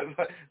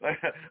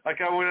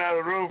 like I went out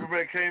of the room for a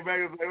minute, came back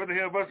and was like, what the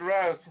hell, Busta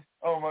Rhymes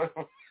on my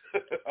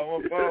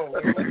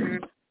phone?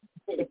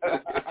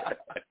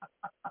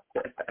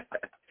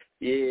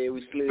 Yeah,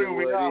 we slid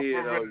one in on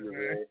you,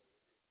 man.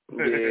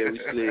 Yeah, we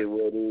slid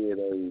one in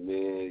on you,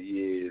 man.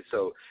 Yeah.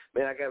 So,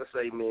 man, I gotta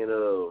say, man,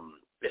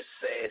 it's a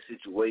sad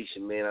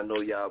situation, man. I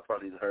know y'all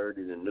probably heard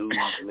in the news,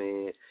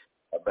 man,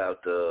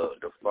 about the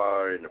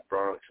fire in the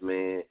Bronx,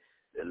 man,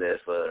 that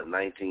left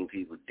 19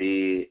 people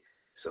dead.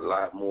 It's a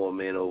lot more,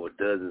 man, over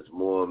dozens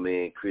more,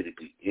 man,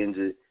 critically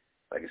injured.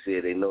 Like I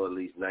said, they know at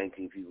least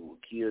 19 people were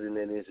killed in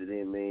that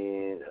incident,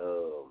 man.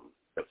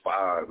 The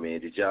fire, man,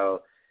 did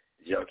y'all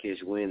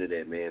catch wind of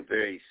that, man?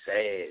 Very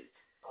sad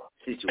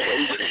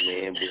situation,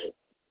 man.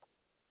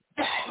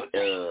 But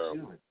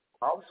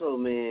also,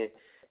 man,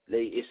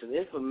 it's some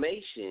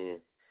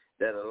information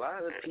that a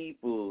lot of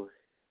people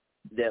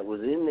that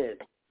was in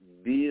that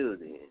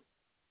building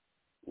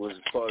was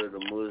part of the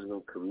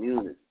Muslim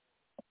community.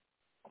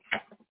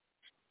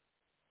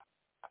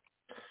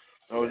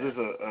 Oh, is this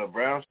a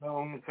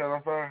brownstone kind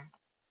of fire?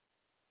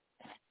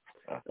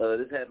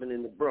 This happened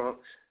in the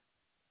Bronx,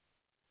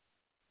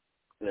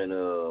 and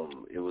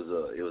it was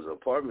an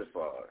apartment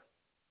fire.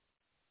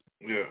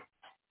 Yeah.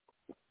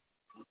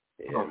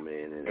 Yeah,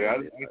 man. And I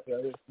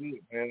didn't see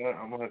it, man.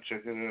 I'm gonna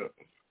check it out.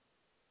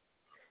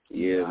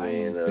 Yeah,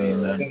 man.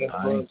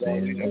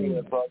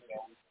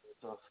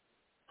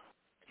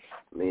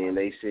 Man,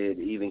 they said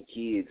even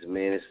kids,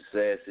 man, it's a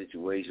sad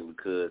situation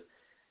because,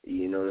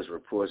 you know, there's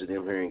reports of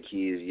them hearing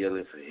kids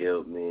yelling for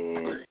help,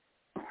 man.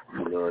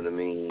 You know what I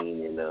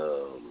mean? And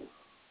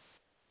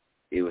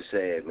it was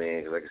sad, man,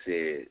 because like I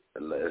said,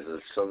 a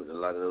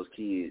lot of those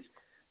kids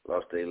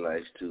lost their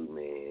lives too,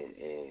 man.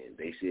 And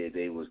they said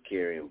they was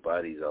carrying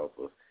bodies off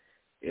of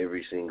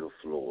every single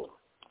floor,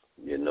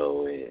 you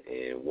know.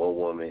 And one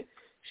woman,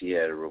 she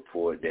had a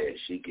report that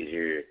she could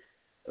hear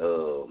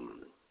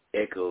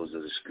echoes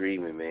of the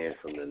screaming, man,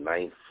 from the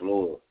 9th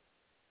floor.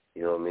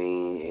 You know what I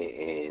mean?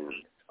 And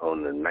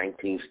on the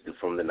 19th,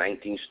 from the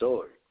 19th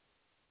story.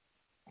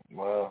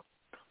 Wow.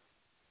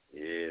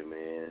 Yeah,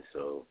 man.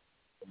 So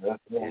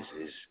it's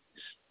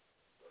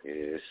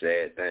a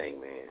sad thing,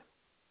 man.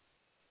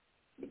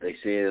 But they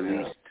said at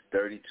least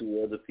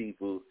 32 other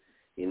people,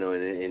 you know,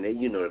 and they,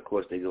 you know, of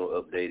course, they're going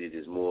to update it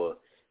as more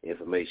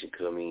information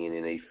coming in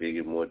and they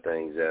figure more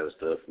things out and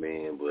stuff,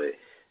 man. But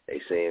They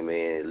saying,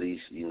 man, at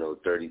least,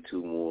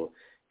 32 more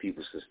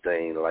people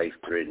sustained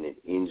life-threatening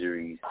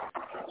injuries.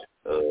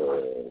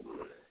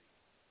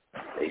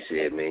 They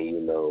said,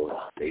 man,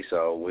 they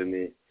saw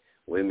women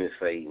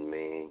fainting,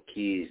 man,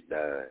 kids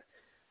dying.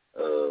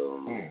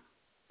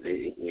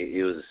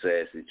 It was a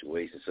sad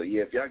situation. So,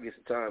 yeah, if y'all get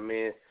some time,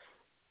 man,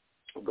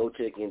 go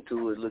check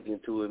into it, look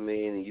into it,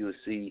 man, and you'll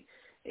see.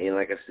 And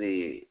like I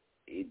said,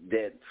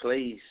 that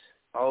place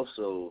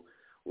also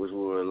was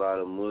where a lot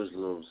of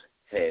Muslims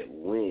had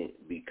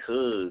went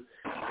because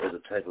of the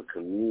type of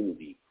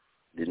community,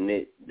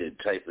 the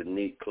type of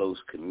knit, close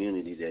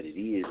community that it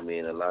is,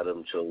 man. A lot of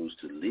them chose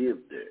to live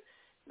there.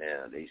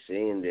 Now, they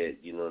saying that,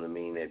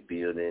 that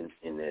building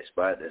in that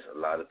spot, there's a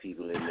lot of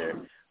people in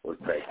there was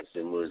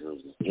practicing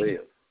Muslims as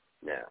well.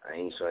 Now, I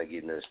ain't trying to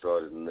get nothing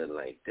started or nothing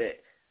like that,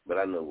 but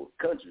I know what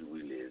country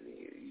we live in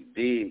here. You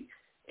dig?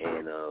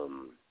 And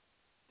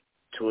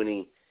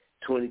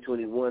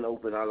 2021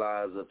 opened our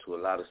lives up to a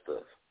lot of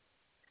stuff.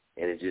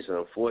 And it's just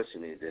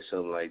unfortunate that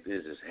something like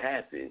this has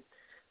happened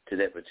to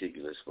that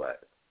particular spot.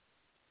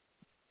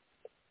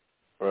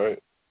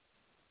 Right.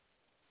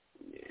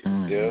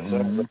 Yeah, yeah,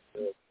 man.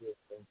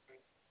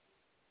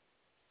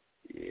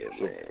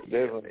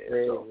 Definitely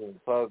prayers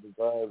and positive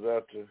vibes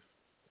out to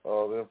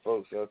all them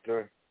folks out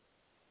there.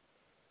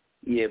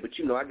 Yeah, but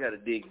I got to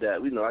dig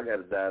that. I got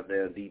to dive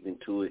down deep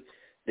into it.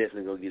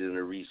 Definitely going to get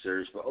into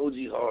research. But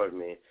OG Hard,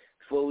 man,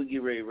 before we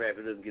get ready to wrap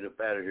it up and get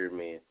up out of here,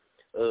 man,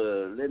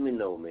 let me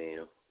know,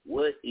 man,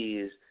 what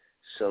is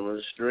some of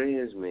the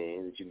strands,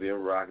 man, that you've been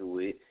rocking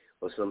with,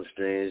 or some of the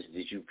strands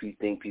that you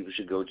think people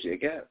should go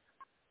check out?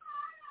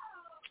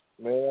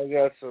 Man, I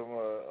got some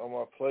on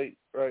my plate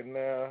right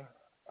now.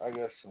 I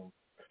got some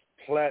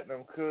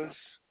Platinum Kush.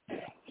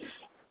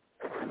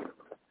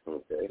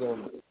 Okay.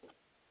 Some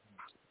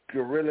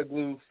Gorilla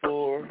Glue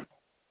 4.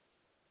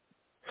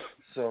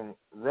 Some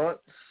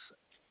Runts.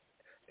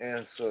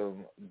 And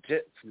some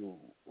Jet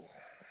Fuel.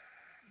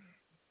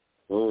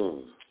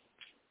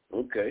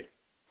 Okay.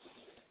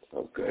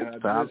 Okay. I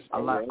fuck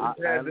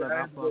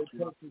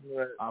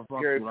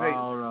with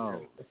all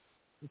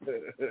those.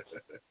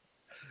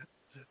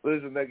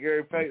 Listen, that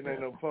Gary Payton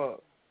ain't no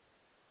punk.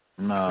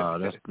 No,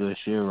 that's good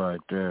shit right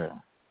there.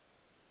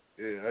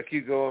 Yeah, I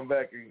keep going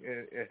back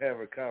and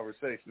having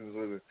conversations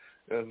with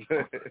him.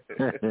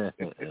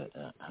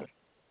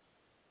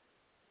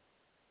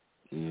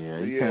 Yeah,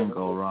 you can't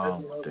go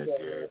wrong with that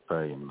Gary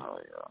Payton, though,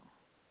 y'all.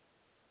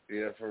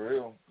 Yeah, for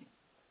real.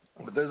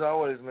 But there's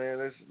always,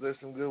 man, there's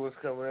some good ones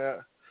coming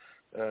out.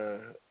 I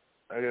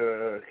got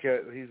a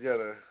cat. He's got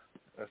a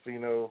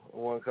pheno,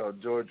 one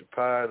called Georgia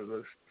Pie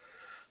that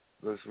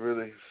looks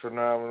really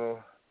phenomenal.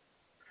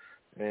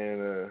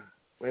 And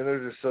man,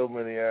 there's just so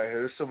many out here.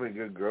 There's so many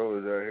good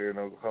growers out here in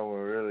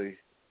Oklahoma. Really,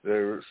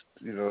 they're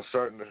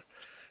starting to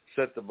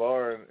set the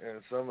bar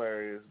in some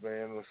areas,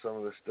 man, with some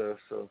of this stuff.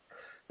 So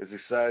it's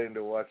exciting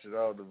to watch it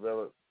all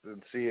develop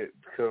and see it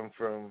come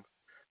from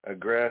a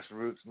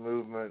grassroots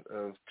movement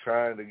of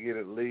trying to get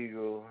it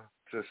legal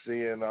to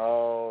seeing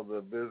all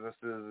the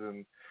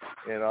businesses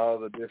and all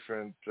the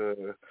different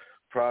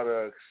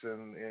products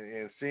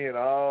and seeing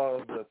all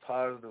the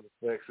positive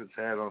effects it's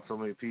had on so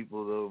many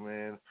people, though,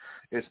 man.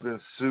 It's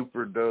been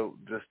super dope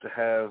just to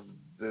have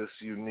this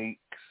unique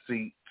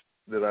seat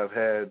that I've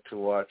had to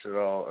watch it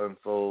all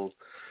unfold,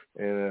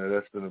 and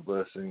that's been a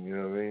blessing, you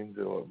know what I mean,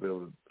 to be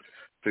able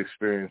to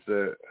experience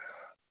that.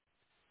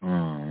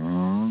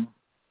 Mm-hmm.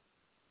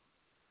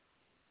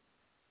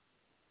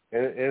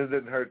 And it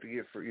doesn't hurt to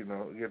get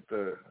get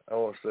the, I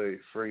won't say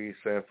free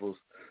samples,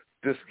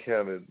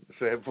 discounted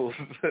samples.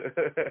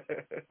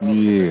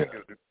 Yeah.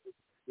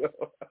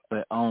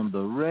 But on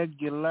the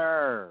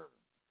regular.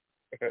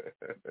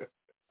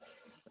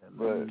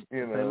 But,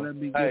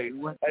 it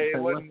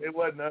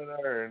wasn't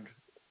unearned.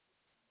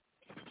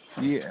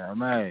 Yeah,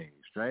 man,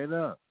 straight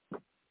up.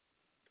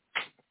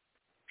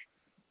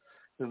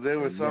 Because there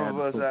were some of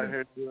us out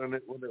here doing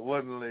it when it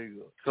wasn't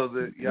legal. So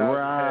that y'all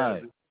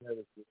had this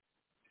medicine.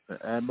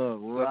 And look,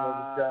 some of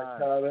us got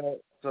caught up.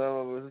 Some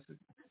of us,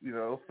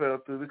 fell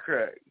through the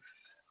cracks.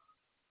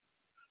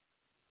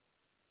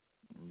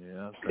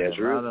 Yeah, that's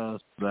a lot of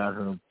us out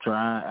here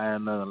trying,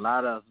 and a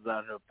lot of us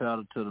out here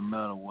pedal to the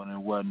metal when it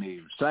wasn't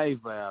even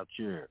safe out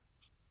here.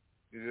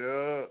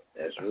 Yeah.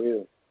 That's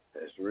real.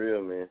 That's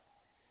real, man.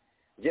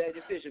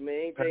 Jazzy Fisher,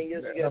 man, anything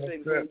else you got to say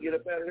before we get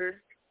up out of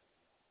here?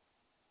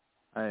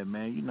 Hey,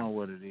 man, you know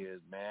what it is,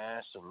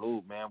 man.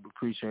 Salute, man. We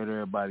appreciate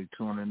everybody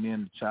tuning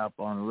in to Chop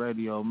on the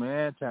Radio,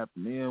 man.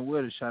 Tapping in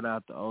with us. Shout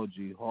out to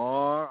OG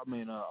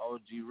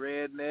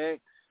Redneck.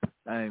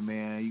 Hey,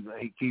 man,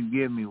 he keep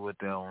getting me with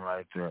that one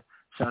right there.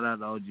 Shout out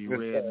to OG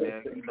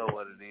Redneck. You know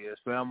what it is.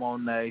 Famo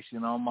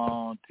Nation. I'm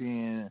on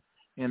 10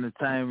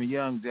 Entertainment.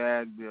 Young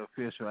Jag, the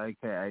official,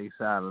 a.k.a.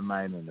 Silent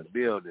Night in the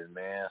building,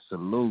 man.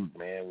 Salute,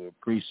 man. We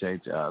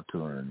appreciate y'all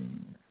tuning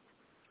in.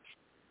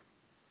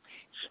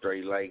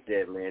 Straight like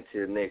that, man.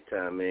 Till next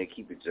time, man.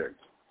 Keep it jerky.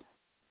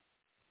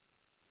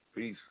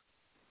 Peace.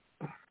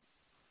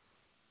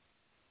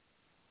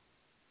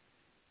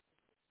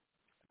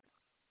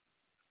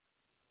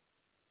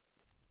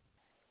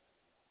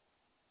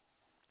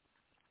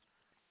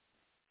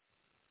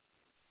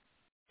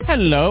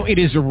 Hello, it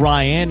is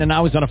Ryan, and I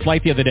was on a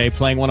flight the other day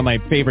playing one of my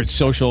favorite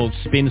social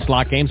spin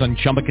slot games on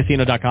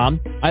ChumbaCasino.com.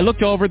 I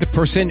looked over at the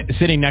person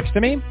sitting next to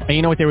me, and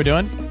you know what they were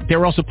doing? They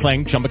were also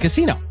playing Chumba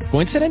Casino.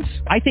 Coincidence?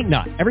 I think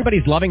not.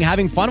 Everybody's loving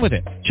having fun with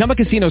it. Chumba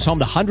Casino is home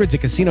to hundreds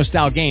of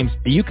casino-style games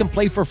that you can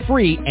play for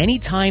free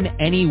anytime,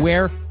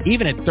 anywhere,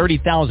 even at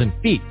 30,000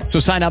 feet.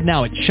 So sign up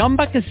now at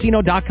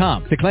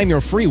ChumbaCasino.com to claim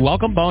your free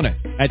welcome bonus.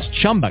 That's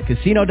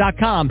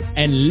ChumbaCasino.com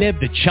and live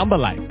the Chumba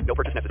life. No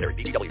purchase necessary.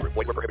 VGW. Void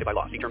where prohibited by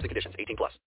law. See terms and conditions. 18+.